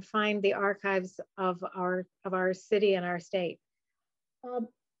people can find the archives of our city and our state.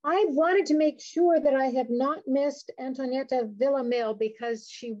 I wanted to make sure that I have not missed Antonietta Villamil because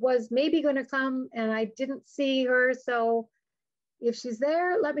she was maybe going to come and I didn't see her. So if she's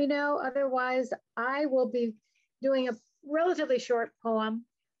there, let me know. Otherwise, I will be doing a relatively short poem,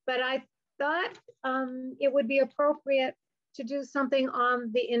 but I thought it would be appropriate to do something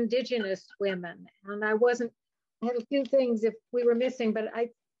on the indigenous women. And I had a few things if we were missing, but I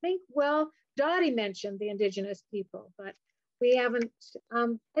think, well, Dottie mentioned the indigenous people, but we haven't,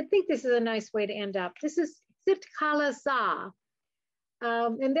 I think this is a nice way to end up. This is Sit Kala Sa.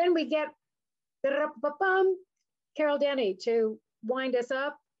 And then we get Carol Denney to wind us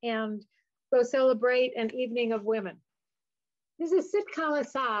up and go celebrate an evening of women. This is Sit Kala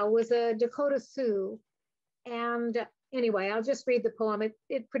Sa, was a Dakota Sioux. And anyway, I'll just read the poem.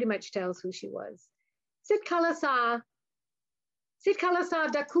 It pretty much tells who she was. Sit Kala Sa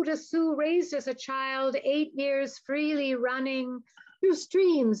Dakota Sioux, raised as a child, 8 years freely running through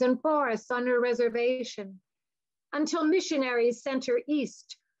streams and forests on her reservation, until missionaries sent her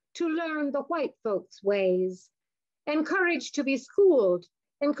east to learn the white folks' ways, encouraged to be schooled,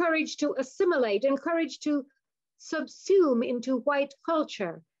 encouraged to assimilate, encouraged to subsume into white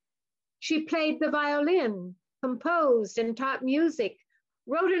culture. She played the violin, composed and taught music,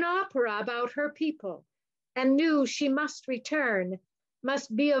 wrote an opera about her people, and knew she must return,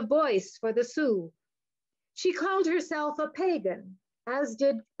 must be a voice for the Sioux. She called herself a pagan, as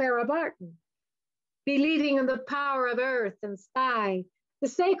did Clara Barton, believing in the power of earth and sky, the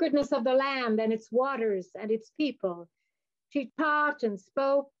sacredness of the land and its waters and its people. She taught and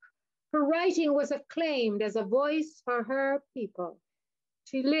spoke. Her writing was acclaimed as a voice for her people.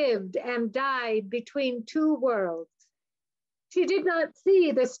 She lived and died between two worlds. She did not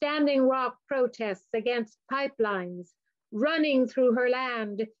see the Standing Rock protests against pipelines running through her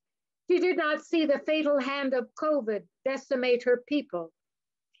land. She did not see the fatal hand of COVID decimate her people.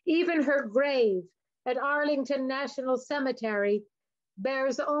 Even her grave at Arlington National Cemetery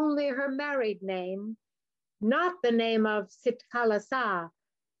bears only her married name, not the name of Sitkala Sa,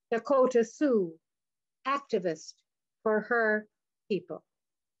 Dakota Sioux, activist for her people.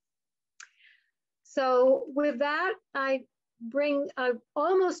 So with that, I bring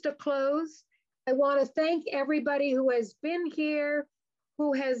almost a close. I want to thank everybody who has been here,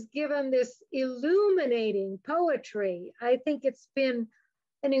 who has given this illuminating poetry. I think it's been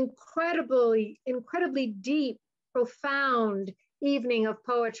an incredibly deep, profound evening of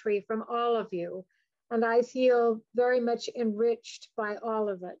poetry from all of you. And I feel very much enriched by all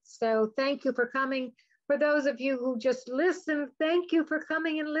of it. So thank you for coming. For those of you who just listened, thank you for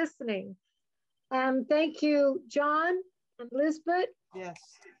coming and listening. And thank you, John and Lisbit. Yes.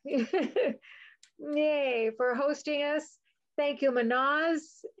 Yay, for hosting us. Thank you,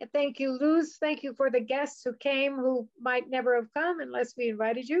 Mahnaz. Thank you, Luz. Thank you for the guests who came who might never have come unless we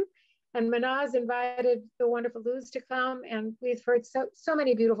invited you. And Mahnaz invited the wonderful Luz to come. And we've heard so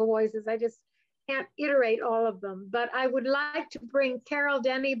many beautiful voices. I just can't iterate all of them. But I would like to bring Carol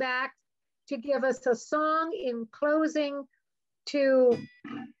Denney back to give us a song in closing to,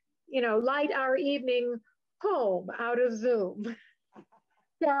 you know, light our evening home out of Zoom.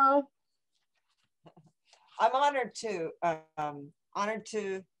 Carol. I'm honored to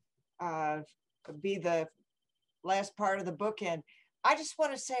be the last part of the bookend. I just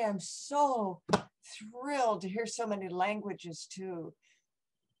want to say I'm so thrilled to hear so many languages too.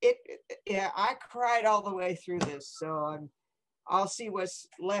 Yeah, I cried all the way through this, so I'll see what's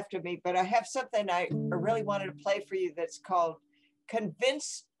left of me. But I have something I really wanted to play for you that's called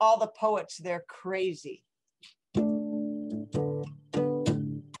 "Convince All the Poets They're Crazy."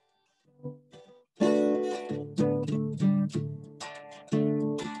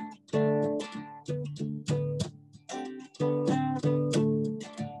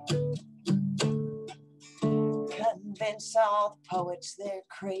 Convince all the poets they're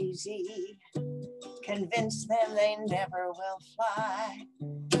crazy. Convince them they never will fly.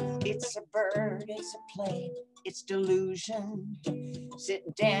 It's a bird, it's a plane, it's delusion.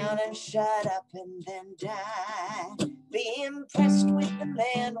 Sit down and shut up and then die. Be impressed with the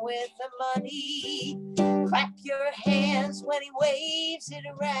man with the money. Clap your hands when he waves it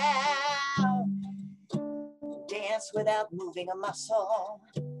around. Dance without moving a muscle.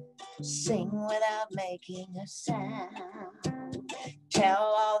 Sing without making a sound.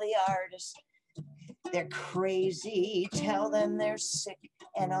 Tell all the artists they're crazy. Tell them they're sick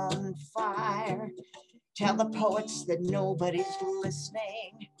and on fire. Tell the poets that nobody's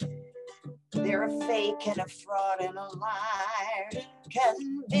listening. They're a fake and a fraud and a liar.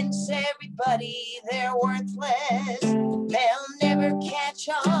 Convince everybody they're worthless. They'll never catch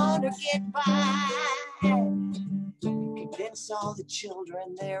on or get by. Convince all the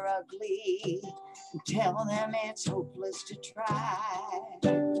children they're ugly. Tell them it's hopeless to try.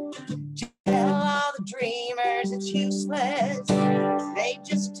 Tell all the dreamers it's useless. They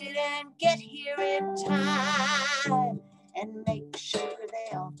just didn't get here in time. And make sure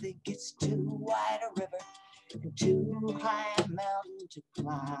they all think it's too wide a river and too high a mountain to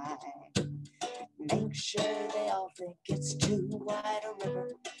climb. Make sure they all think it's too wide a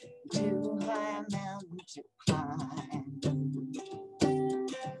river, too high a mountain to climb.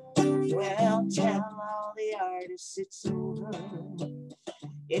 Well, tell all the artists it's over.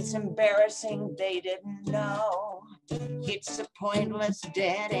 It's embarrassing they didn't know. It's a pointless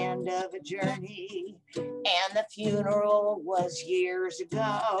dead end of a journey. And the funeral was years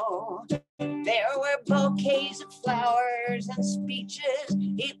ago. There were bouquets of flowers and speeches.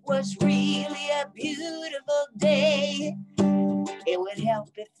 It was really a beautiful day. It would help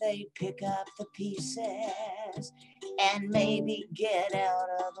if they pick up the pieces and maybe get out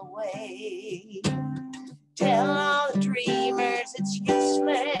of the way. Tell all the dreamers it's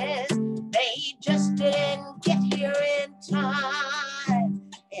useless. They just didn't get here in time.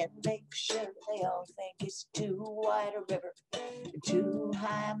 And make sure they all think it's too wide a river, too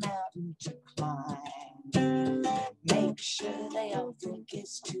high a mountain to climb. Make sure they all think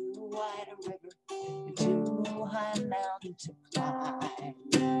it's too wide a river, too high a mountain to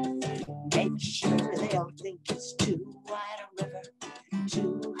climb. Make sure they all think it's too wide a river,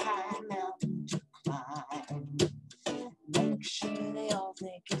 too high a mountain to climb. Make sure they all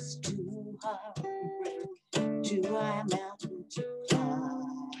think it's too high a river, too high a mountain to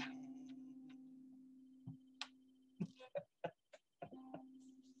climb.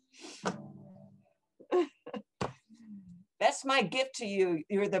 That's my gift to you.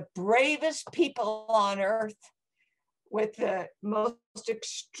 You're the bravest people on earth with the most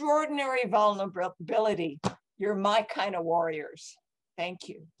extraordinary vulnerability. You're my kind of warriors. Thank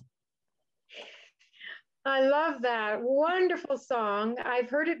you. I love that. Wonderful song.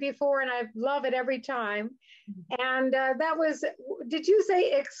 I've heard it before and I love it every time. And that was, did you say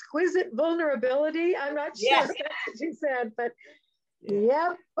exquisite vulnerability? I'm not sure Yes. if that's what you said, but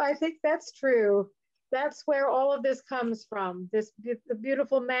yep, I think that's true. That's where all of this comes from. The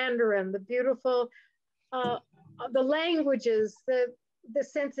beautiful Mandarin, the beautiful, the languages, the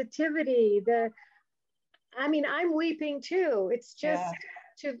sensitivity, I mean, I'm weeping too. It's just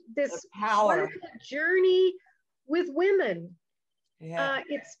to this power wonderful journey with women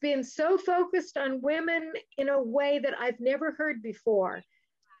It's been so focused on women in a way that I've never heard before.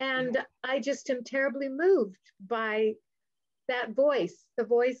 And I just am terribly moved by that voice, the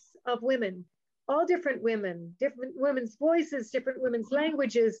voice of women, all different women's voices, different women's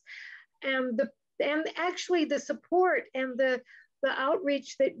languages, and actually the support and the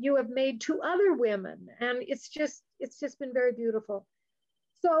outreach that you have made to other women. And it's just been very beautiful.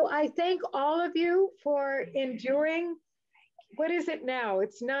 So I thank all of you for enduring. What is it now?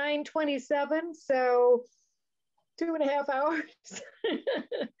 It's 9:27, so 2.5 hours.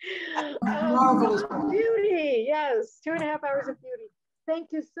 Marvelous. Beauty, yes, 2.5 hours of beauty.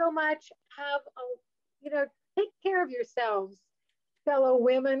 Thank you so much. Take care of yourselves, fellow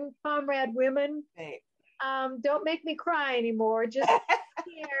women, comrade women. Don't make me cry anymore. Just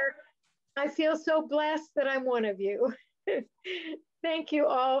here. I feel so blessed that I'm one of you. Thank you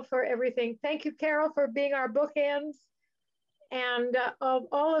all for everything. Thank you, Carol, for being our bookends. And of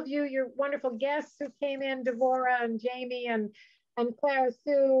all of you, your wonderful guests who came in, Devorah and Jami and Clara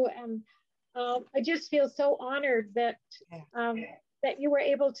Sue. And I just feel so honored that you were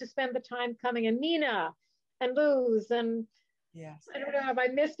able to spend the time coming. And Nina and Luz and I don't know if I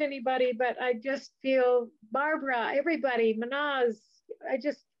missed anybody, but I just feel Barbara, everybody, Mahnaz. I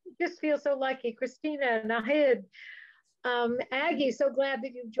just feel so lucky. Kristina, Nahid, Aggie, so glad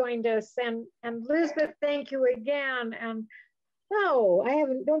that you've joined us. And Lisbit, thank you again. And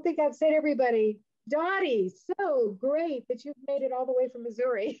don't think I've said everybody. Dottie, so great that you've made it all the way from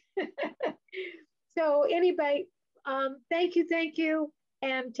Missouri. So anybody, thank you,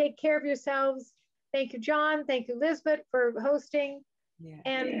 and take care of yourselves. Thank you, John. Thank you, Lisbit, for hosting.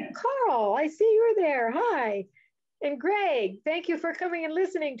 And Carl, I see you're there. Hi. And Greg, thank you for coming and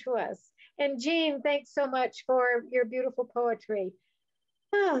listening to us. And Jeanne, thanks so much for your beautiful poetry.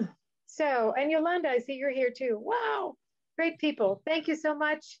 And Yolanda, I see you're here too. Wow, great people. Thank you so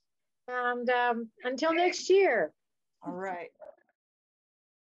much. And until next year. All right.